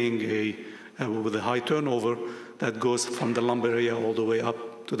moving, with a high turnover that goes from the lumbar area all the way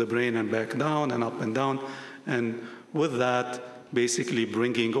up to the brain and back down and up and down. And with that, basically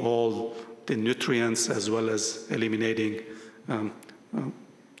bringing all the nutrients as well as eliminating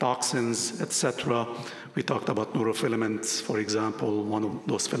toxins, etc. We talked about neurofilaments, for example, one of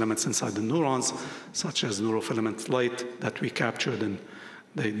those filaments inside the neurons, such as neurofilament light that we captured, and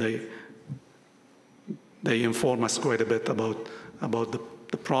they inform us quite a bit about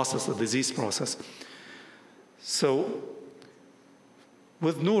the process, the disease process. So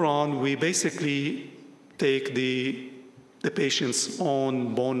with neuron, we basically take the patient's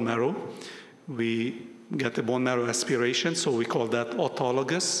own bone marrow. We get a bone marrow aspiration, so we call that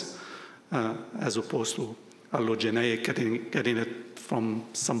autologous, as opposed to allogeneic, getting it from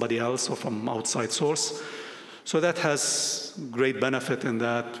somebody else or from outside source. So that has great benefit in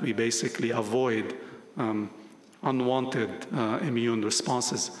that we basically avoid unwanted immune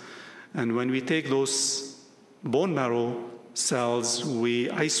responses. And when we take those bone marrow cells, we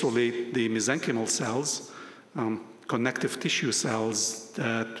isolate the mesenchymal cells, connective tissue cells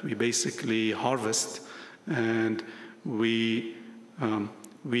that we basically harvest, and we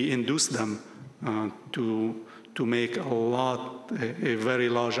induce them to make a very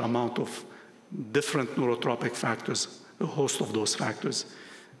large amount of different neurotropic factors, a host of those factors,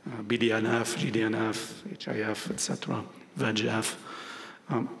 BDNF, GDNF, HIF, etc., VEGF.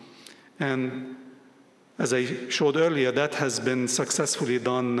 And as I showed earlier, that has been successfully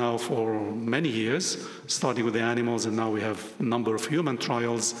done now for many years, starting with the animals, and now we have a number of human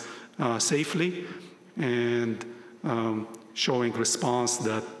trials safely, and showing response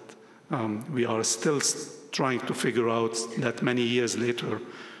that we are still trying to figure out that many years later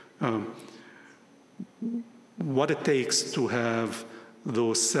what it takes to have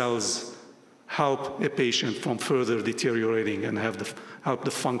those cells help a patient from further deteriorating and help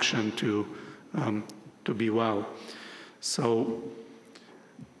the function to be well. So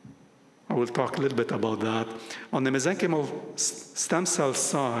I will talk a little bit about that. On the mesenchymal stem cell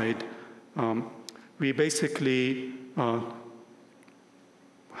side, we basically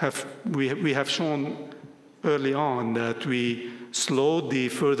have shown early on that we slowed the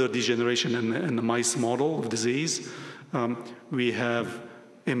further degeneration in the mice model of disease. We have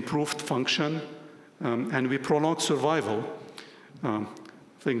improved function, and we prolonged survival. I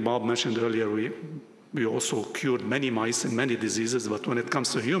think Bob mentioned earlier, we also cured many mice in many diseases, but when it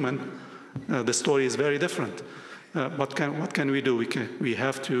comes to human, the story is very different. What can we do? We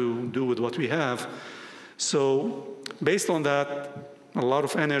have to do with what we have. So based on that, a lot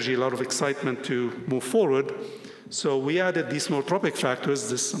of energy, a lot of excitement to move forward. So we added these nootropic factors.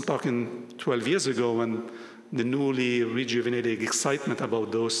 This, I'm talking 12 years ago, when the newly rejuvenated excitement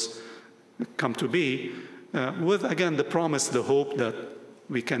about those come to be, with, again, the promise, the hope that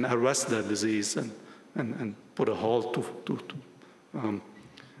we can arrest that disease and put a halt to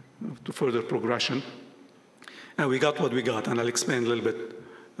further progression. And we got what we got, and I'll explain a little bit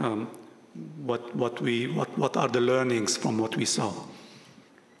what are the learnings from what we saw.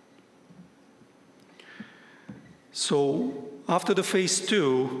 So after the phase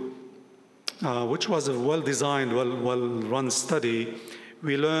 2, which was a well-designed, well-run study,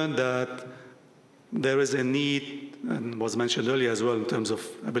 we learned that there is a need, and was mentioned earlier as well in terms of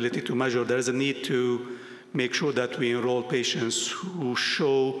ability to measure, there is a need to make sure that we enroll patients who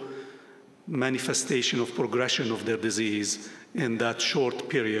show manifestation of progression of their disease in that short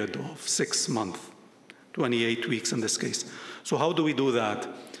period of 6 months, 28 weeks in this case. So how do we do that?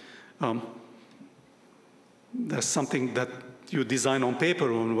 That's something that you design on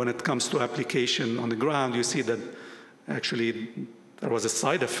paper, and when it comes to application on the ground, you see that actually there was a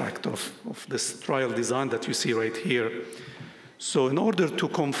side effect of this trial design that you see right here. So in order to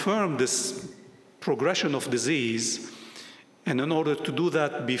confirm this progression of disease, and in order to do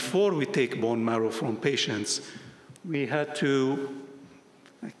that before we take bone marrow from patients, we had to,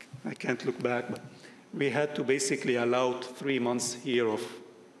 I can't look back, but we had to basically allow 3 months here of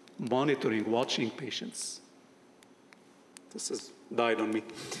monitoring, watching patients. This has died on me.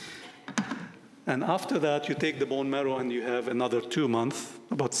 And after that, you take the bone marrow and you have another 2 months,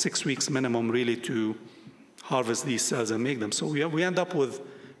 about 6 weeks minimum really, to harvest these cells and make them. So we end up with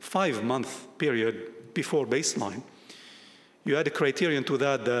 5-month period before baseline. You add a criterion to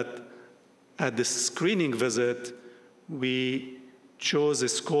that, that at the screening visit, we chose a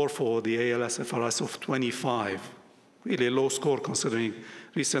score for the ALS-FRS of 25, really a low score considering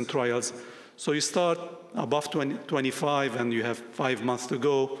recent trials. So you start above 25 and you have 5 months to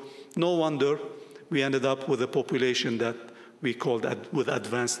go. No wonder we ended up with a population that we called with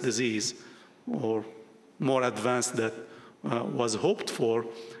advanced disease, or more advanced that was hoped for,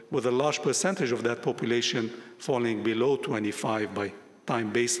 with a large percentage of that population falling below 25 by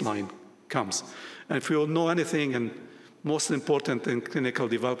time baseline comes. And if we all know anything, and most important in clinical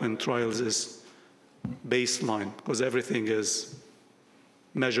development trials is baseline, because everything is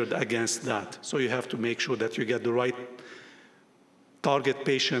measured against that. So you have to make sure that you get the right target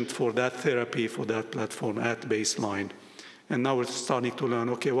patient for that therapy, for that platform at baseline. And now we're starting to learn,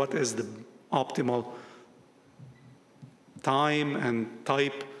 okay, what is the optimal time and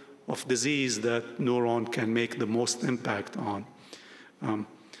type of disease that neuron can make the most impact on.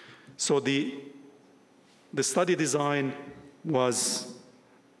 So the study design was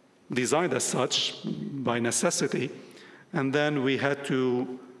designed as such by necessity, and then we had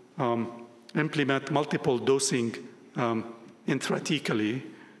to implement multiple dosing intrathecally,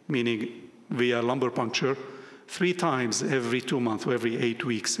 meaning via lumbar puncture, 3 times every 2 months, or every 8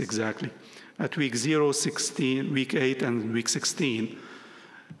 weeks exactly, at week 0, 16, week 8, and week 16.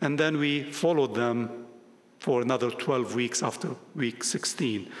 And then we followed them for another 12 weeks after week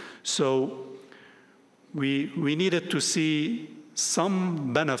 16. So we needed to see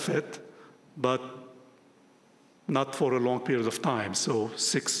some benefit, but not for a long period of time. So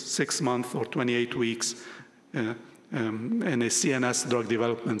six months or 28 weeks in a CNS drug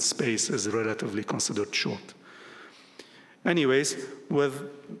development space is relatively considered short. Anyways, with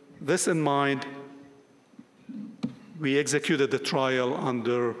this in mind, we executed the trial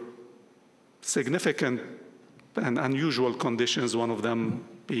under significant and unusual conditions, one of them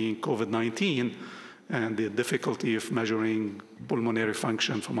being COVID-19 and the difficulty of measuring pulmonary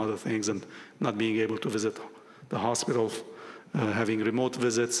function from other things and not being able to visit the hospital, having remote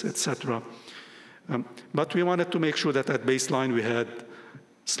visits, etc. But we wanted to make sure that at baseline we had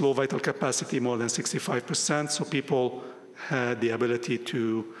slow vital capacity more than 65%, so people had the ability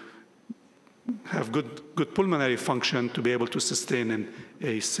to have good pulmonary function to be able to sustain in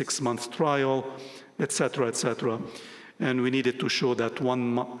a 6-month trial, et cetera, et cetera. And we needed to show that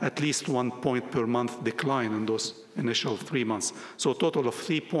at least 1 point per month decline in those initial 3 months. So a total of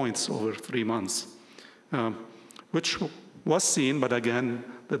 3 points over 3 months, which was seen, but again,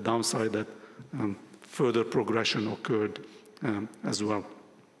 the downside that further progression occurred as well.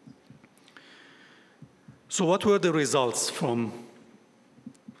 So what were the results from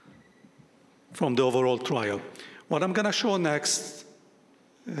the overall trial? What I'm going to show next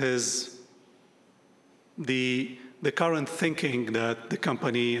is the current thinking that the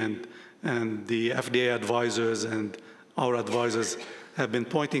company and the FDA advisors and our advisors have been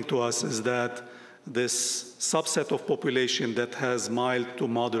pointing to us, is that this subset of population that has mild to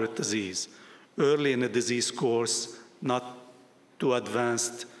moderate disease, early in the disease course, not too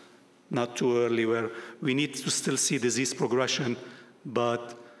advanced, not too early, where we need to still see disease progression.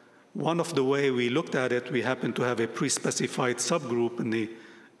 But one of the way we looked at it, we happen to have a pre-specified subgroup in the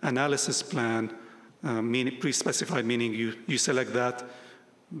analysis plan, pre-specified meaning you select that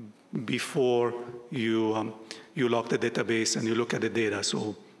before you lock the database and you look at the data,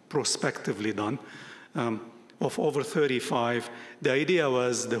 so prospectively done. Of over 35, the idea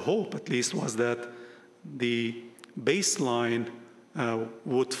was, the hope at least, was that the baseline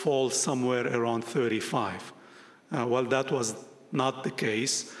would fall somewhere around 35. Well, that was not the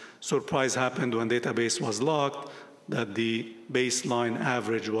case. Surprise happened when database was locked, that the baseline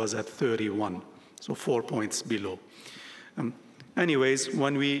average was at 31, so 4 points below. Anyways,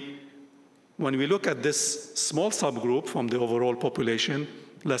 when we look at this small subgroup from the overall population,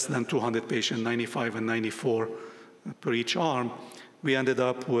 less than 200 patients, 95 and 94 per each arm, we ended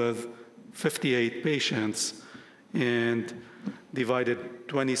up with 58 patients and divided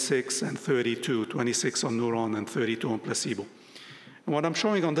 26 and 32, 26 on Neuron and 32 on placebo. And what I'm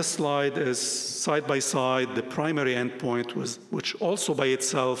showing on this slide is side by side the primary endpoint, which also by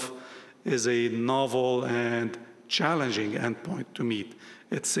itself is a novel and challenging endpoint to meet.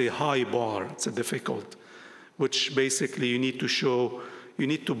 It's a high bar, it's a difficult, which basically you need to show, you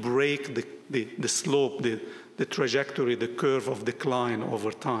need to break the slope, the trajectory, the curve of decline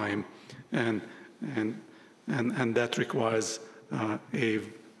over time, and that requires a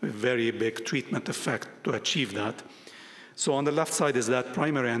very big treatment effect to achieve that. So on the left side is that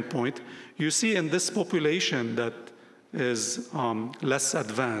primary endpoint. You see in this population that is less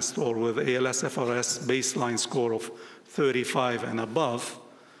advanced or with ALS-FRS baseline score of 35 and above,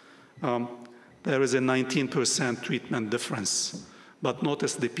 there is a 19% treatment difference. But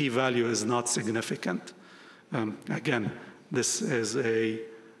notice the p-value is not significant. Again, this is a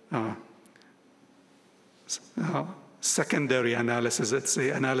secondary analysis. It's an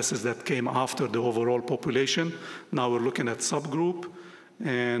analysis that came after the overall population. Now we're looking at subgroup,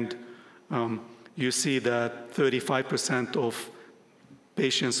 and you see that 35% of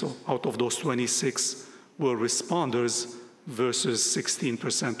patients out of those 26 were responders versus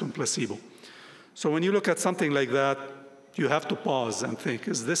 16% on placebo. So when you look at something like that, you have to pause and think,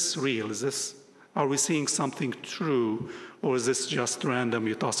 is this real? Are we seeing something true, or is this just random?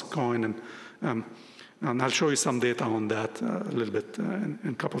 You toss a coin, and I'll show you some data on that a little bit in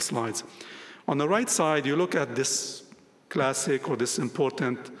a couple slides. On the right side, you look at this classic or this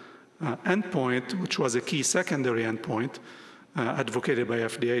important endpoint, which was a key secondary endpoint, advocated by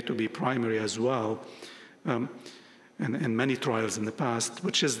FDA to be primary as well, in many trials in the past,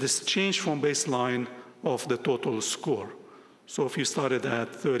 which is this change from baseline of the total score. So if you started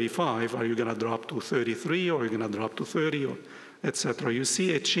at 35, are you going to drop to 33, or are you going to drop to 30, or et cetera? You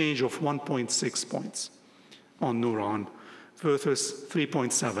see a change of 1.6 points on Neuron versus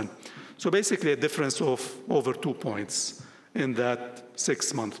 3.7. So basically a difference of over 2 points in that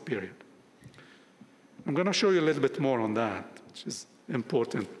 6-month period. I'm going to show you a little bit more on that, which is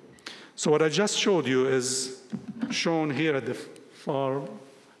important. So what I just showed you is shown here at the far,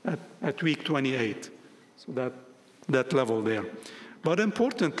 at week 28. So that level there. But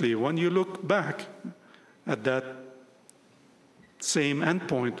importantly, when you look back at that same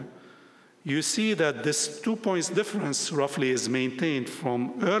endpoint, you see that this 2 points difference roughly is maintained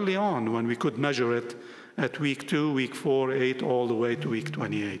from early on when we could measure it at week 2, week 4, 8, all the way to week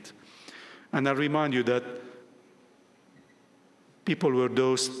 28. And I remind you that people were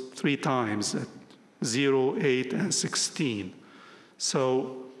dosed 3 times at 0, 8, and 16.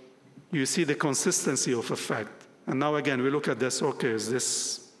 So you see the consistency of effect. And now again, we look at this, okay, is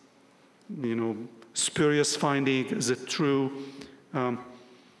this, spurious finding? Is it true? I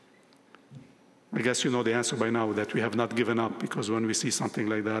guess you know the answer by now, that we have not given up, because when we see something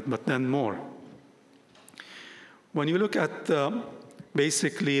like that, but then more. When you look at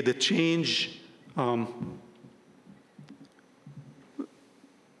basically the change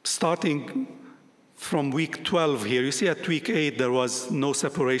starting from week 12 here, you see at week 8 there was no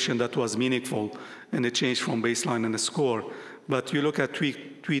separation that was meaningful in the change from baseline and the score. But you look at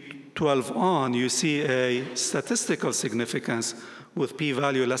week 12 on, you see a statistical significance with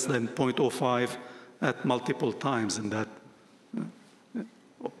p-value less than 0.05 at multiple times in that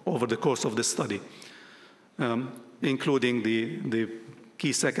over the course of the study, including the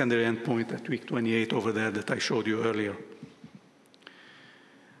key secondary endpoint at week 28 over there that I showed you earlier.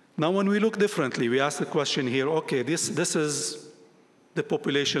 Now, when we look differently, we ask the question here, okay, this is the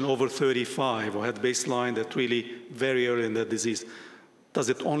population over 35 or had baseline that really very early in the disease. does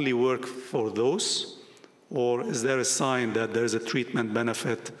it only work for those? Or is there a sign that there's a treatment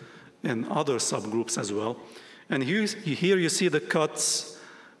benefit in other subgroups as well? And here you see the cuts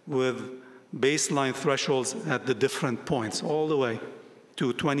with baseline thresholds at the different points, all the way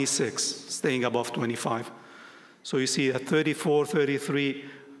to 26, staying above 25. So you see at 34, 33,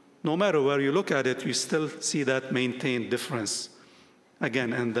 no matter where you look at it, you still see that maintained difference.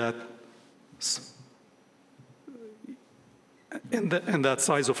 Again, in that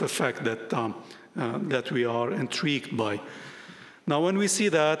size of effect that, that we are intrigued by. Now, when we see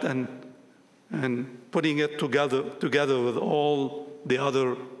that and putting it together with all the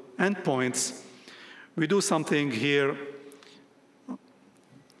other endpoints, we do something here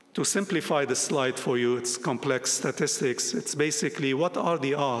to simplify the slide for you. It's complex statistics. It's basically what are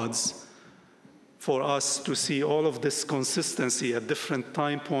the odds for us to see all of this consistency at different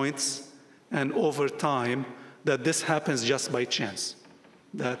time points and over time, that this happens just by chance.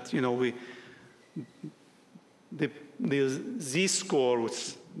 That, you know, the z-score,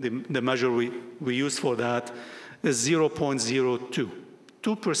 which the measure we use for that, is 0.02,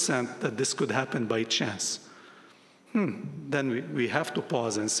 2% that this could happen by chance. Then we have to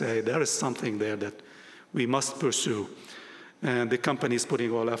pause and say, there is something there that we must pursue. And the company is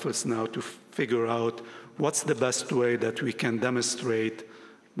putting all efforts now to figure out what's the best way that we can demonstrate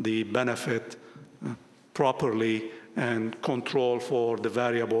the benefit properly and control for the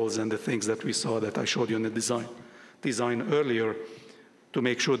variables and the things that we saw that I showed you in the design earlier, to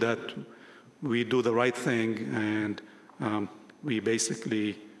make sure that we do the right thing and we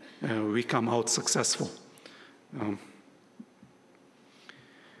basically we come out successful.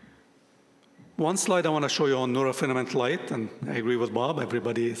 One slide I want to show you on neurofilament light, and I agree with Bob,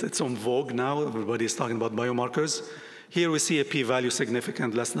 it's on vogue now, everybody is talking about biomarkers. Here we see a p-value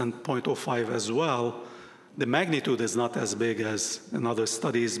significant less than 0.05 as well. The magnitude is not as big as in other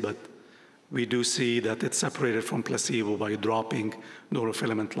studies, but we do see that it's separated from placebo by dropping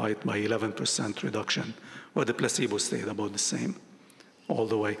neurofilament light by 11% reduction, where the placebo stayed about the same all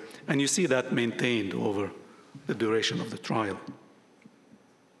the way. And you see that maintained over the duration of the trial.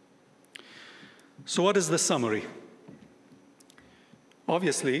 So what is the summary?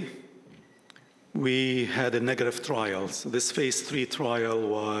 Obviously, we had a negative trial. So this phase 3 trial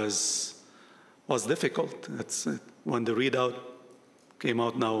was difficult. When the readout came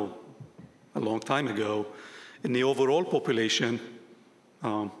out now a long time ago, in the overall population,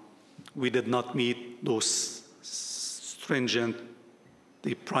 we did not meet those stringent,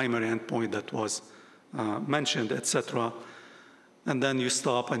 the primary endpoint that was mentioned, etc. And then you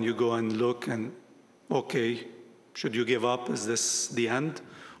stop and you go and look and, okay, should you give up? Is this the end?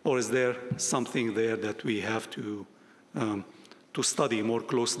 Or is there something there that we have to study more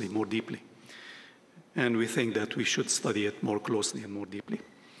closely, more deeply? And we think that we should study it more closely and more deeply,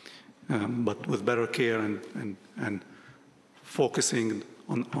 but with better care and focusing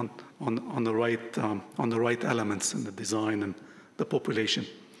on the right elements in the design and the population.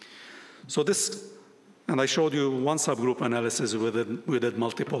 So this, and I showed you one subgroup analysis. We did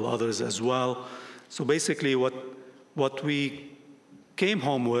multiple others as well. So basically, what we came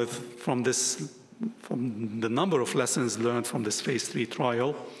home with from the number of lessons learned from this phase 3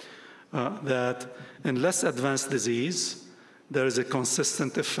 trial, that in less advanced disease, there is a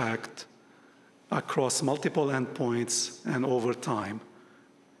consistent effect across multiple endpoints and over time.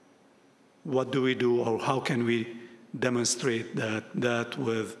 What do we do, or how can we demonstrate that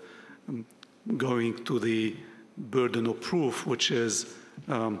with going to the burden of proof, which is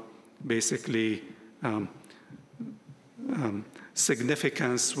basically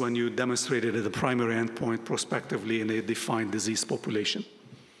significance when you demonstrate it at the primary endpoint prospectively in a defined disease population.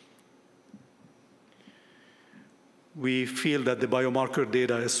 We feel that the biomarker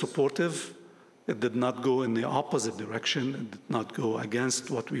data is supportive. It did not go in the opposite direction. It did not go against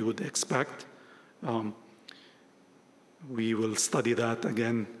what we would expect. We will study that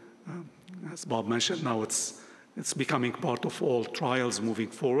again. As Bob mentioned, now it's becoming part of all trials moving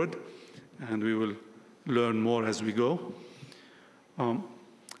forward, and we will learn more as we go.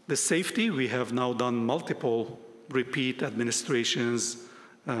 The safety, we have now done multiple repeat administrations,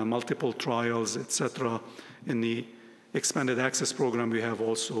 multiple trials, etc. In the expanded access program, we have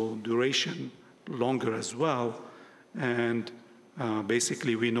also duration longer as well. And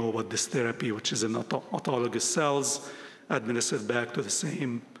basically, we know what this therapy, which is in autologous cells, administered back to the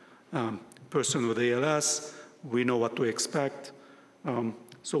same person with ALS. We know what to expect.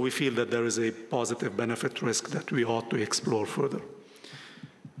 So we feel that there is a positive benefit risk that we ought to explore further.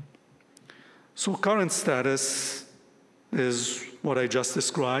 So current status is what I just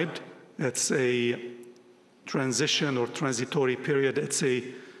described. It's a transition or transitory period. It's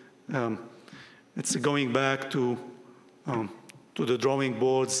going back to the drawing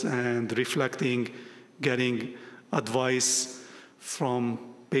boards and reflecting, getting advice from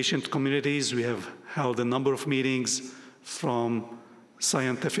patient communities. We have held a number of meetings from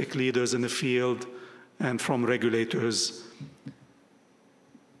scientific leaders in the field and from regulators.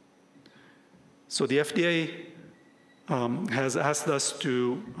 So the FDA has asked us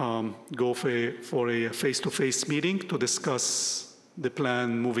to go for a face-to-face meeting to discuss the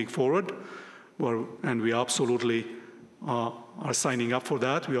plan moving forward, and we absolutely are signing up for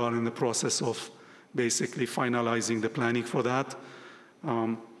that. We are in the process of basically finalizing the planning for that.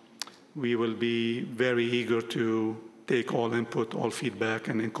 We will be very eager to take all input, all feedback,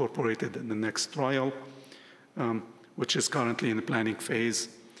 and incorporate it in the next trial, which is currently in the planning phase.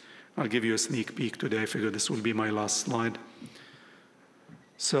 I'll give you a sneak peek today. I figure this will be my last slide.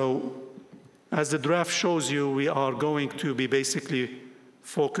 So as the draft shows you, we are going to be basically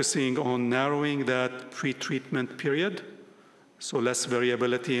focusing on narrowing that pre-treatment period, so less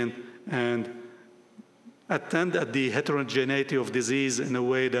variability, and attend at the heterogeneity of disease in a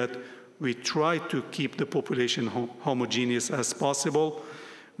way that we try to keep the population homogeneous as possible.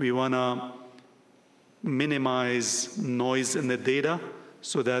 We want to minimize noise in the data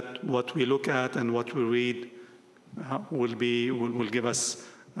so that what we look at and what we read will give us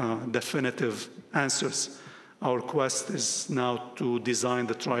definitive answers. Our quest is now to design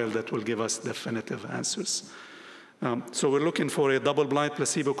the trial that will give us definitive answers. So we're looking for a double-blind,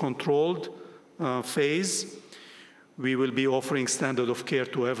 placebo-controlled phase. We will be offering standard of care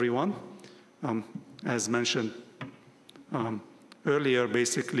to everyone. As mentioned earlier,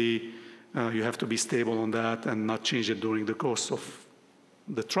 basically, you have to be stable on that and not change it during the course of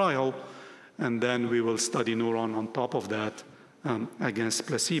the trial, and then we will study neuron on top of that against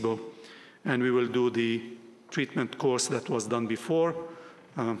placebo. And we will do the treatment course that was done before,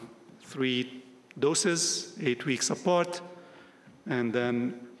 3 doses, 8 weeks apart, and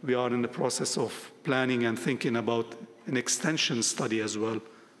then we are in the process of planning and thinking about an extension study as well.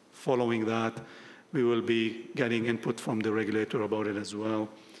 Following that, we will be getting input from the regulator about it as well.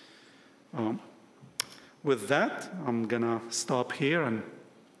 With that, I'm going to stop here, and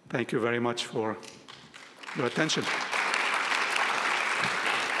thank you very much for your attention.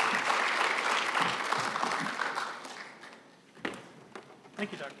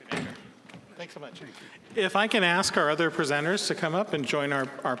 Thank you, Dr. Nader. Thanks so much. If I can ask our other presenters to come up and join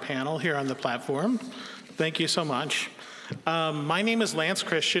our panel here on the platform. Thank you so much. My name is Lance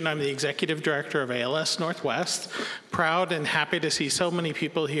Christian. I'm the Executive Director of ALS Northwest. Proud and happy to see so many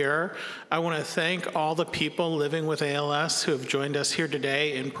people here. I want to thank all the people living with ALS who have joined us here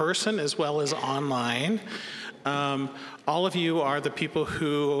today in person as well as online. All of you are the people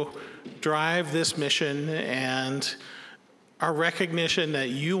who drive this mission and our recognition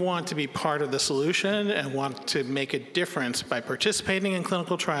that you want to be part of the solution and want to make a difference by participating in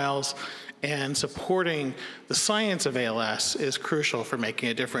clinical trials and supporting the science of ALS is crucial for making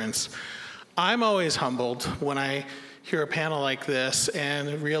a difference. I'm always humbled when I hear a panel like this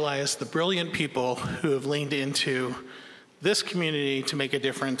and realize the brilliant people who have leaned into this community to make a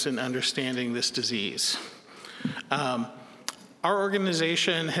difference in understanding this disease. Our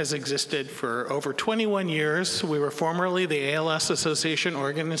organization has existed for over 21 years. We were formerly the ALS Association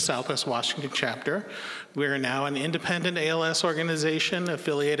Oregon and Southwest Washington chapter. We are now an independent ALS organization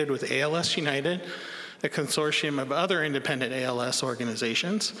affiliated with ALS United, a consortium of other independent ALS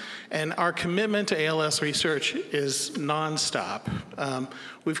organizations. And our commitment to ALS research is nonstop.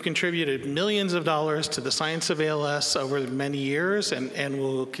 We've contributed millions of dollars to the science of ALS over many years and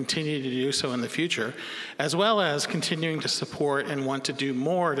will continue to do so in the future, as well as continuing to support and want to do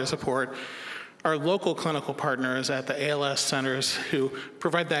more to support our local clinical partners at the ALS centers who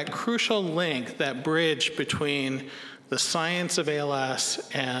provide that crucial link, that bridge between the science of ALS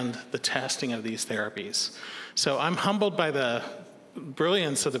and the testing of these therapies. So I'm humbled by the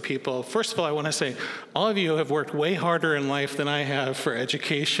brilliance of the people. First of all, I want to say all of you have worked way harder in life than I have for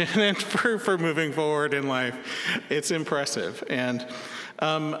education and for moving forward in life. It's impressive. And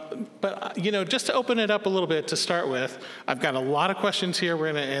but you know, just to open it up a little bit to start with, I've got a lot of questions here.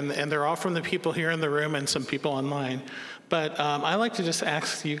 We're gonna, and they're all from the people here in the room and some people online. But I like to just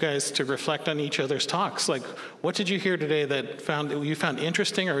ask you guys to reflect on each other's talks. Like, what did you hear today that you found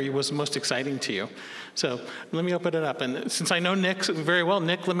interesting or was most exciting to you? So let me open it up. And since I know Nick very well,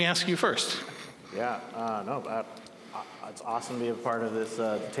 Nick, let me ask you first. Yeah, it's awesome to be a part of this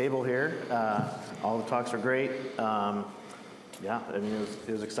table here. All the talks are great. Yeah, I mean,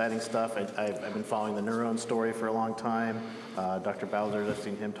 it was exciting stuff. I've been following the neurone story for a long time. Dr. Bowser, I've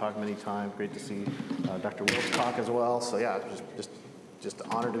seen him talk many times. Great to see Dr. Wilks talk as well. So yeah, just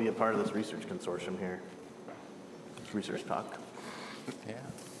honored to be a part of this research consortium here. Research talk. Yeah.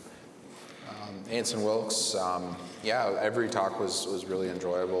 Anson Wilks, yeah, every talk was really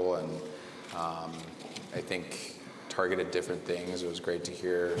enjoyable, and I think targeted different things. It was great to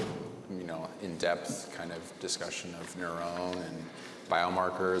hear, you know, in-depth kind of discussion of neurone and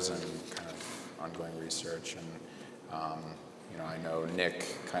biomarkers and kind of ongoing research. And, you know, I know Nick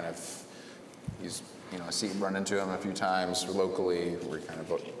kind of, he's, you know, I run into him a few times locally. We kind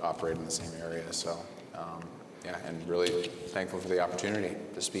of operate in the same area. So, yeah, and really thankful for the opportunity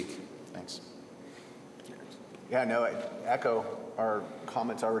to speak. Thanks. Yeah, no, I echo our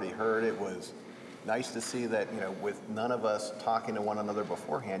comments already heard. It was nice to see that, you know, with none of us talking to one another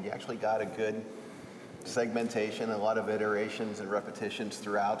beforehand, you actually got a good segmentation, a lot of iterations and repetitions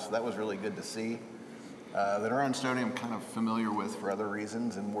throughout, so that was really good to see. The neurone study I'm kind of familiar with for other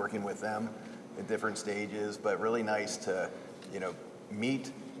reasons and working with them at different stages, but really nice to, you know,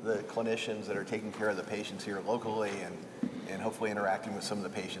 meet the clinicians that are taking care of the patients here locally and hopefully interacting with some of the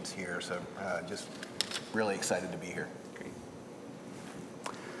patients here. So just really excited to be here.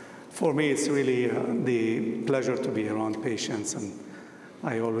 For me, it's really the pleasure to be around patients, and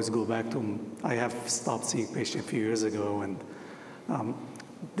I always go back to, I have stopped seeing patients a few years ago, and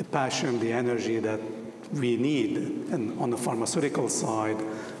the passion, the energy that we need, and on the pharmaceutical side,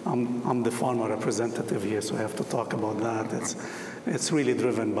 I'm the pharma representative here, so I have to talk about that. It's really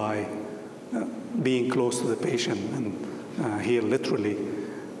driven by being close to the patient, and here literally,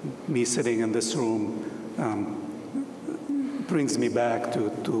 me sitting in this room brings me back to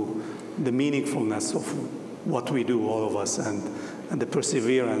the meaningfulness of what we do, all of us, and the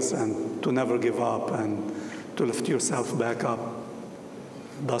perseverance, and to never give up, and to lift yourself back up,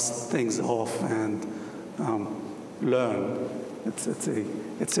 dust things off, and learn.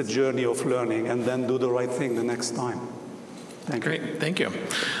 It's a journey of learning, and then do the right thing the next time. Thank you. Great, thank you.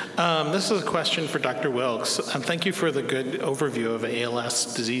 This is a question for Dr. Wilks. Thank you for the good overview of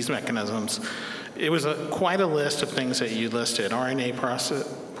ALS disease mechanisms. It was quite a list of things that you listed: RNA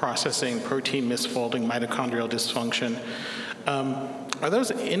processing, protein misfolding, mitochondrial dysfunction. Are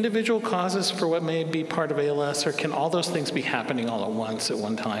those individual causes for what may be part of ALS, or can all those things be happening all at once at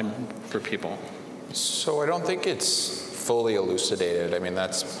one time for people? So I don't think it's fully elucidated. I mean,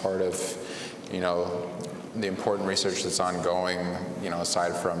 that's part of, you know, the important research that's ongoing, you know,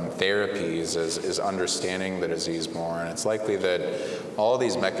 aside from therapies, is understanding the disease more. And it's likely that all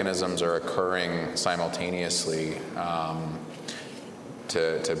these mechanisms are occurring simultaneously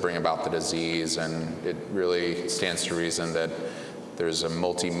to bring about the disease. And it really stands to reason that there's a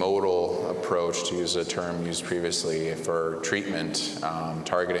multimodal approach, to use a term used previously, for treatment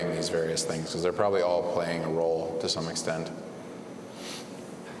targeting these various things, because they're probably all playing a role to some extent.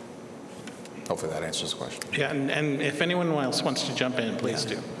 Hopefully that answers the question. Yeah, and if anyone else wants to jump in, please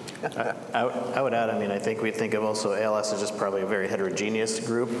do. I would add, I mean, I think we think of also ALS as just probably a very heterogeneous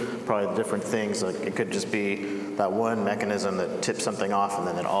group, probably different things. Like it could just be that one mechanism that tips something off, and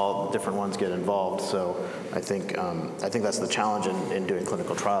then all the different ones get involved. So I think that's the challenge in doing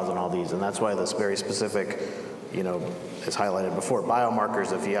clinical trials on all these, and that's why this very specific, you know, as highlighted before,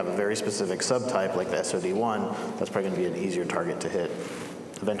 biomarkers, if you have a very specific subtype like the SOD1, that's probably going to be an easier target to hit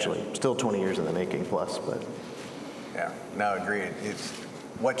eventually. Still 20 years in the making plus, but. Yeah, no, agreed. It's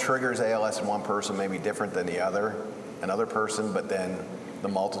what triggers ALS in one person may be different than another person, but then the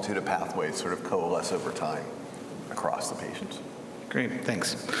multitude of pathways sort of coalesce over time across the patients. Great,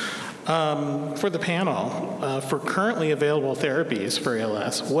 thanks. For the panel, for currently available therapies for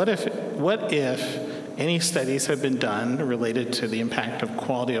ALS, what if any studies have been done related to the impact of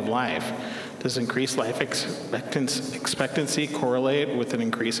quality of life? Does increased life expectancy correlate with an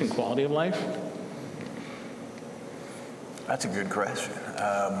increase in quality of life? That's a good question.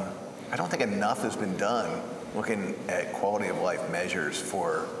 I don't think enough has been done looking at quality of life measures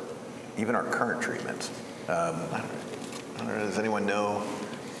for even our current treatments. I don't know, does anyone know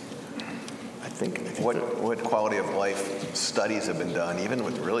what quality of life studies have been done, even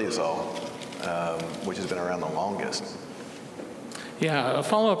with riluzole, which has been around the longest? Yeah, a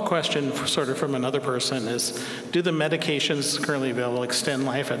follow-up question sort of from another person is, do the medications currently available extend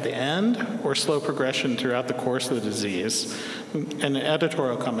life at the end or slow progression throughout the course of the disease? An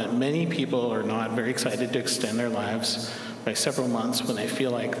editorial comment: many people are not very excited to extend their lives by several months when they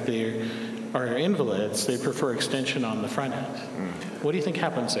feel like are invalids, they prefer extension on the front end. What do you think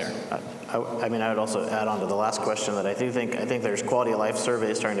happens there? I mean, I would also add on to the last question that I think there's quality of life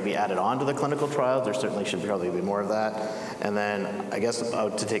surveys starting to be added on to the clinical trials. There certainly should probably be more of that. And then I guess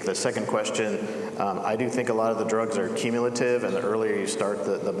to take the second question, I do think a lot of the drugs are cumulative, and the earlier you start,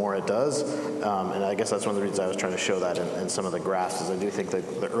 the more it does. And I guess that's one of the reasons I was trying to show that in some of the graphs, is I do think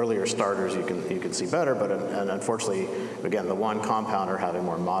that the earlier starters you can see better, but unfortunately, again, the one compound are having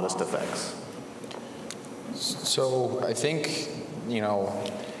more modest effects. So I think,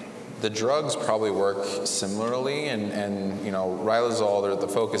 the drugs probably work similarly, and riluzole, the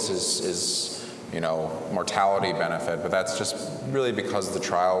focus is mortality benefit, but that's just really because the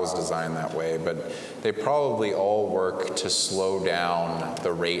trial was designed that way. But they probably all work to slow down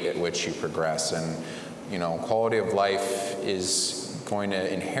the rate at which you progress, and quality of life is going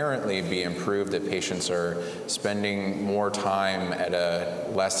to inherently be improved if patients are spending more time at a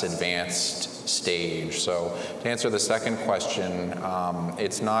less advanced stage. So to answer the second question,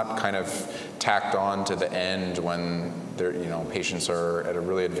 it's not kind of tacked on to the end when patients are at a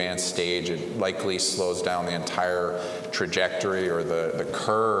really advanced stage. It likely slows down the entire trajectory, or the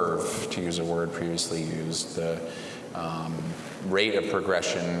curve, to use a word previously used. The rate of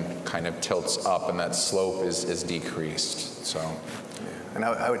progression kind of tilts up, and that slope is decreased. So. And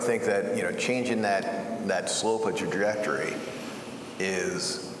I would think that changing that slope of trajectory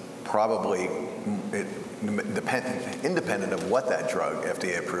is probably independent of what that drug,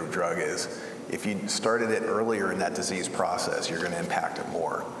 FDA-approved drug is. If you started it earlier in that disease process, you're going to impact it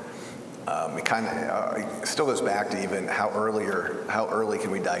more. It kind of still goes back to even how early can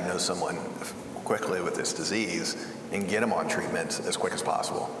we diagnose someone quickly with this disease and get them on treatment as quick as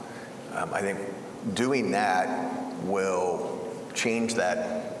possible. I think doing that will change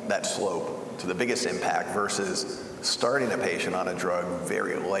that slope to the biggest impact versus starting a patient on a drug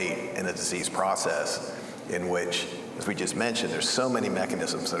very late in the disease process, in which, as we just mentioned, there's so many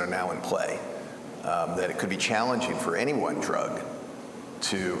mechanisms that are now in play that it could be challenging for any one drug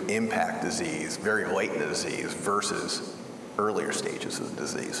to impact disease very late in the disease versus earlier stages of the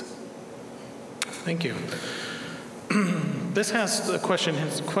disease. Thank you. This has a question.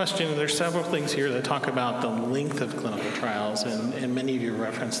 There's several things here that talk about the length of clinical trials, and many of you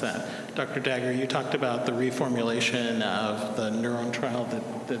referenced that. Dr. Dagger, you talked about the reformulation of the neuron trial,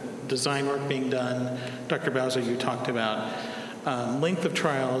 the design work being done. Dr. Bowser, you talked about length of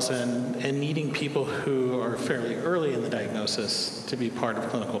trials and needing people who are fairly early in the diagnosis to be part of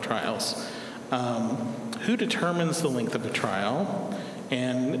clinical trials. Who determines the length of a trial?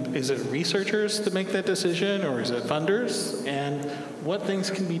 And is it researchers that make that decision, or is it funders? And what things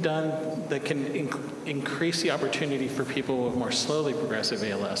can be done that can increase the opportunity for people with more slowly progressive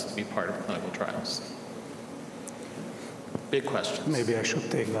ALS to be part of clinical trials? Big questions. Maybe I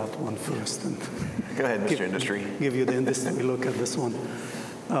should take that one first. And go ahead, Mr. Industry. Give you the industry look at this one.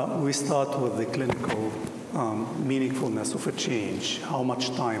 We start with the clinical meaningfulness of a change. How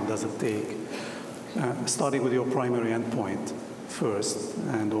much time does it take? Starting with your primary endpoint first,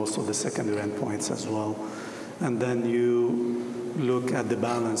 and also the secondary endpoints as well. And then you look at the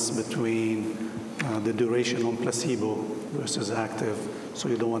balance between the duration on placebo versus active, so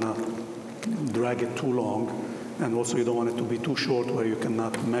you don't want to drag it too long, and also you don't want it to be too short where you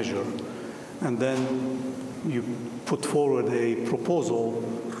cannot measure. And then you put forward a proposal,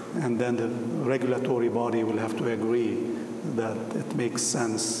 and then the regulatory body will have to agree that it makes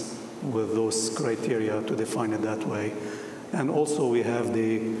sense with those criteria to define it that way. And also we have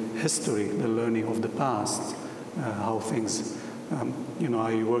the history, the learning of the past, how things,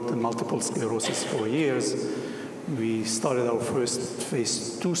 I worked in multiple sclerosis for years. We started our first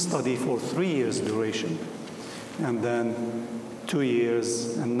phase 2 study for 3 years duration, and then 2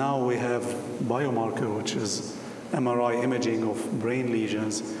 years, and now we have biomarker, which is MRI imaging of brain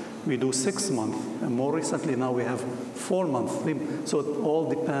lesions. We do 6 months, and more recently now we have 4 months. So it all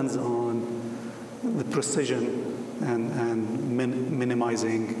depends on the precision and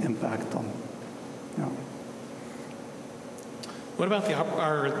minimizing impact on. What about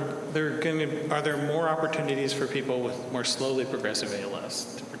are there more opportunities for people with more slowly progressive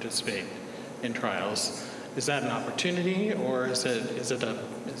ALS to participate in trials? Is that an opportunity, or is it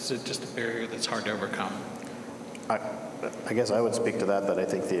just a barrier that's hard to overcome? I guess I would speak to that I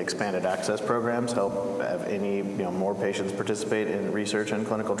think the expanded access programs help have more patients participate in research and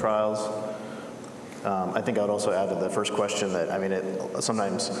clinical trials. I think I would also add to the first question that,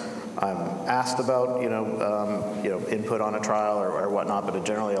 sometimes I'm asked about, input on a trial or whatnot, but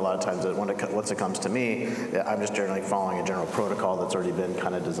generally a lot of times once it comes to me, I'm just generally following a general protocol that's already been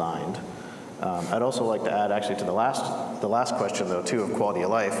kind of designed. I'd also like to add actually to the last question though too of quality of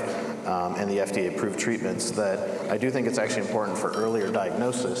life and the FDA approved treatments, that I do think it's actually important for earlier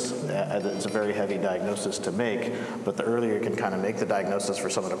diagnosis. It's a very heavy diagnosis to make, but the earlier you can kind of make the diagnosis for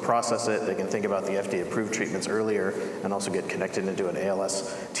someone to process it, they can think about the FDA approved treatments earlier and also get connected into an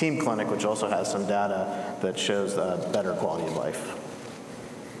ALS team clinic, which also has some data that shows better quality of life.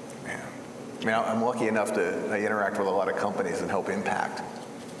 I mean, I'm lucky enough to interact with a lot of companies and help impact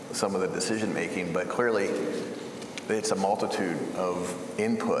some of the decision making, but clearly it's a multitude of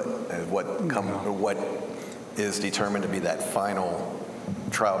input and what is determined to be that final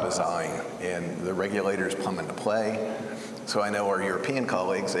trial design, and the regulators come into play. So I know our European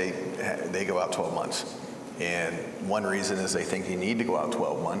colleagues, they go out 12 months. And one reason is they think you need to go out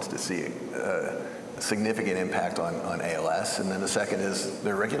 12 months to see a significant impact on ALS. And then the second is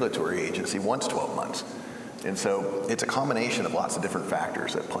their regulatory agency wants 12 months. And so it's a combination of lots of different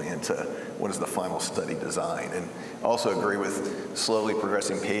factors that play into what is the final study design. And also agree with slowly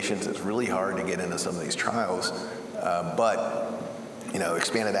progressing patients. It's really hard to get into some of these trials, but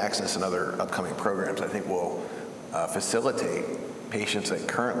expanded access and other upcoming programs I think will facilitate patients that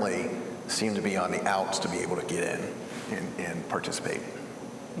currently seem to be on the outs to be able to get in and participate.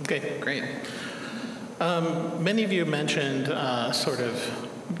 Okay, great. Many of you mentioned sort of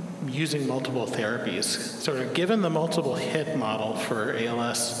using multiple therapies. Sort of given the multiple hit model for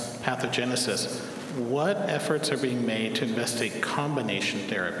ALS pathogenesis, what efforts are being made to investigate combination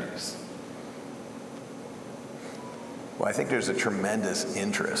therapies? Well, I think there's a tremendous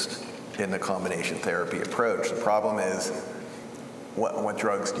interest in the combination therapy approach. The problem is, what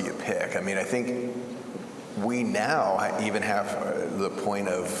drugs do you pick? I mean, I think we now even have the point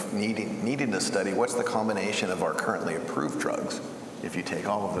of needing to study what's the combination of our currently approved drugs if you take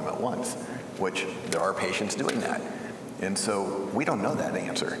all of them at once, which there are patients doing that. And so we don't know that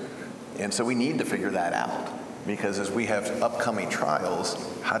answer. And so we need to figure that out, because as we have upcoming trials,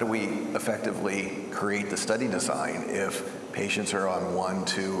 how do we effectively create the study design if patients are on 1,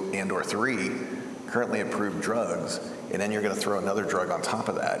 2, and or 3 currently approved drugs, and then you're going to throw another drug on top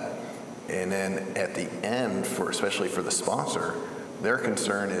of that. And then at the end, especially for the sponsor, their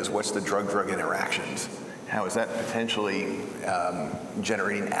concern is what's the drug-drug interactions? How is that potentially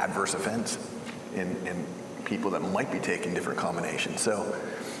generating adverse events in people that might be taking different combinations? So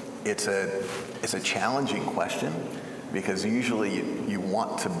it's a challenging question, because usually you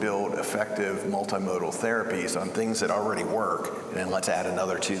want to build effective multimodal therapies on things that already work, and then let's add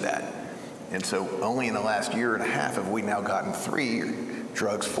another to that. And so only in the last year and a half have we now gotten 3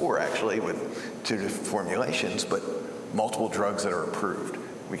 drugs, 4 actually, with 2 different formulations, but multiple drugs that are approved.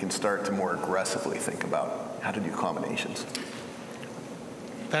 We can start to more aggressively think about how to do combinations.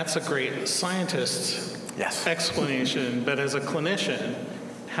 That's a great scientist explanation, but as a clinician,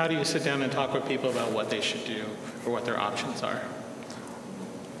 how do you sit down and talk with people about what they should do or what their options are?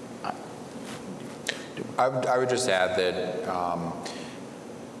 I would just add that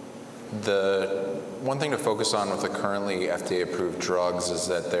the one thing to focus on with the currently FDA-approved drugs is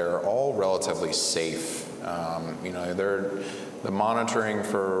that they're all relatively safe. The monitoring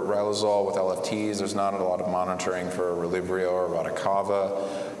for riluzole with LFTs, there's not a lot of monitoring for Relyvrio or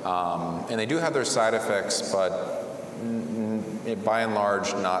Radicava. And they do have their side effects, but by and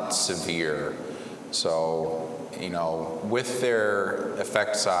large, not severe. So, with their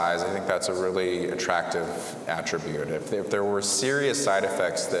effect size, I think that's a really attractive attribute. If there were serious side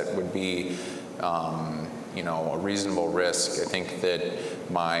effects that would be, a reasonable risk, I think that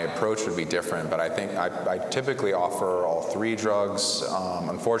my approach would be different. But I think I typically offer all 3 drugs.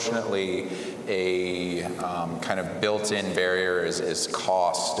 Unfortunately, a kind of built-in barrier is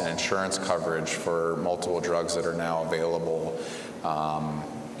cost and insurance coverage for multiple drugs that are now available,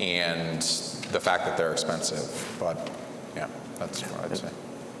 and the fact that they're expensive. But yeah, that's what I'd say.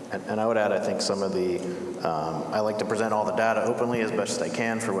 And I would add, I think some of the, I like to present all the data openly as best as I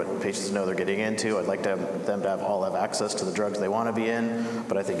can for what patients know they're getting into. I'd like them to all have access to the drugs they want to be in,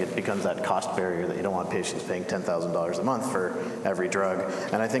 but I think it becomes that cost barrier that you don't want patients paying $10,000 a month for every drug.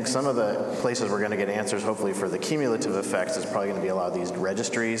 And I think some of the places we're going to get answers, hopefully for the cumulative effects, is probably going to be a lot of these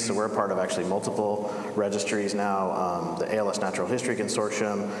registries. So we're a part of actually multiple registries now. The ALS Natural History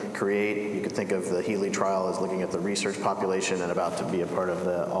Consortium, CREATE, you could think of the HEALEY trial as looking at the research population and about to be a part of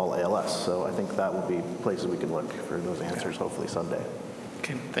the all ALS. So I think that will be places we can look for those answers hopefully someday.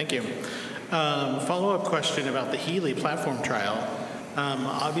 Okay, thank you. Follow-up question about the HEALEY Platform Trial.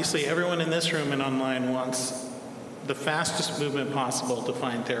 Obviously, everyone in this room and online wants the fastest movement possible to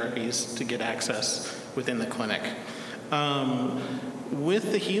find therapies to get access within the clinic.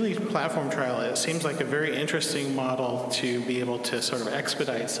 With the HEALEY Platform Trial, it seems like a very interesting model to be able to sort of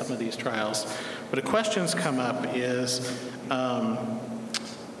expedite some of these trials. But a question's come up is,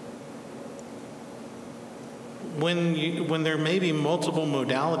 when there may be multiple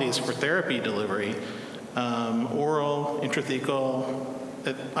modalities for therapy delivery, oral, intrathecal,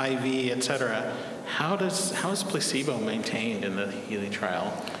 IV, et cetera, how is placebo maintained in the HEALEY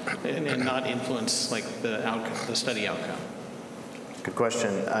trial and not influence like the study outcome? Good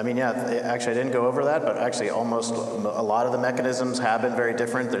question. I mean, yeah, actually I didn't go over that, but actually almost a lot of the mechanisms have been very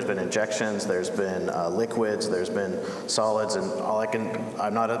different. There's been injections, there's been liquids, there's been solids, and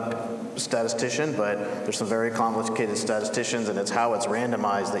I'm not a statistician, but there's some very complicated statisticians, and it's how it's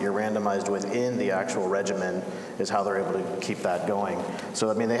randomized, that you're randomized within the actual regimen is how they're able to keep that going. So,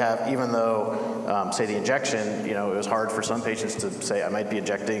 I mean, they have, even though, say the injection, you know, it was hard for some patients to say, I might be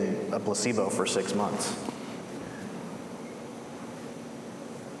injecting a placebo for 6 months.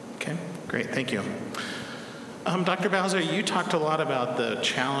 Okay, great, thank you. Dr. Bowser, you talked a lot about the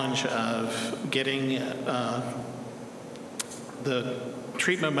challenge of getting the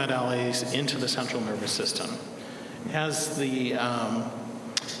treatment modalities into the central nervous system. Has the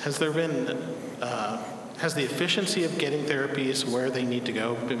efficiency of getting therapies where they need to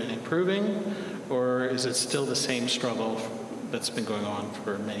go been improving, or is it still the same struggle that's been going on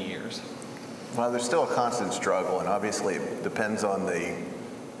for many years? Well, there's still a constant struggle, and obviously it depends on the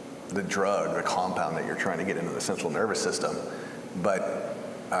drug, the compound that you're trying to get into the central nervous system. But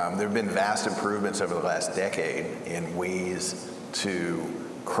there have been vast improvements over the last decade in ways to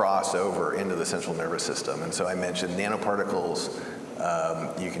cross over into the central nervous system. And so I mentioned nanoparticles.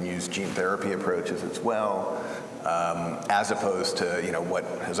 You can use gene therapy approaches as well, as opposed to what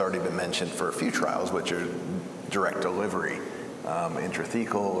has already been mentioned for a few trials, which are direct delivery,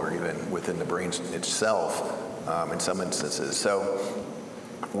 intrathecal, or even within the brain itself in some instances. So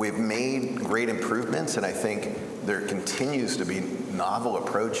we've made great improvements, and I think there continues to be novel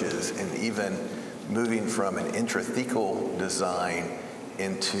approaches, and even moving from an intrathecal design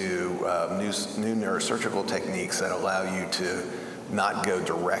into new neurosurgical techniques that allow you to not go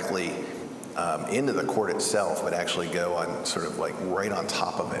directly into the cord itself, but actually go on sort of like right on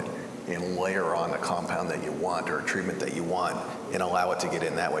top of it and layer on a compound that you want or a treatment that you want and allow it to get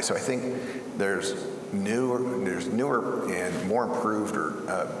in that way. So I think there's newer and more improved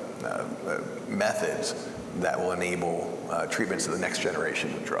methods that will enable treatments of the next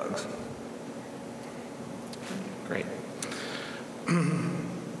generation of drugs. Great.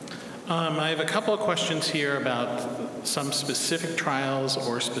 I have a couple of questions here about some specific trials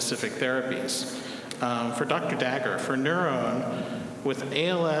or specific therapies. For Dr. Dagger, for Neuron, with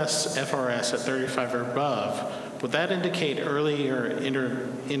ALS FRS at 35 or above, would that indicate earlier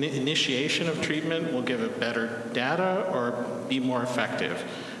initiation of treatment will give it better data or be more effective?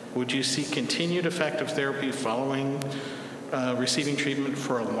 Would you see continued effective therapy following receiving treatment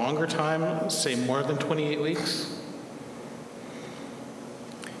for a longer time, say more than 28 weeks?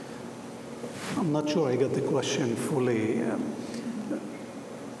 I'm not sure I got the question fully.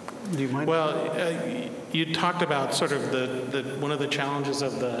 Do you mind? Well, you talked about sort of one of the challenges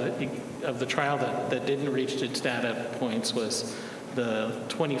of the trial that didn't reach its data points was the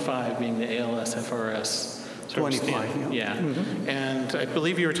 25 being the ALS FRS. 25, yeah. Mm-hmm. And I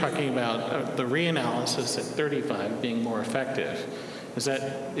believe you were talking about the reanalysis at 35 being more effective. Is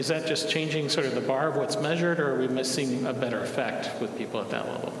that just changing sort of the bar of what's measured, or are we seeing a better effect with people at that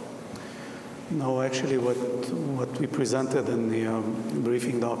level? No, actually what we presented in the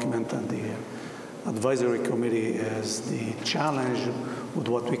briefing document and the advisory committee is the challenge with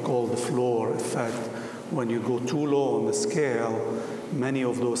what we call the floor effect. When you go too low on the scale, many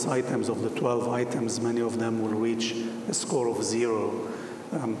of those items, of the 12 items, many of them will reach a score of 0.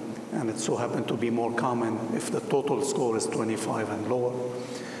 And it so happened to be more common if the total score is 25 and lower.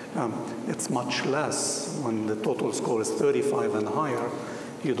 It's much less when the total score is 35 and higher.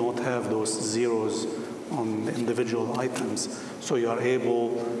 You don't have those zeros on the individual items, so you are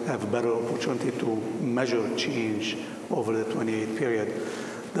able to have a better opportunity to measure change over the 28 period.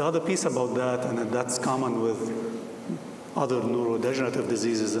 The other piece about that, and that's common with other neurodegenerative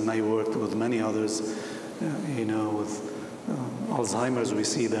diseases, and I worked with many others, with Alzheimer's we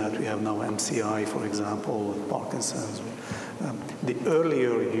see that. We have now MCI, for example, with Parkinson's. The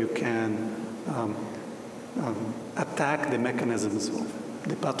earlier you can attack the mechanisms,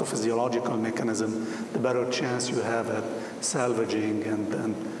 the pathophysiological mechanism, the better chance you have at salvaging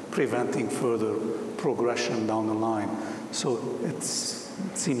and preventing further progression down the line. So it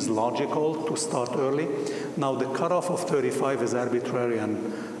seems logical to start early. Now the cutoff of 35 is arbitrary,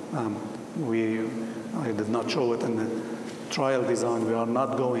 and I did not show it in the trial design. We are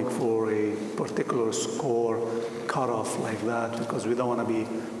not going for a particular score cutoff like that because we don't want to be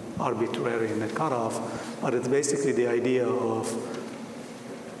arbitrary in the cutoff, but it's basically the idea of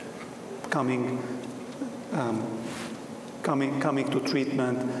coming to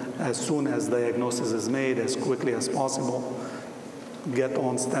treatment as soon as diagnosis is made, as quickly as possible, get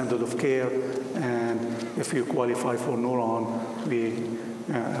on standard of care, and if you qualify for neuron,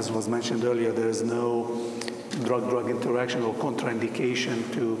 as was mentioned earlier, there is no drug-drug interaction or contraindication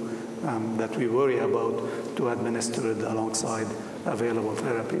that we worry about to administer it alongside available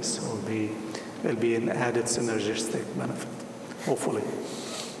therapies. So it'll be an added synergistic benefit, hopefully.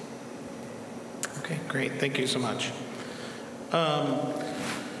 Okay, great. Thank you so much.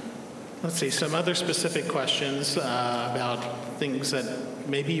 Let's see, some other specific questions about things that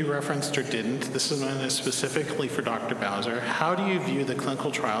maybe you referenced or didn't. This is one is specifically for Dr. Bowser. How do you view the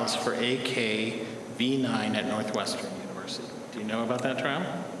clinical trials for AKV9 at Northwestern University? Do you know about that trial?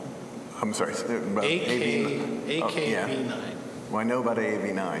 I'm sorry, about AKV9. Oh, yeah. Well, I know about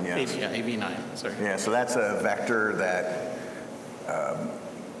AAV9, yes. Yeah, AV9, sorry. Yeah, so that's a vector that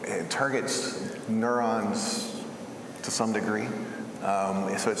it targets neurons to some degree.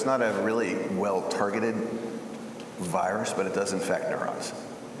 So it's not a really well-targeted virus, but it does infect neurons.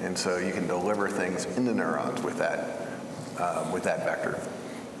 And so you can deliver things into neurons with that vector.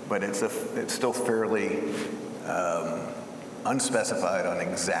 But it's still fairly unspecified on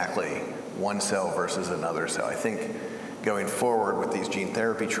exactly one cell versus another cell. I think going forward with these gene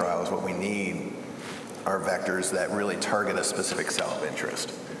therapy trials, what we need are vectors that really target a specific cell of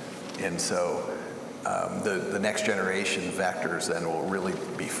interest. And so the next generation vectors then will really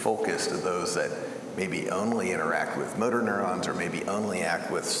be focused to those that maybe only interact with motor neurons or maybe only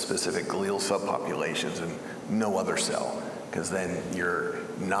act with specific glial subpopulations and no other cell, because then you're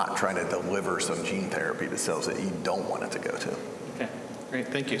not trying to deliver some gene therapy to cells that you don't want it to go to. Okay, great,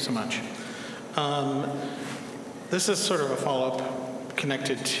 thank you so much. This is sort of a follow-up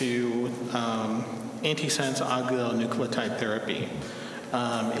connected to antisense oligonucleotide therapy.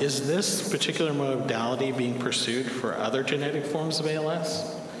 Is this particular modality being pursued for other genetic forms of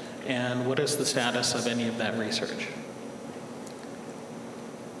ALS? And what is the status of any of that research?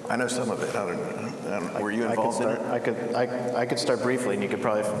 I know some of it. I don't know. Were you involved in it? I could start briefly, and you could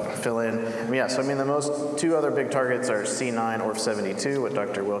probably fill in. Yeah, so I mean, the two other big targets are C9 ORF72, what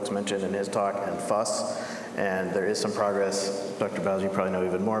Dr. Wilks mentioned in his talk, and FUS. And there is some progress. Dr. Bowser, you probably know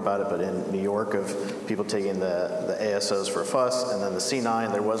even more about it, but in New York of people taking the ASOs for FUS, and then the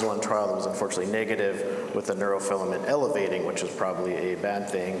C9, there was one trial that was unfortunately negative with the neurofilament elevating, which is probably a bad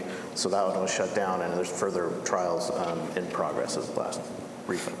thing. So that one was shut down, and there's further trials in progress as the last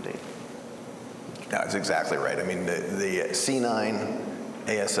brief update. That's exactly right. I mean, the C9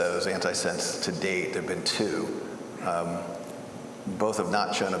 ASOs, antisense to date, there have been two. Both have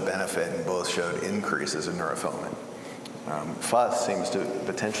not shown a benefit, and both showed increases in neurofilament. FUS seems to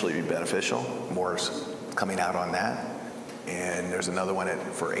potentially be beneficial. More is coming out on that. And there's another one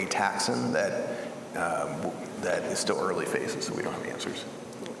for ataxin that is still early phases, so we don't have answers.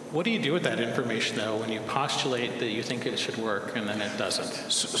 What do you do with that information, though, when you postulate that you think it should work and then it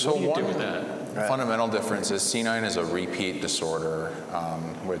doesn't? So what do you do with that? Fundamental difference is C9 is a repeat disorder,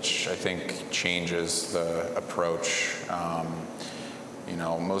 which I think changes the approach. You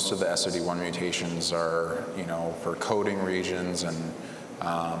know, most of the SOD1 mutations are, you know, for coding regions, and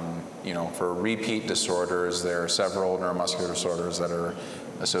you know, for repeat disorders, there are several neuromuscular disorders that are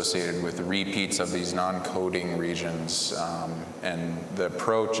associated with repeats of these non-coding regions, and the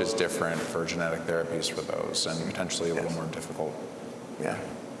approach is different for genetic therapies for those, and potentially a little more difficult. Yeah.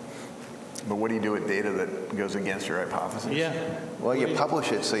 But what do you do with data that goes against your hypothesis? Yeah. Well, you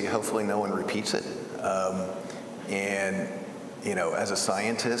publish it so you hopefully no one repeats it. And, you know, as a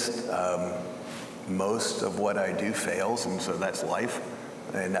scientist, most of what I do fails, and so that's life,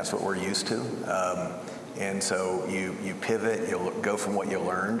 and that's what we're used to. And so you pivot, you'll go from what you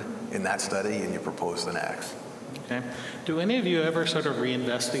learned in that study, and you propose the next. Okay. Do any of you ever sort of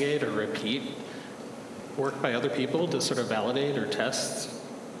reinvestigate or repeat work by other people to sort of validate or test?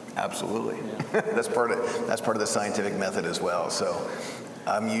 Absolutely. Yeah. That's part of the scientific method as well. So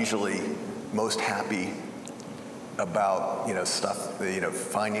I'm usually most happy about, you know, stuff, you know,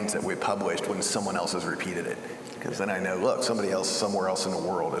 findings that we published when someone else has repeated it, because then I know, look, somebody else somewhere else in the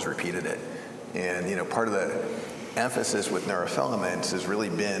world has repeated it. And, you know, part of the emphasis with neurofilaments has really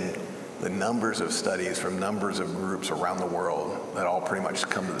been the numbers of studies from numbers of groups around the world that all pretty much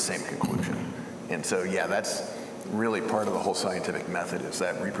come to the same conclusion. And so, yeah, that's really part of the whole scientific method, is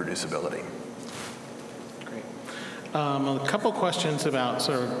that reproducibility. Great. A couple questions about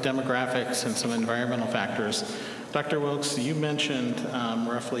sort of demographics and some environmental factors. Dr. Wilks, you mentioned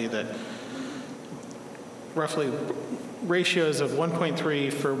roughly ratios of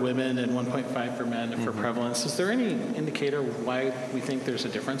 1.3 for women and 1.5 for men for prevalence. Is there any indicator why we think there's a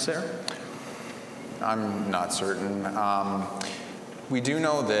difference there? I'm not certain. We do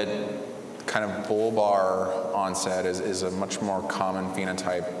know that kind of bulbar onset is a much more common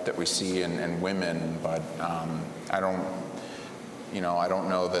phenotype that we see in women, but I don't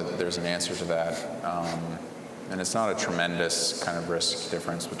know that there's an answer to that. And it's not a tremendous kind of risk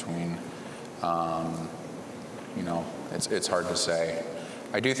difference between, it's hard to say.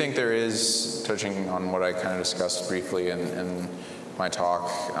 I do think there is, touching on what I kind of discussed briefly in my talk,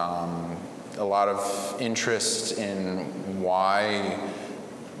 a lot of interest in why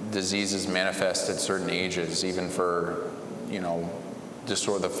diseases manifest at certain ages, even for,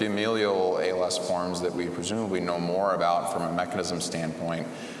 the familial ALS forms that we presumably know more about from a mechanism standpoint.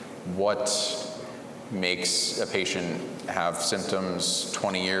 What makes a patient have symptoms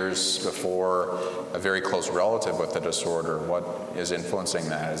 20 years before a very close relative with the disorder? What is influencing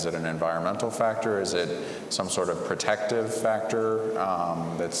that? Is it an environmental factor? Is it some sort of protective factor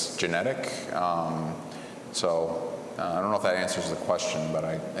that's genetic? I don't know if that answers the question, but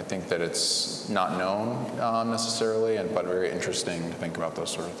I think that it's not known necessarily, but very interesting to think about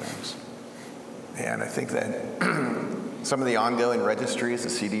those sort of things. Yeah, and I think that some of the ongoing registries, the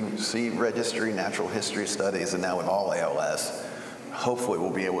CDC registry, natural history studies, and now with all ALS, hopefully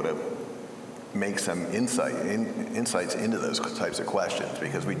we'll be able to make some insights into those types of questions,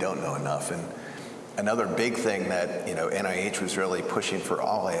 because we don't know enough. And another big thing that NIH was really pushing for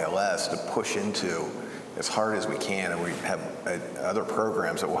all ALS to push into as hard as we can, and we have other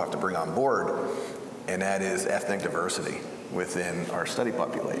programs that we'll have to bring on board, and that is ethnic diversity within our study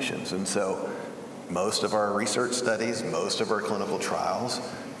populations. And so most of our research studies, most of our clinical trials,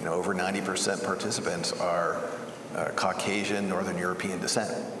 over 90% participants are Caucasian, Northern European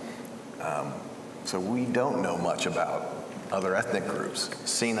descent. So we don't know much about other ethnic groups.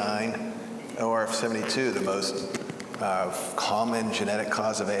 C9, ORF72, the most common genetic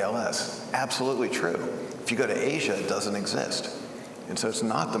cause of ALS. Absolutely true. If you go to Asia, it doesn't exist. And so it's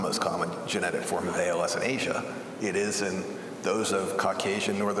not the most common genetic form of ALS in Asia. It is in those of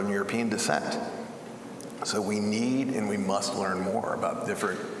Caucasian, Northern European descent. So we need and we must learn more about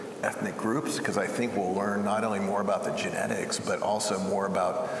different ethnic groups, because I think we'll learn not only more about the genetics, but also more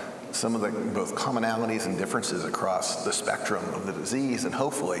about some of the both commonalities and differences across the spectrum of the disease, and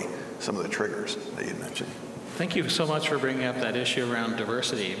hopefully some of the triggers that you mentioned. Thank you so much for bringing up that issue around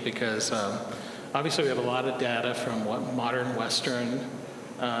diversity, because obviously we have a lot of data from modern Western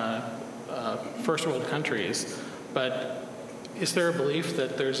first world countries, but is there a belief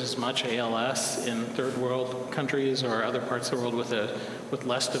that there's as much ALS in third world countries or other parts of the world with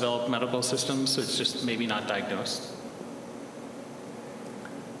less developed medical systems? It's just maybe not diagnosed?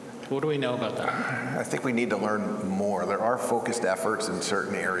 What do we know about that? I think we need to learn more. There are focused efforts in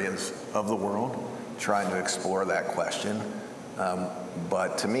certain areas of the world trying to explore that question.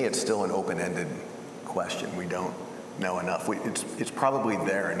 But to me, it's still an open-ended question. We don't know enough. It's probably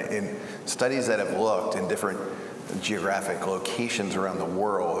there. And in studies that have looked in different geographic locations around the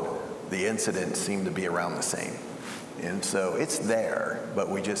world, the incidents seem to be around the same. And so it's there, but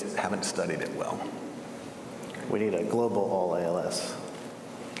we just haven't studied it well. We need a global all ALS.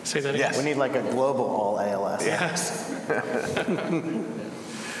 Say that again? Yes. We need like a global all ALS. Yes.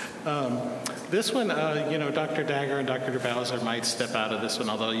 This one, Dr. Dagger and Dr. DeBowser might step out of this one,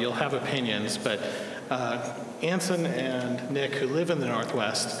 although you'll have opinions, but Anson and Nick, who live in the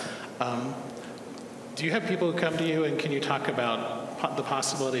Northwest, do you have people who come to you, and can you talk about the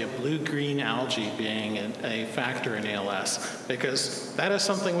possibility of blue-green algae being a factor in ALS? Because that is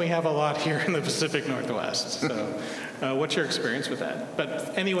something we have a lot here in the Pacific Northwest. So what's your experience with that?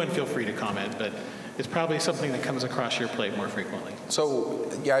 But anyone feel free to comment, but it's probably something that comes across your plate more frequently. So,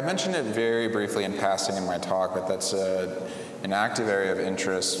 yeah, I mentioned it very briefly in passing in my talk, but that's an active area of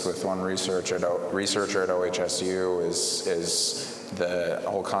interest with one researcher at OHSU is the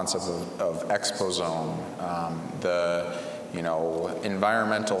whole concept of exposome, the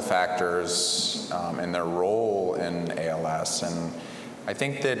environmental factors and their role in ALS. And I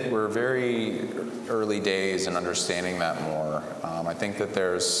think that we're very early days in understanding that more. I think that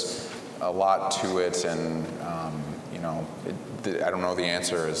there's a lot to it, and I don't know the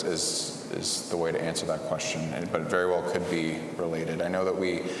answer is the way to answer that question, but it very well could be related. I know that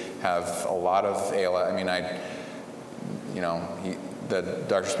we have a lot of ALS. I mean,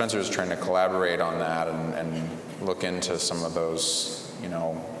 Dr. Spencer is trying to collaborate on that and look into some of those,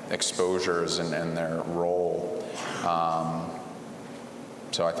 exposures and their role.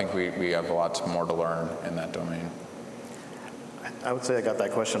 So I think we have a lot more to learn in that domain. I would say I got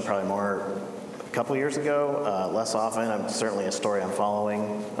that question probably more a couple years ago, less often. It's certainly a story I'm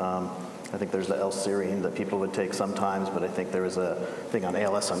following. I think there's the L-serine that people would take sometimes, but I think there was a thing on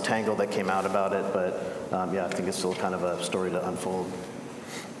ALS Untangled that came out about it, but yeah, I think it's still kind of a story to unfold.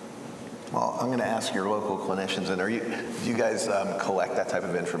 Well, I'm going to ask your local clinicians, and do you guys collect that type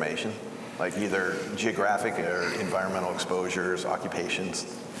of information? Like either geographic or environmental exposures, occupations?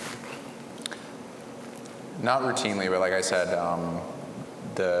 Not routinely, but like I said,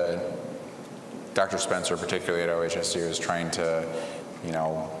 Dr. Spencer, particularly at OHSU, is trying to,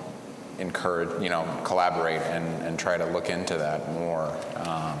 encourage, collaborate and try to look into that more.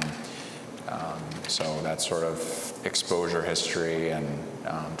 So that sort of exposure history and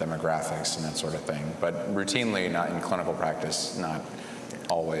demographics and that sort of thing. But routinely, not in clinical practice, not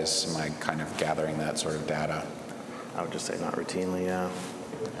always am I kind of gathering that sort of data. I would just say not routinely, yeah.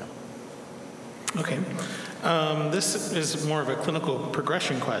 Okay. This is more of a clinical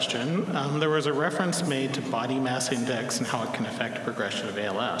progression question. There was a reference made to body mass index and how it can affect progression of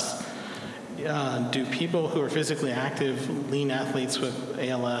ALS. Do people who are physically active, lean athletes with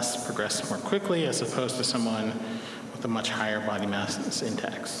ALS progress more quickly as opposed to someone with a much higher body mass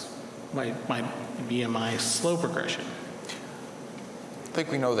index? Might BMI slow progression? I think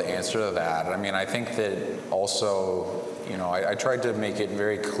we know the answer to that. I mean, I think that also, I tried to make it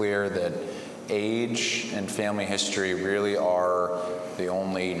very clear that age and family history really are the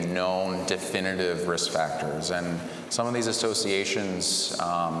only known definitive risk factors. And some of these associations,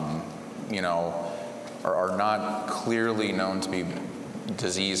 are not clearly known to be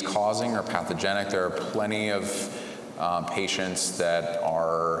disease-causing or pathogenic. There are plenty of patients that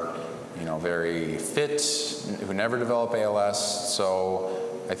are, very fit, who never develop ALS.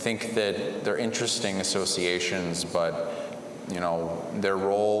 So I think that they're interesting associations, but their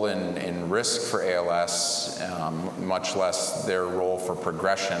role in risk for ALS, much less their role for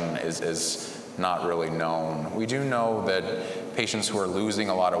progression, is not really known. We do know that patients who are losing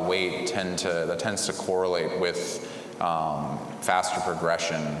a lot of weight tends to correlate with faster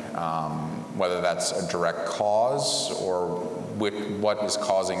progression, whether that's a direct cause or what is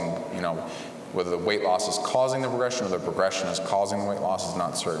causing, whether the weight loss is causing the progression or the progression is causing the weight loss is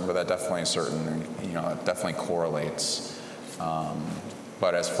not certain, but that definitely is certain, it definitely correlates.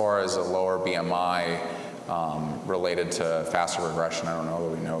 But as far as a lower BMI related to faster progression, I don't know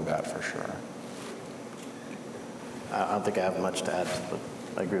that we know that for sure. I don't think I have much to add, but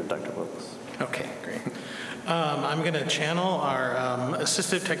I agree with Dr. Wilks. Okay, great. I'm going to channel our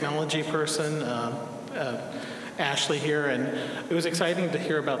assistive technology person, Ashley here, and it was exciting to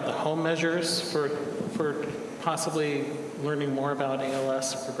hear about the home measures for possibly learning more about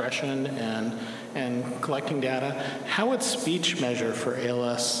ALS progression and collecting data. How would speech measure for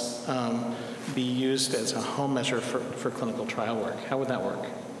ALS be used as a home measure for clinical trial work? How would that work?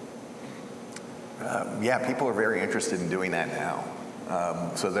 Yeah, people are very interested in doing that now.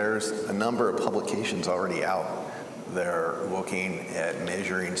 So there's a number of publications already out. They're looking at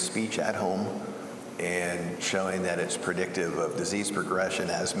measuring speech at home and showing that it's predictive of disease progression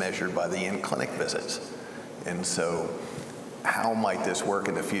as measured by the in-clinic visits. And so how might this work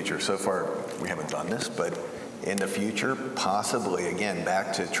in the future? So far, we haven't done this, but in the future, possibly, again,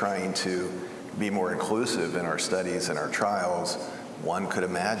 back to trying to be more inclusive in our studies and our trials, one could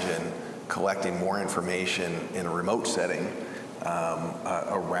imagine collecting more information in a remote setting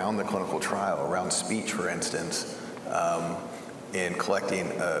around the clinical trial, around speech, for instance, and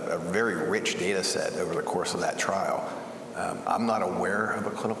collecting a very rich data set over the course of that trial. I'm not aware of a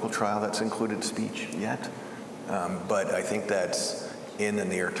clinical trial that's included speech yet, but I think that's in the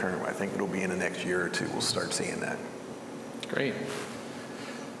near term. I think it'll be in the next year or two we'll start seeing that. Great.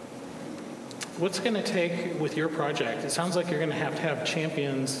 What's it going to take with your project? It sounds like you're going to have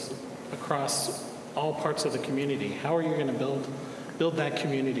champions across all parts of the community. How are you going to build that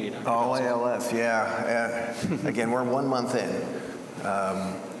community? Dr. All ALS, yeah. Again, we're 1 month in.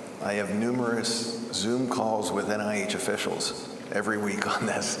 I have numerous Zoom calls with NIH officials every week on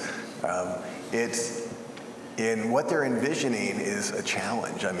this. What they're envisioning is a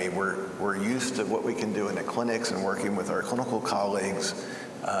challenge. I mean, we're used to what we can do in the clinics and working with our clinical colleagues,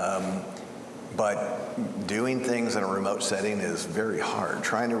 but doing things in a remote setting is very hard.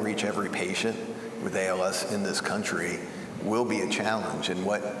 Trying to reach every patient with ALS in this country will be a challenge, and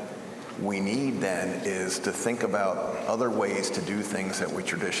what we need then is to think about other ways to do things that we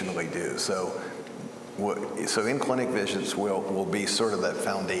traditionally do. So in-clinic visits will be sort of that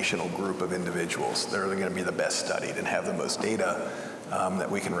foundational group of individuals. They're going to be the best studied and have the most data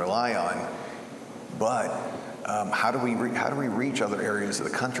that we can rely on. But how do we reach other areas of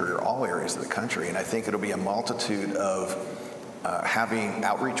the country, or all areas of the country? And I think it'll be a multitude of having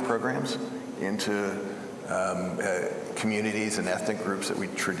outreach programs into communities and ethnic groups that we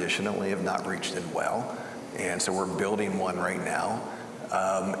traditionally have not reached in well. And so we're building one right now.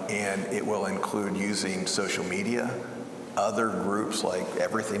 And it will include using social media, other groups like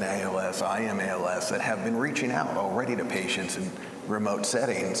Everything ALS, I Am ALS, that have been reaching out already to patients in remote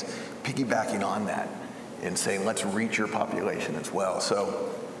settings, piggybacking on that and saying, let's reach your population as well.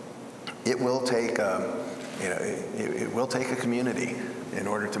 So it will take, it will take a community in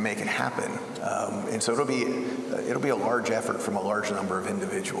order to make it happen. And so it'll be a large effort from a large number of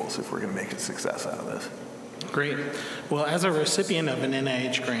individuals if we're going to make a success out of this. Great. Well, as a recipient of an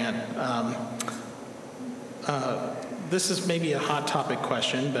NIH grant, this is maybe a hot topic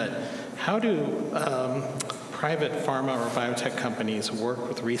question, but how do private pharma or biotech companies work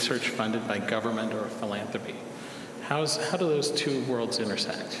with research funded by government or philanthropy? How do those two worlds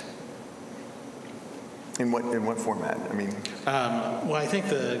intersect? In what format? I mean, well, I think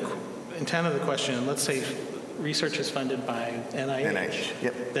the intent of the question, let's say research is funded by NIH.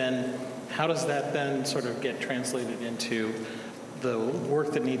 Yep. Then how does that then sort of get translated into the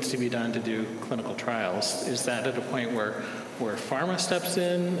work that needs to be done to do clinical trials? Is that at a point where pharma steps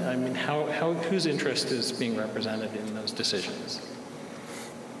in? I mean, whose interest is being represented in those decisions?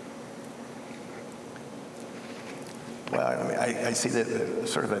 Well, I mean, I see that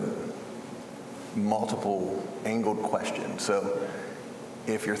sort of a multiple angled question. So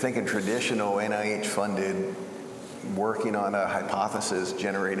if you're thinking traditional NIH funded, working on a hypothesis,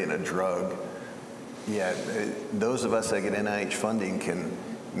 generating a drug, yeah, those of us that get NIH funding can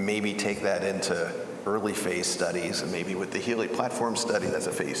maybe take that into early phase studies, and maybe with the HEALEY Platform study, that's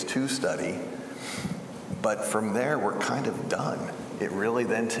a phase 2 study. But from there, we're kind of done. It really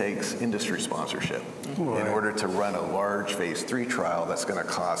then takes industry sponsorship in order to run a large phase 3 trial that's going to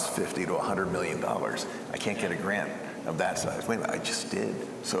cost $50 to $100 million. I can't get a grant of that size. Wait a minute, I just did,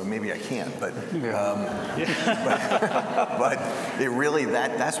 so maybe I can. But but it really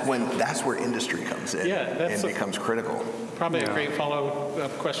that's where industry comes in and becomes critical. Probably a great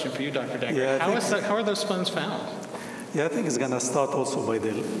follow-up question for you, Dr. Dagger. Yeah, how are those funds found? Yeah, I think it's going to start also by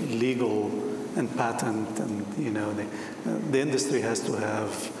the legal and patent, and the industry has to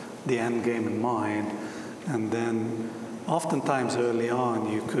have the end game in mind, and then oftentimes early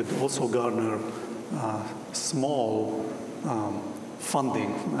on you could also garner small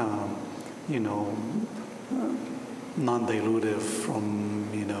funding, non-dilutive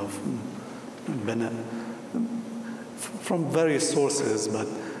from various sources, but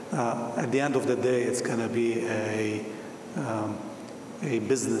at the end of the day, it's going to be a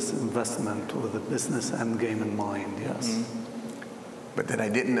business investment with a business end game in mind. Yes. Mm-hmm. But then I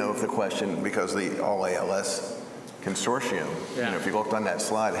didn't know if the question, because the All ALS Consortium, if you looked on that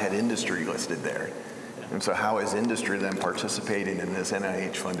slide, it had industry listed there. And so how is industry then participating in this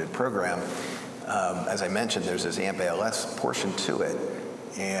NIH-funded program? As I mentioned, there's this AMP-ALS portion to it.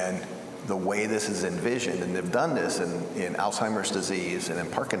 And the way this is envisioned, and they've done this in Alzheimer's disease and in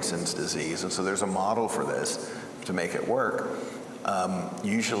Parkinson's disease, and so there's a model for this to make it work.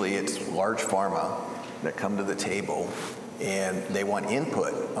 Usually it's large pharma that come to the table, and they want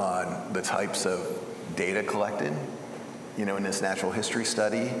input on the types of data collected, in this natural history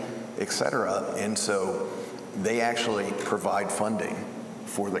study, et cetera. And so they actually provide funding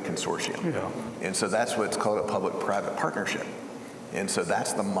for the consortium. Yeah. And so that's what's called a public-private partnership. And so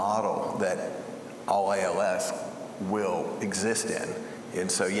that's the model that All ALS will exist in.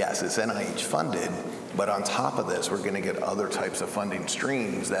 And so yes, it's NIH funded, but on top of this, we're going to get other types of funding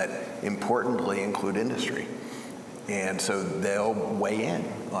streams that importantly include industry. And so they'll weigh in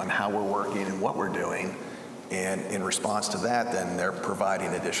on how we're working and what we're doing. And in response to that, then they're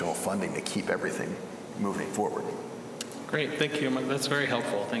providing additional funding to keep everything moving forward. Great, thank you. That's very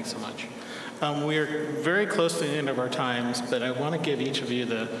helpful. Thanks so much. We're very close to the end of our times, but I want to give each of you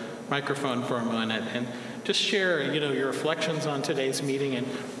the microphone for a minute and just share, your reflections on today's meeting and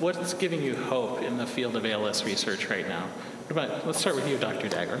what's giving you hope in the field of ALS research right now. Let's start with you, Dr.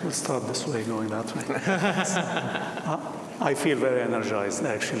 Dagger. Let's start this way, going that way. I feel very energized,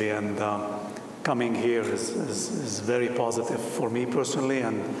 actually, and coming here is very positive for me personally,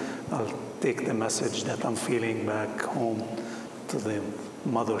 and I'll take the message that I'm feeling back home to the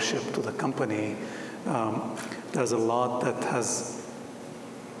mothership, to the company. There's a lot that has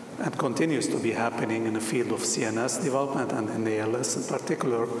and continues to be happening in the field of CNS development and in ALS in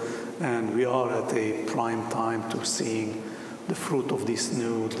particular, and we are at a prime time to seeing the fruit of these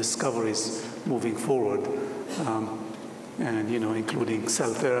new discoveries moving forward. and including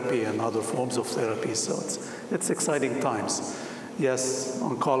cell therapy and other forms of therapy. So it's exciting times. Yes,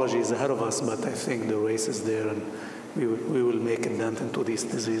 oncology is ahead of us, but I think the race is there, and we will make a dent into these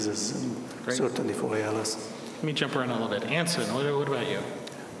diseases, and certainly for ALS. Let me jump around a little bit. Anson, what about you?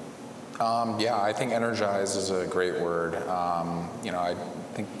 Yeah, I think energize is a great word. I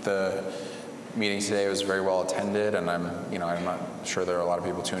think the meeting today was very well attended, and I'm not sure there are a lot of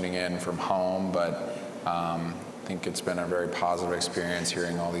people tuning in from home, but I think it's been a very positive experience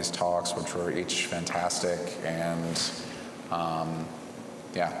hearing all these talks, which were each fantastic, and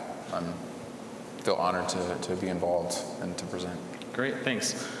yeah, I feel honored to be involved and to present. Great,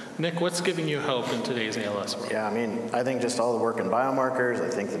 thanks. Nick, what's giving you hope in today's ALS world? Yeah, I think just all the work in biomarkers, I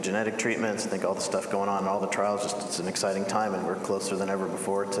think the genetic treatments, I think all the stuff going on in all the trials, it's an exciting time, and we're closer than ever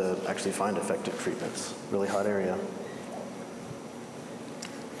before to actually find effective treatments. Really hot area.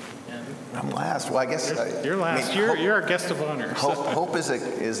 I'm last. Well, I guess you're last. You're our guest of honor. Hope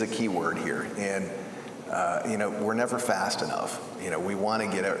is a key word here, and we're never fast enough. We want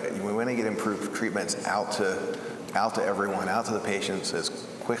to get improved treatments out to everyone, out to the patients as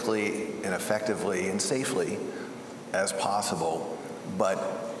quickly and effectively and safely as possible.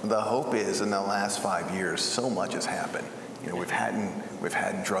 But the hope is, in the last 5 years, so much has happened. We've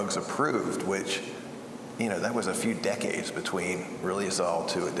had drugs approved, which that was a few decades between riluzole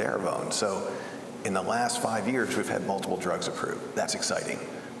to edaravone. So in the last 5 years, we've had multiple drugs approved. That's exciting.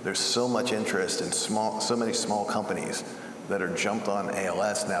 There's so much interest in so many small companies that are jumped on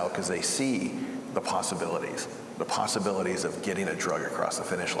ALS now because they see the possibilities of getting a drug across the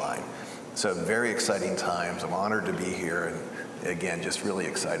finish line. So very exciting times. I'm honored to be here, and again, just really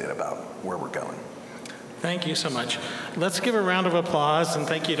excited about where we're going. Thank you so much. Let's give a round of applause, and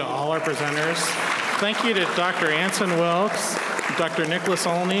thank you to all our presenters. Thank you to Dr. Anson Wilks, Dr. Nicholas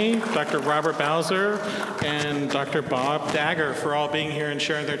Olney, Dr. Robert Bowser, and Dr. Bob Dagger for all being here and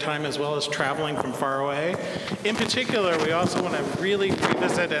sharing their time, as well as traveling from far away. In particular, we also want to really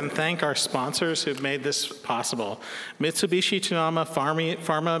revisit and thank our sponsors who've made this possible. Mitsubishi Tsunama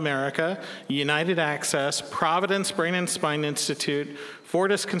Pharma America, United Access, Providence Brain and Spine Institute,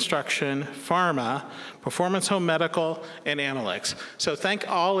 Fortis Construction, Pharma, Performance Home Medical, and Analyx. So thank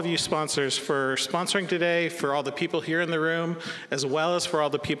all of you sponsors for sponsoring today, for all the people here in the room, as well as for all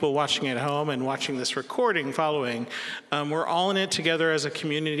the people watching at home and watching this recording following. We're all in it together as a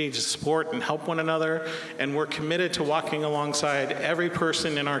community to support and help one another, and we're committed to walking alongside every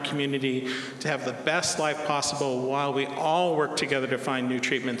person in our community to have the best life possible while we all work together to find new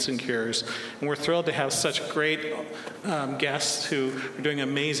treatments and cures. And we're thrilled to have such great guests who are doing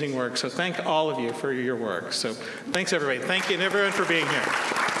amazing work. So thank all of you for your work. So thanks everybody. Thank you and everyone for being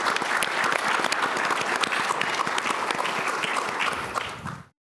here.